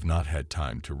 "You have not had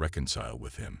time to reconcile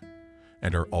with him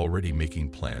and are already making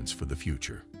plans for the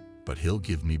future, but he'll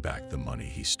give me back the money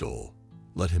he stole.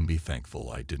 Let him be thankful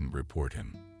I didn't report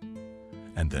him."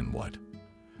 "And then what?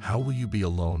 How will you be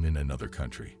alone in another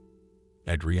country?"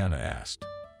 Adriana asked,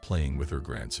 playing with her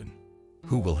grandson.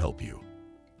 "Who will help you?"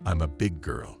 "I'm a big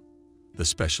girl,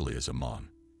 especially as a mom,"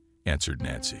 answered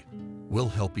Nancy. "We'll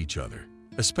help each other,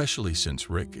 especially since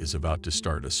Rick is about to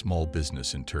start a small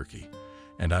business in Turkey,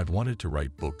 and I've wanted to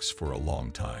write books for a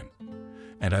long time.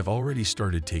 And I've already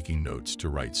started taking notes to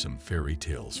write some fairy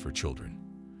tales for children.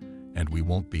 And we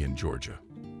won't be in Georgia.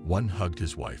 One hugged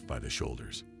his wife by the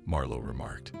shoulders. Marlowe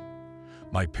remarked.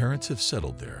 My parents have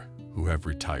settled there, who have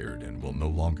retired and will no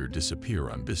longer disappear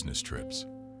on business trips.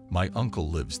 My uncle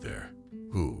lives there,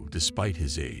 who, despite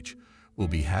his age, will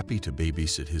be happy to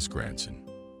babysit his grandson.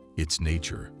 It's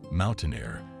nature, mountain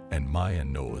air, and my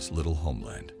and Noah's little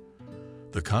homeland.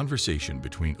 The conversation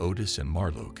between Otis and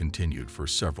Marlowe continued for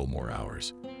several more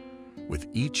hours. With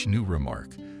each new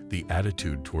remark, the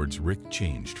attitude towards Rick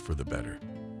changed for the better.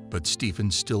 But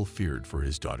Stephen still feared for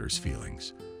his daughter's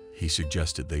feelings. He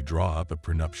suggested they draw up a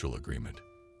prenuptial agreement,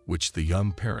 which the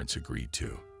young parents agreed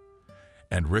to.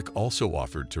 And Rick also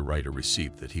offered to write a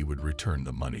receipt that he would return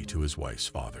the money to his wife's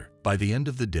father. By the end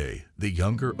of the day, the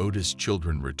younger Otis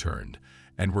children returned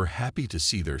and were happy to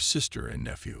see their sister and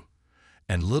nephew.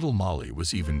 And little Molly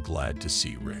was even glad to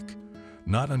see Rick,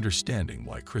 not understanding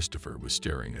why Christopher was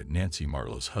staring at Nancy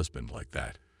Marlowe's husband like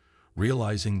that.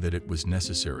 Realizing that it was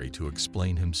necessary to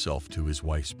explain himself to his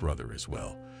wife's brother as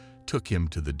well, took him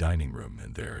to the dining room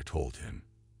and there told him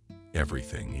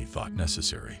everything he thought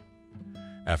necessary.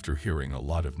 After hearing a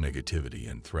lot of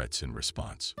negativity and threats in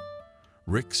response,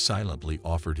 Rick silently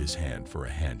offered his hand for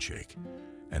a handshake,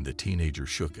 and the teenager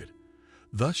shook it,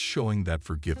 thus showing that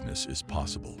forgiveness is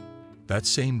possible. That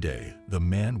same day, the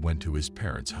man went to his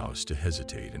parents' house to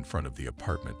hesitate in front of the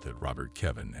apartment that Robert,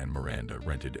 Kevin, and Miranda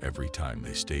rented every time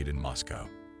they stayed in Moscow.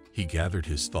 He gathered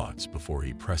his thoughts before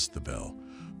he pressed the bell.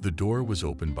 The door was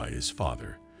opened by his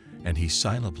father, and he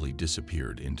silently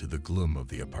disappeared into the gloom of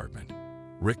the apartment.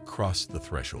 Rick crossed the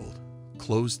threshold,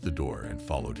 closed the door, and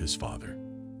followed his father.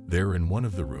 There in one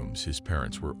of the rooms, his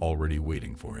parents were already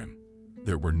waiting for him.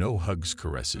 There were no hugs,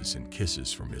 caresses, and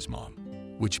kisses from his mom,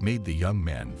 which made the young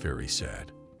man very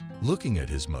sad. Looking at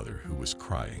his mother, who was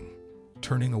crying,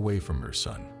 turning away from her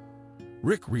son,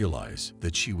 Rick realized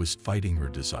that she was fighting her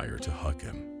desire to hug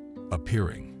him.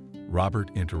 Appearing,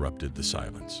 Robert interrupted the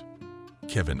silence.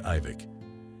 Kevin, Ivik,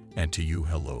 and to you,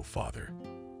 hello, father.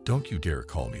 Don't you dare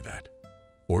call me that.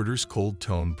 Order's cold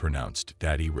tone pronounced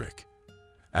Daddy Rick.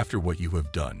 After what you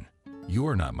have done, you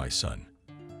are not my son.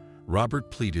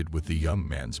 Robert pleaded with the young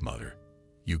man's mother.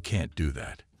 You can't do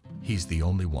that. He's the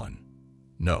only one.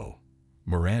 No,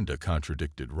 Miranda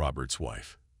contradicted Robert's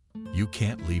wife. You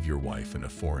can't leave your wife in a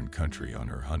foreign country on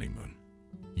her honeymoon.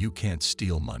 You can't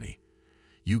steal money.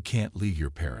 You can't leave your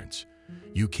parents.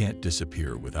 You can't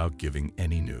disappear without giving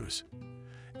any news.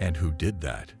 And who did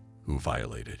that? Who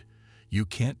violated? You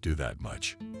can't do that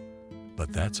much.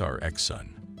 But that's our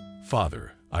ex-son.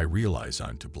 Father, I realize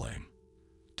I'm to blame.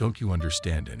 Don't you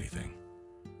understand anything?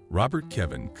 Robert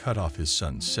Kevin cut off his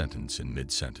son's sentence in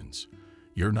mid-sentence.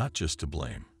 You're not just to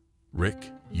blame.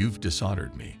 Rick, you've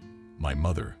dishonored me, my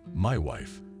mother, my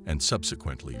wife, and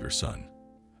subsequently your son.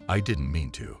 I didn't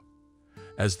mean to.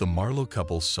 As the Marlowe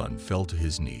couple's son fell to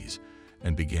his knees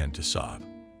and began to sob,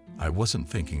 I wasn't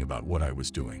thinking about what I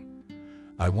was doing.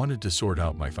 I wanted to sort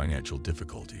out my financial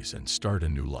difficulties and start a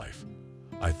new life.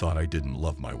 I thought I didn't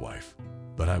love my wife,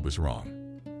 but I was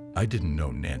wrong. I didn't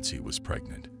know Nancy was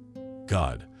pregnant.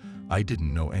 God, I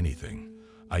didn't know anything.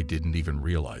 I didn't even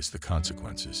realize the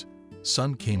consequences.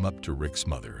 Son came up to Rick's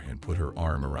mother and put her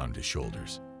arm around his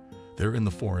shoulders. There in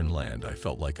the foreign land, I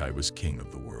felt like I was king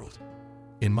of the world.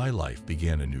 In my life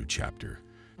began a new chapter,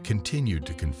 continued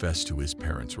to confess to his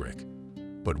parents, Rick.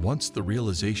 But once the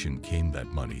realization came that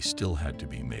money still had to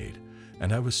be made,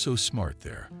 and I was so smart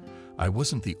there, I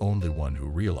wasn't the only one who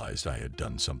realized I had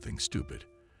done something stupid.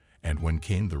 And when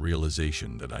came the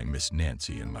realization that I missed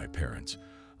Nancy and my parents,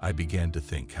 I began to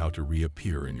think how to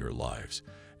reappear in your lives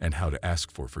and how to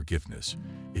ask for forgiveness.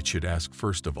 It should ask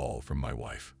first of all from my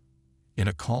wife. In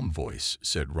a calm voice,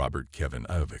 said Robert Kevin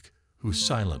Ivik, who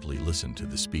silently listened to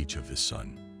the speech of his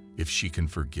son. If she can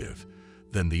forgive,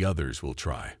 then the others will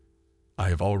try. I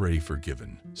have already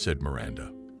forgiven, said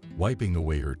Miranda, wiping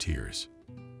away her tears.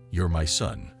 You're my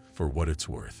son, for what it's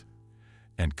worth.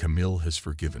 And Camille has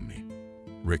forgiven me,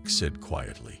 Rick said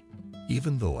quietly,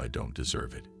 even though I don't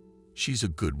deserve it. She's a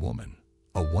good woman,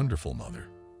 a wonderful mother,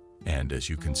 and as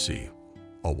you can see,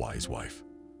 a wise wife.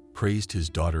 Praised his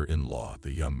daughter-in-law,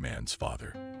 the young man's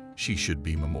father. She should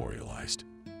be memorialized.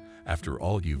 After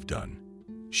all you've done,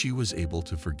 she was able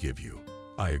to forgive you.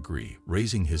 I agree.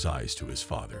 Raising his eyes to his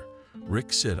father,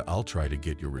 Rick said, I'll try to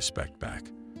get your respect back.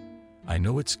 I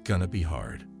know it's gonna be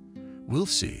hard. We'll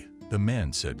see, the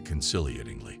man said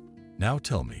conciliatingly. Now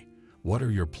tell me, what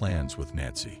are your plans with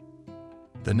Nancy?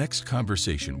 The next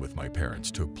conversation with my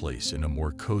parents took place in a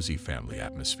more cozy family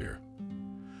atmosphere.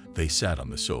 They sat on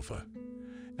the sofa,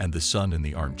 and the son in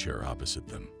the armchair opposite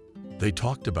them. They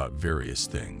talked about various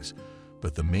things,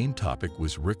 But the main topic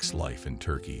was Rick's life in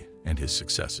Turkey and his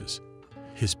successes.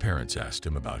 His parents asked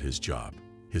him about his job,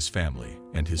 his family,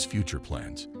 and his future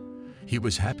plans. He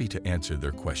was happy to answer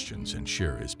their questions and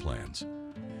share his plans.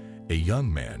 A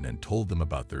young man and told them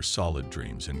about their solid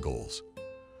dreams and goals.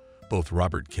 Both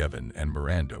Robert, Kevin, and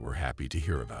Miranda were happy to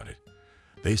hear about it.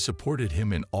 They supported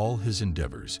him in all his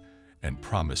endeavors and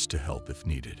promised to help if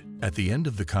needed. At the end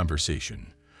of the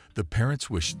conversation, the parents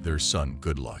wished their son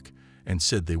good luck and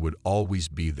said they would always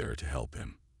be there to help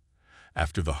him.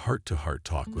 After the heart-to-heart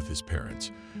talk with his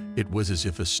parents, it was as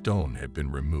if a stone had been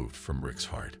removed from Rick's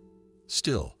heart.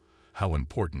 Still, how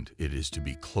important it is to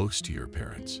be close to your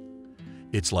parents.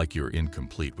 It's like you're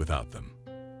incomplete without them,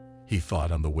 he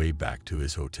thought on the way back to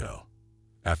his hotel.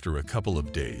 After a couple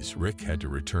of days, Rick had to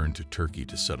return to Turkey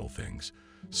to settle things,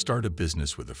 start a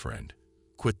business with a friend,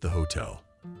 quit the hotel,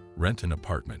 rent an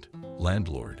apartment,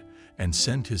 landlord, and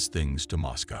send his things to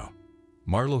Moscow.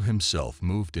 Marlowe himself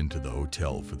moved into the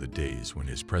hotel for the days when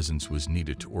his presence was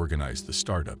needed to organize the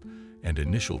startup and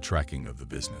initial tracking of the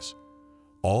business.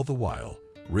 All the while,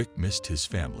 Rick missed his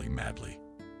family madly.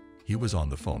 He was on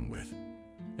the phone with,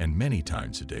 and many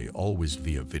times a day, always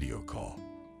via video call.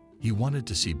 He wanted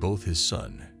to see both his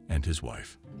son and his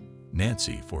wife.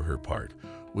 Nancy, for her part,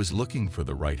 was looking for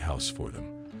the right house for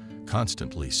them,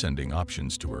 constantly sending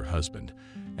options to her husband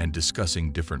and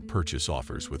discussing different purchase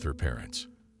offers with her parents.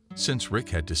 Since Rick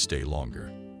had to stay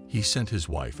longer, he sent his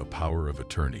wife a power of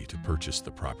attorney to purchase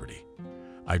the property.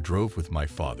 I drove with my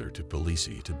father to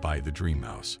Tbilisi to buy the dream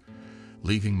house,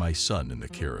 leaving my son in the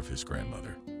care of his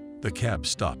grandmother. The cab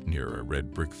stopped near a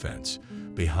red brick fence,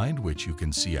 behind which you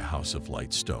can see a house of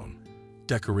light stone,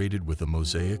 decorated with a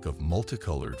mosaic of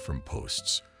multicolored from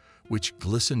posts, which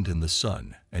glistened in the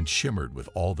sun and shimmered with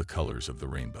all the colors of the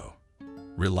rainbow.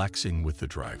 Relaxing with the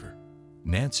driver,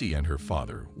 Nancy and her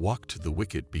father walked to the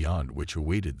wicket beyond which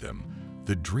awaited them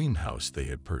the dream house they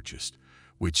had purchased,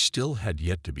 which still had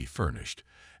yet to be furnished,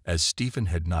 as Stephen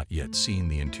had not yet seen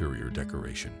the interior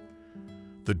decoration.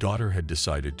 The daughter had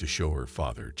decided to show her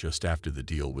father just after the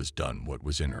deal was done what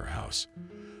was in her house.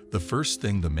 The first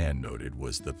thing the man noted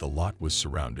was that the lot was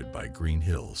surrounded by green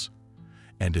hills,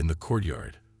 and in the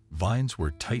courtyard, vines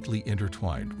were tightly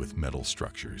intertwined with metal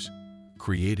structures,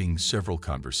 creating several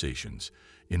conversations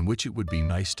in which it would be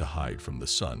nice to hide from the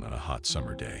sun on a hot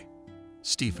summer day.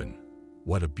 "Stephen,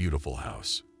 what a beautiful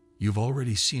house. You've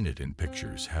already seen it in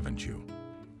pictures, haven't you?"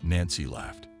 Nancy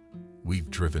laughed. "We've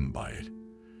driven by it.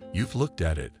 You've looked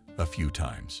at it a few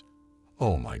times."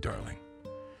 "Oh, my darling.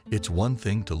 It's one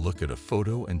thing to look at a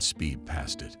photo and speed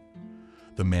past it."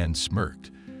 The man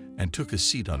smirked and took a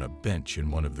seat on a bench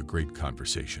in one of the great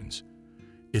conversations.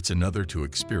 "It's another to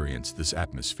experience this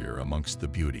atmosphere amongst the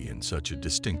beauty in such a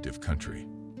distinctive country."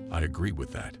 "I agree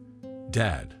with that.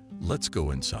 Dad, let's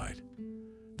go inside.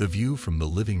 The view from the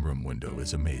living room window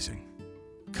is amazing."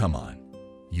 "Come on,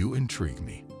 you intrigue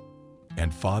me."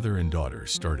 And father and daughter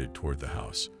started toward the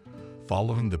house,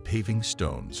 following the paving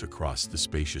stones across the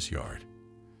spacious yard.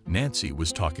 Nancy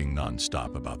was talking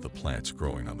non-stop about the plants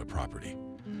growing on the property,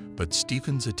 but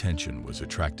Stephen's attention was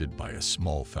attracted by a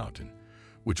small fountain,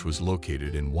 which was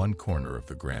located in one corner of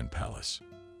the grand palace.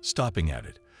 Stopping at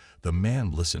it, the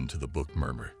man listened to the book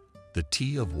murmur, "The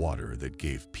tea of water that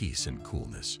gave peace and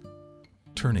coolness."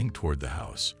 Turning toward the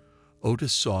house,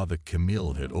 Otis saw that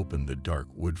Camille had opened the dark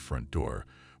wood front door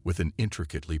with an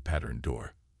intricately patterned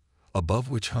door, above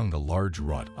which hung a large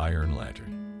wrought iron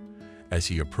lantern. As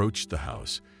he approached the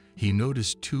house, he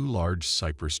noticed two large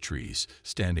cypress trees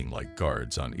standing like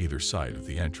guards on either side of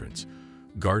the entrance,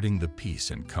 guarding the peace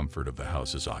and comfort of the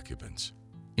house's occupants.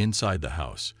 Inside the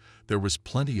house, there was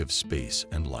plenty of space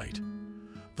and light.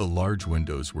 The large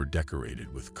windows were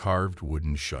decorated with carved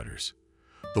wooden shutters.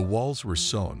 The walls were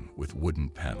sewn with wooden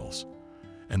panels,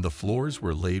 and the floors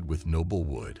were laid with noble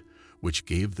wood, which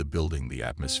gave the building the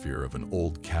atmosphere of an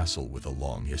old castle with a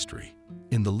long history.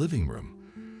 In the living room,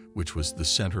 which was the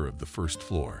center of the first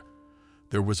floor,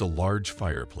 there was a large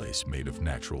fireplace made of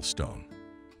natural stone.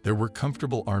 There were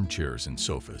comfortable armchairs and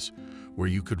sofas, where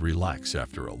you could relax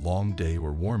after a long day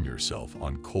or warm yourself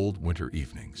on cold winter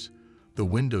evenings. The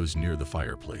windows near the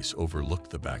fireplace overlooked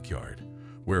the backyard,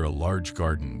 where a large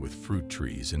garden with fruit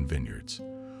trees and vineyards.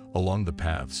 Along the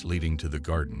paths leading to the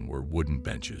garden were wooden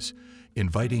benches,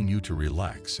 inviting you to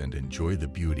relax and enjoy the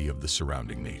beauty of the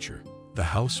surrounding nature. The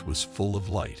house was full of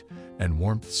light and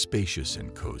warmth, spacious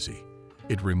and cozy.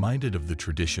 It reminded of the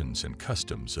traditions and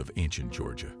customs of ancient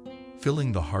Georgia,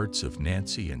 filling the hearts of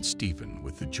Nancy and Stephen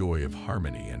with the joy of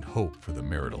harmony and hope for the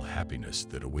marital happiness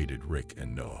that awaited Rick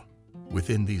and Noah.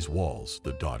 Within these walls,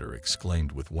 the daughter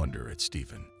exclaimed with wonder at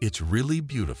Stephen, "It's really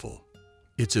beautiful.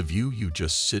 It's a view you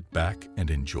just sit back and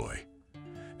enjoy."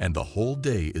 And the whole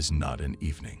day is not an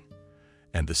evening.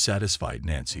 And the satisfied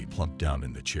Nancy plumped down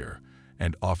in the chair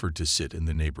and offered to sit in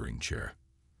the neighboring chair.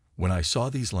 When I saw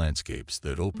these landscapes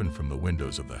that opened from the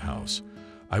windows of the house,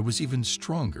 I was even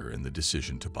stronger in the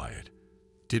decision to buy it.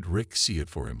 Did Rick see it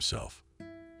for himself?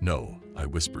 No, I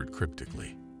whispered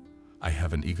cryptically. I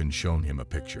haven't even shown him a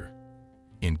picture,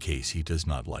 in case he does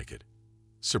not like it.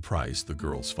 Surprised the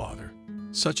girl's father.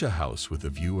 Such a house with a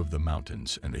view of the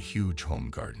mountains and a huge home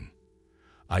garden.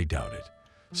 I doubt it.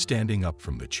 Standing up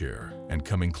from the chair and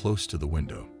coming close to the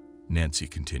window, Nancy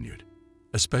continued,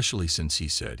 especially since he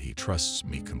said he trusts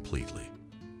me completely.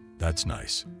 That's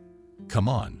nice. Come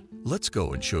on, let's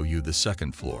go and show you the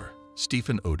second floor,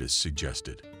 Stephen Otis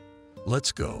suggested.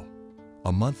 Let's go.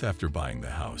 A month after buying the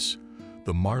house,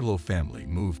 the Marlowe family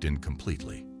moved in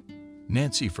completely.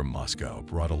 Nancy from Moscow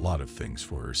brought a lot of things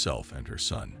for herself and her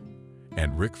son,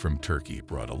 and Rick from Turkey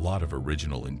brought a lot of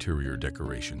original interior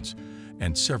decorations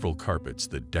and several carpets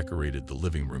that decorated the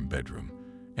living room bedroom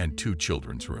and 2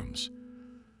 children's rooms.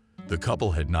 The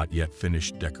couple had not yet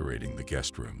finished decorating the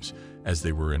guest rooms as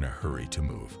they were in a hurry to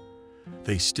move.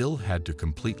 They still had to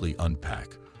completely unpack,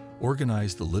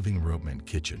 organize the living room and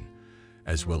kitchen,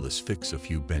 as well as fix a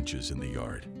few benches in the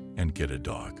yard and get a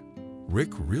dog.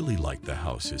 Rick really liked the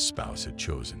house his spouse had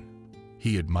chosen.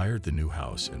 He admired the new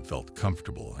house and felt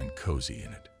comfortable and cozy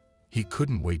in it. He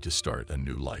couldn't wait to start a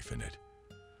new life in it.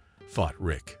 Thought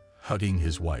Rick, hugging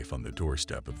his wife on the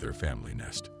doorstep of their family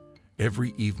nest.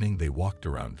 Every evening they walked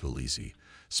around Tbilisi,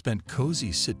 spent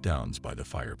cozy sit-downs by the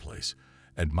fireplace,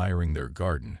 admiring their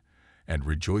garden and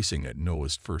rejoicing at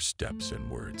Noah's first steps and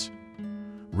words.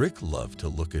 Rick loved to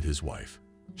look at his wife,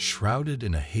 shrouded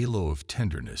in a halo of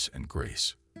tenderness and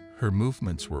grace. Her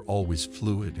movements were always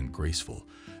fluid and graceful,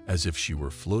 as if she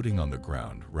were floating on the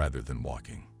ground rather than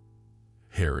walking.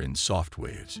 Hair in soft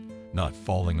waves, not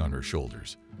falling on her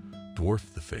shoulders,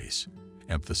 dwarfed the face,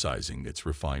 emphasizing its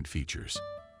refined features.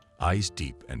 Eyes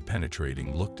deep and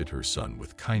penetrating looked at her son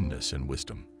with kindness and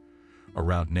wisdom.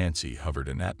 Around Nancy hovered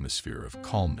an atmosphere of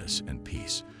calmness and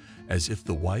peace, as if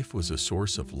the wife was a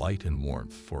source of light and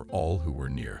warmth for all who were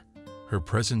near. Her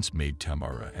presence made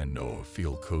Tamara and Noah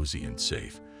feel cozy and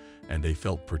safe, and they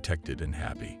felt protected and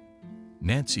happy.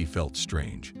 Nancy felt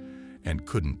strange and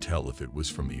couldn't tell if it was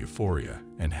from the euphoria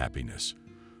and happiness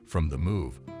from the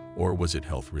move, or was it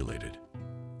health-related.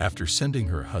 After sending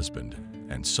her husband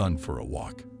and son for a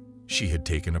walk, she had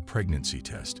taken a pregnancy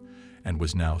test and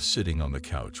was now sitting on the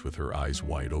couch with her eyes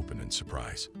wide open in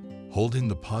surprise, holding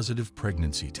the positive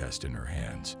pregnancy test in her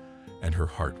hands, and her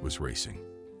heart was racing.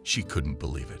 She couldn't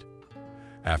believe it.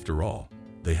 After all,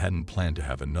 they hadn't planned to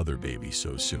have another baby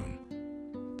so soon.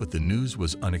 But the news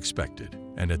was unexpected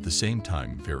and at the same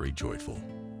time very joyful.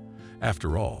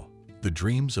 After all, the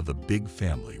dreams of a big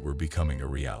family were becoming a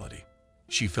reality.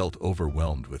 She felt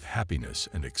overwhelmed with happiness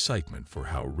and excitement for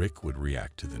how Rick would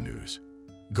react to the news.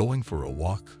 Going for a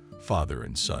walk, father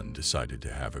and son decided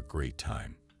to have a great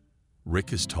time.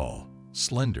 Rick is tall,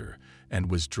 slender, and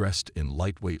was dressed in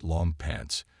lightweight long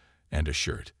pants and a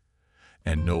shirt.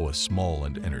 And Noah, small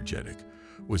and energetic,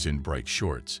 was in bright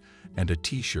shorts and a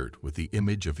t-shirt with the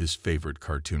image of his favorite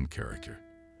cartoon character.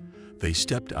 They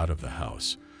stepped out of the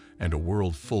house, and a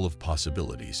world full of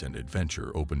possibilities and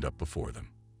adventure opened up before them.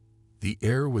 The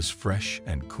air was fresh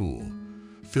and cool,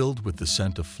 filled with the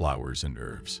scent of flowers and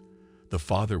herbs. The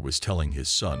father was telling his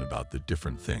son about the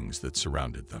different things that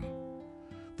surrounded them.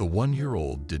 The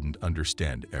 1-year-old didn't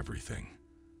understand everything,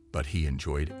 but he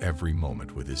enjoyed every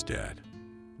moment with his dad.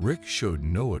 Rick showed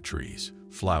Noah trees,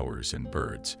 flowers, and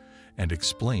birds, and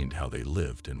explained how they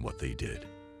lived and what they did.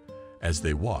 As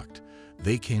they walked,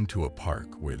 they came to a park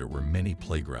where there were many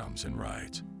playgrounds and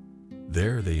rides.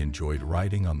 There they enjoyed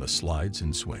riding on the slides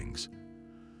and swings.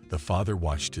 The father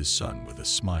watched his son with a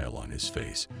smile on his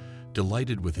face,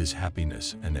 delighted with his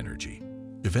happiness and energy.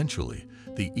 Eventually,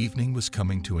 the evening was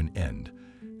coming to an end,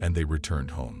 and they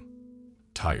returned home,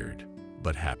 tired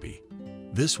but happy.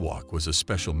 This walk was a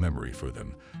special memory for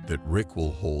them that Rick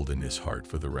will hold in his heart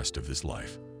for the rest of his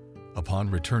life. Upon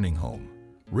returning home,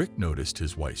 Rick noticed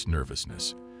his wife's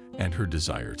nervousness and her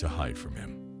desire to hide from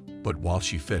him. But while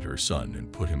she fed her son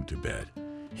and put him to bed,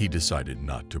 he decided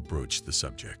not to broach the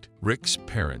subject. Rick's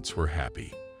parents were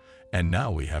happy. "And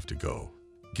now we have to go."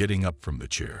 Getting up from the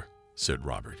chair, said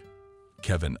Robert.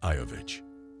 "Kevin Iovich.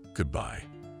 Goodbye."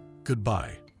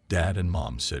 "Goodbye." Dad and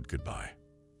Mom said goodbye.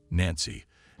 Nancy,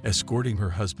 escorting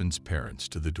her husband's parents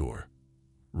to the door.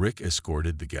 Rick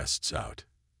escorted the guests out.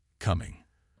 Coming.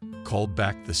 Called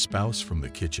back the spouse from the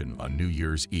kitchen on New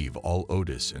Year's Eve. All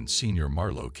Otis and Senior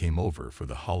Marlowe came over for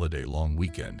the holiday long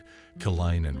weekend,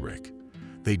 Kaline and Rick.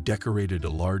 They decorated a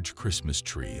large Christmas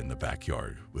tree in the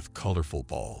backyard with colorful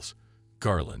balls,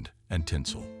 garland, and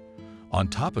tinsel. On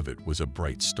top of it was a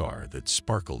bright star that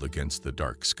sparkled against the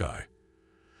dark sky.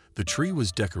 The tree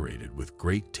was decorated with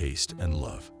great taste and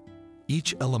love.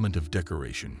 Each element of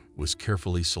decoration was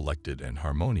carefully selected and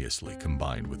harmoniously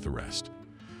combined with the rest.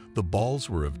 The balls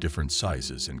were of different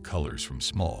sizes and colors, from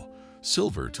small,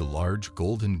 silver to large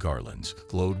golden garlands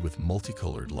glowed with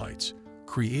multicolored lights,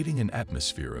 creating an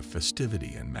atmosphere of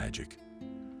festivity and magic.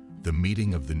 The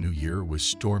meeting of the new year was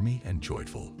stormy and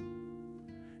joyful.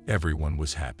 Everyone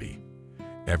was happy.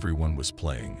 Everyone was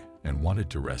playing and wanted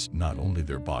to rest not only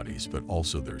their bodies but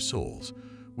also their souls,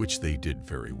 which they did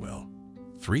very well.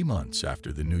 3 months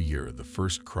after the new year, the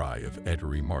first cry of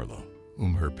Ettore Marlowe,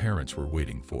 whom her parents were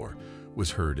waiting for,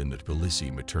 was heard in the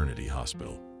Tbilisi maternity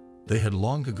hospital. They had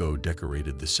long ago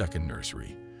decorated the second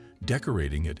nursery,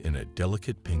 decorating it in a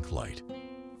delicate pink light.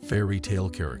 Fairy tale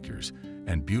characters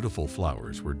and beautiful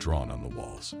flowers were drawn on the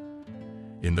walls.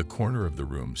 In the corner of the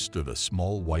room stood a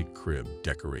small white crib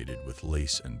decorated with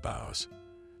lace and boughs.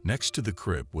 Next to the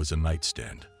crib was a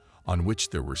nightstand, on which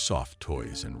there were soft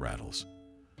toys and rattles.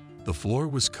 The floor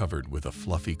was covered with a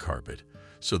fluffy carpet,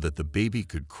 so that the baby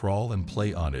could crawl and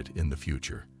play on it in the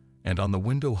future, and on the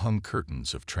window hung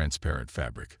curtains of transparent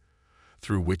fabric,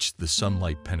 through which the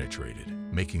sunlight penetrated,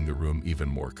 making the room even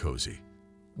more cozy.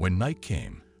 When night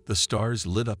came, the stars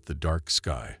lit up the dark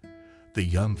sky. The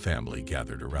young family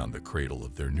gathered around the cradle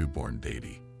of their newborn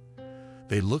baby.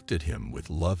 They looked at him with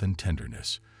love and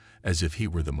tenderness, as if he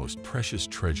were the most precious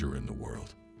treasure in the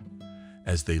world.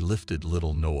 As they lifted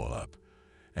little Noah up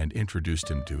and introduced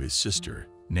him to his sister,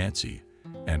 Nancy,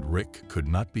 and Rick could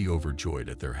not be overjoyed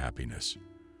at their happiness.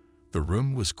 The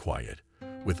room was quiet,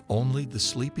 with only the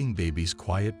sleeping baby's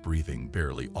quiet breathing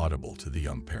barely audible to the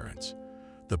young parents.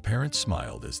 The parents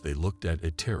smiled as they looked at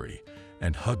Ettore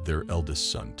and hugged their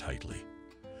eldest son tightly.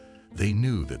 They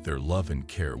knew that their love and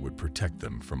care would protect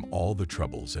them from all the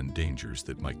troubles and dangers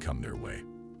that might come their way.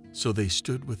 So they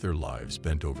stood with their lives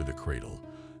bent over the cradle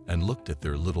and looked at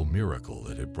their little miracle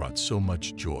that had brought so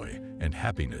much joy and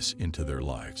happiness into their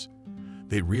lives.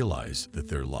 They realized that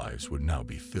their lives would now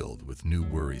be filled with new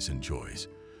worries and joys,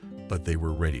 but they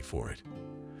were ready for it.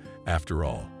 After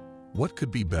all, what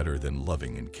could be better than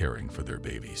loving and caring for their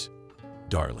babies?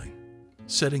 Darling.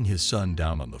 Setting his son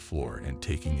down on the floor and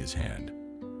taking his hand,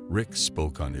 Rick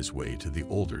spoke on his way to the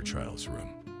older child's room.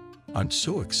 I'm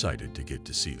so excited to get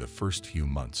to see the first few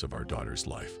months of our daughter's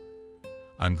life.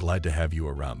 I'm glad to have you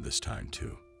around this time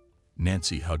too.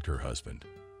 Nancy hugged her husband.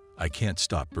 I can't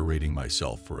stop berating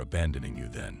myself for abandoning you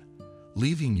then,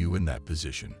 leaving you in that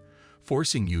position,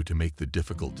 forcing you to make the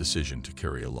difficult decision to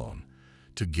carry alone,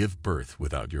 to give birth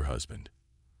without your husband,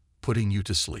 putting you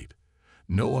to sleep.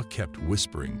 Noah kept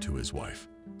whispering to his wife,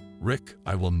 Rick,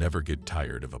 I will never get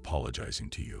tired of apologizing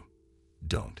to you.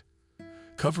 Don't.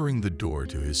 Covering the door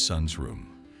to his son's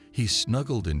room, he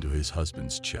snuggled into his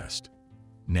husband's chest.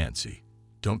 Nancy,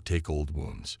 don't take old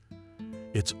wounds.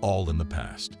 It's all in the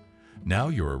past. Now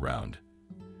you're around,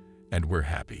 and we're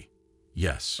happy.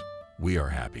 Yes, we are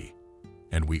happy,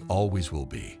 and we always will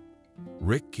be.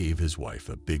 Rick gave his wife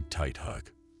a big, tight hug.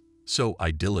 So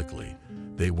idyllically,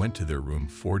 they went to their room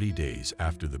 40 days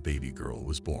after the baby girl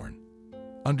was born.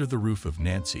 Under the roof of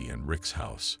Nancy and Rick's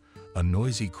house, a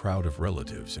noisy crowd of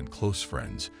relatives and close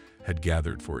friends had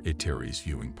gathered for Ettore's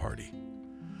viewing party.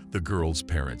 The girl's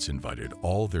parents invited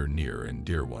all their near and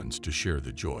dear ones to share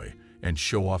the joy and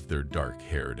show off their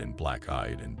dark-haired and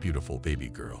black-eyed and beautiful baby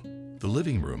girl. The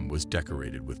living room was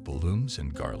decorated with balloons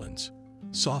and garlands.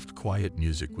 Soft, quiet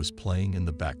music was playing in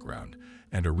the background,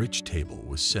 and a rich table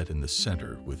was set in the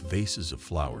center with vases of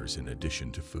flowers in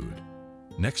addition to food.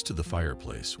 Next to the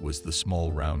fireplace was the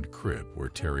small round crib where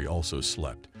Terry also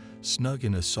slept, snug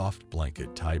in a soft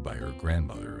blanket tied by her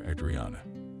grandmother, Adriana.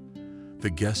 The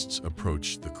guests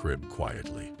approached the crib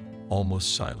quietly,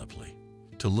 almost silently,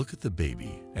 to look at the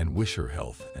baby and wish her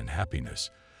health and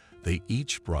happiness. They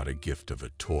each brought a gift of a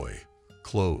toy,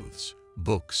 clothes,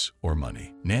 books, or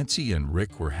money. Nancy and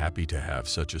Rick were happy to have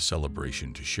such a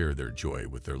celebration to share their joy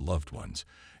with their loved ones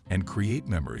and create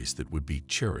memories that would be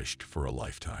cherished for a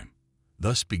lifetime.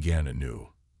 Thus began a new,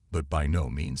 but by no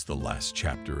means the last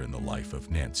chapter in the life of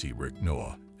Nancy, Rick,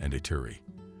 Noah, and Ettore.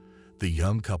 The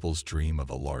young couple's dream of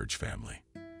a large family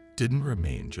didn't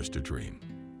remain just a dream.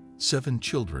 7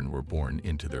 children were born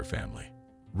into their family.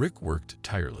 Rick worked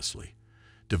tirelessly,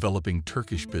 developing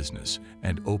Turkish business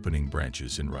and opening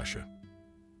branches in Russia.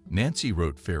 Nancy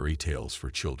wrote fairy tales for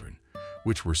children,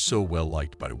 which were so well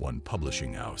liked by one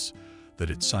publishing house that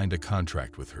it signed a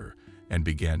contract with her and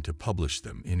began to publish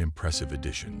them in impressive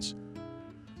editions.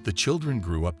 The children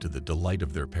grew up to the delight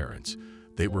of their parents.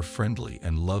 They were friendly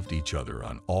and loved each other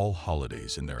on all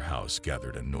holidays. In their house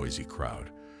gathered a noisy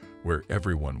crowd, where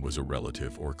everyone was a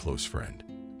relative or close friend.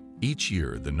 Each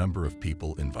year, the number of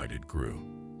people invited grew.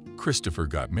 Christopher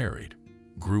got married,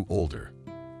 grew older.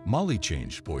 Molly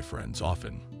changed boyfriends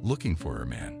often, looking for her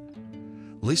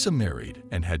man. Lisa married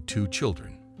and had 2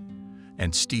 children.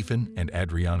 And Stephen and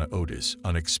Adriana Otis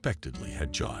unexpectedly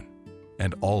had John.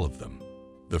 And all of them.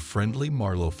 The friendly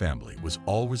Marlowe family was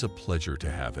always a pleasure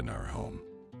to have in our home.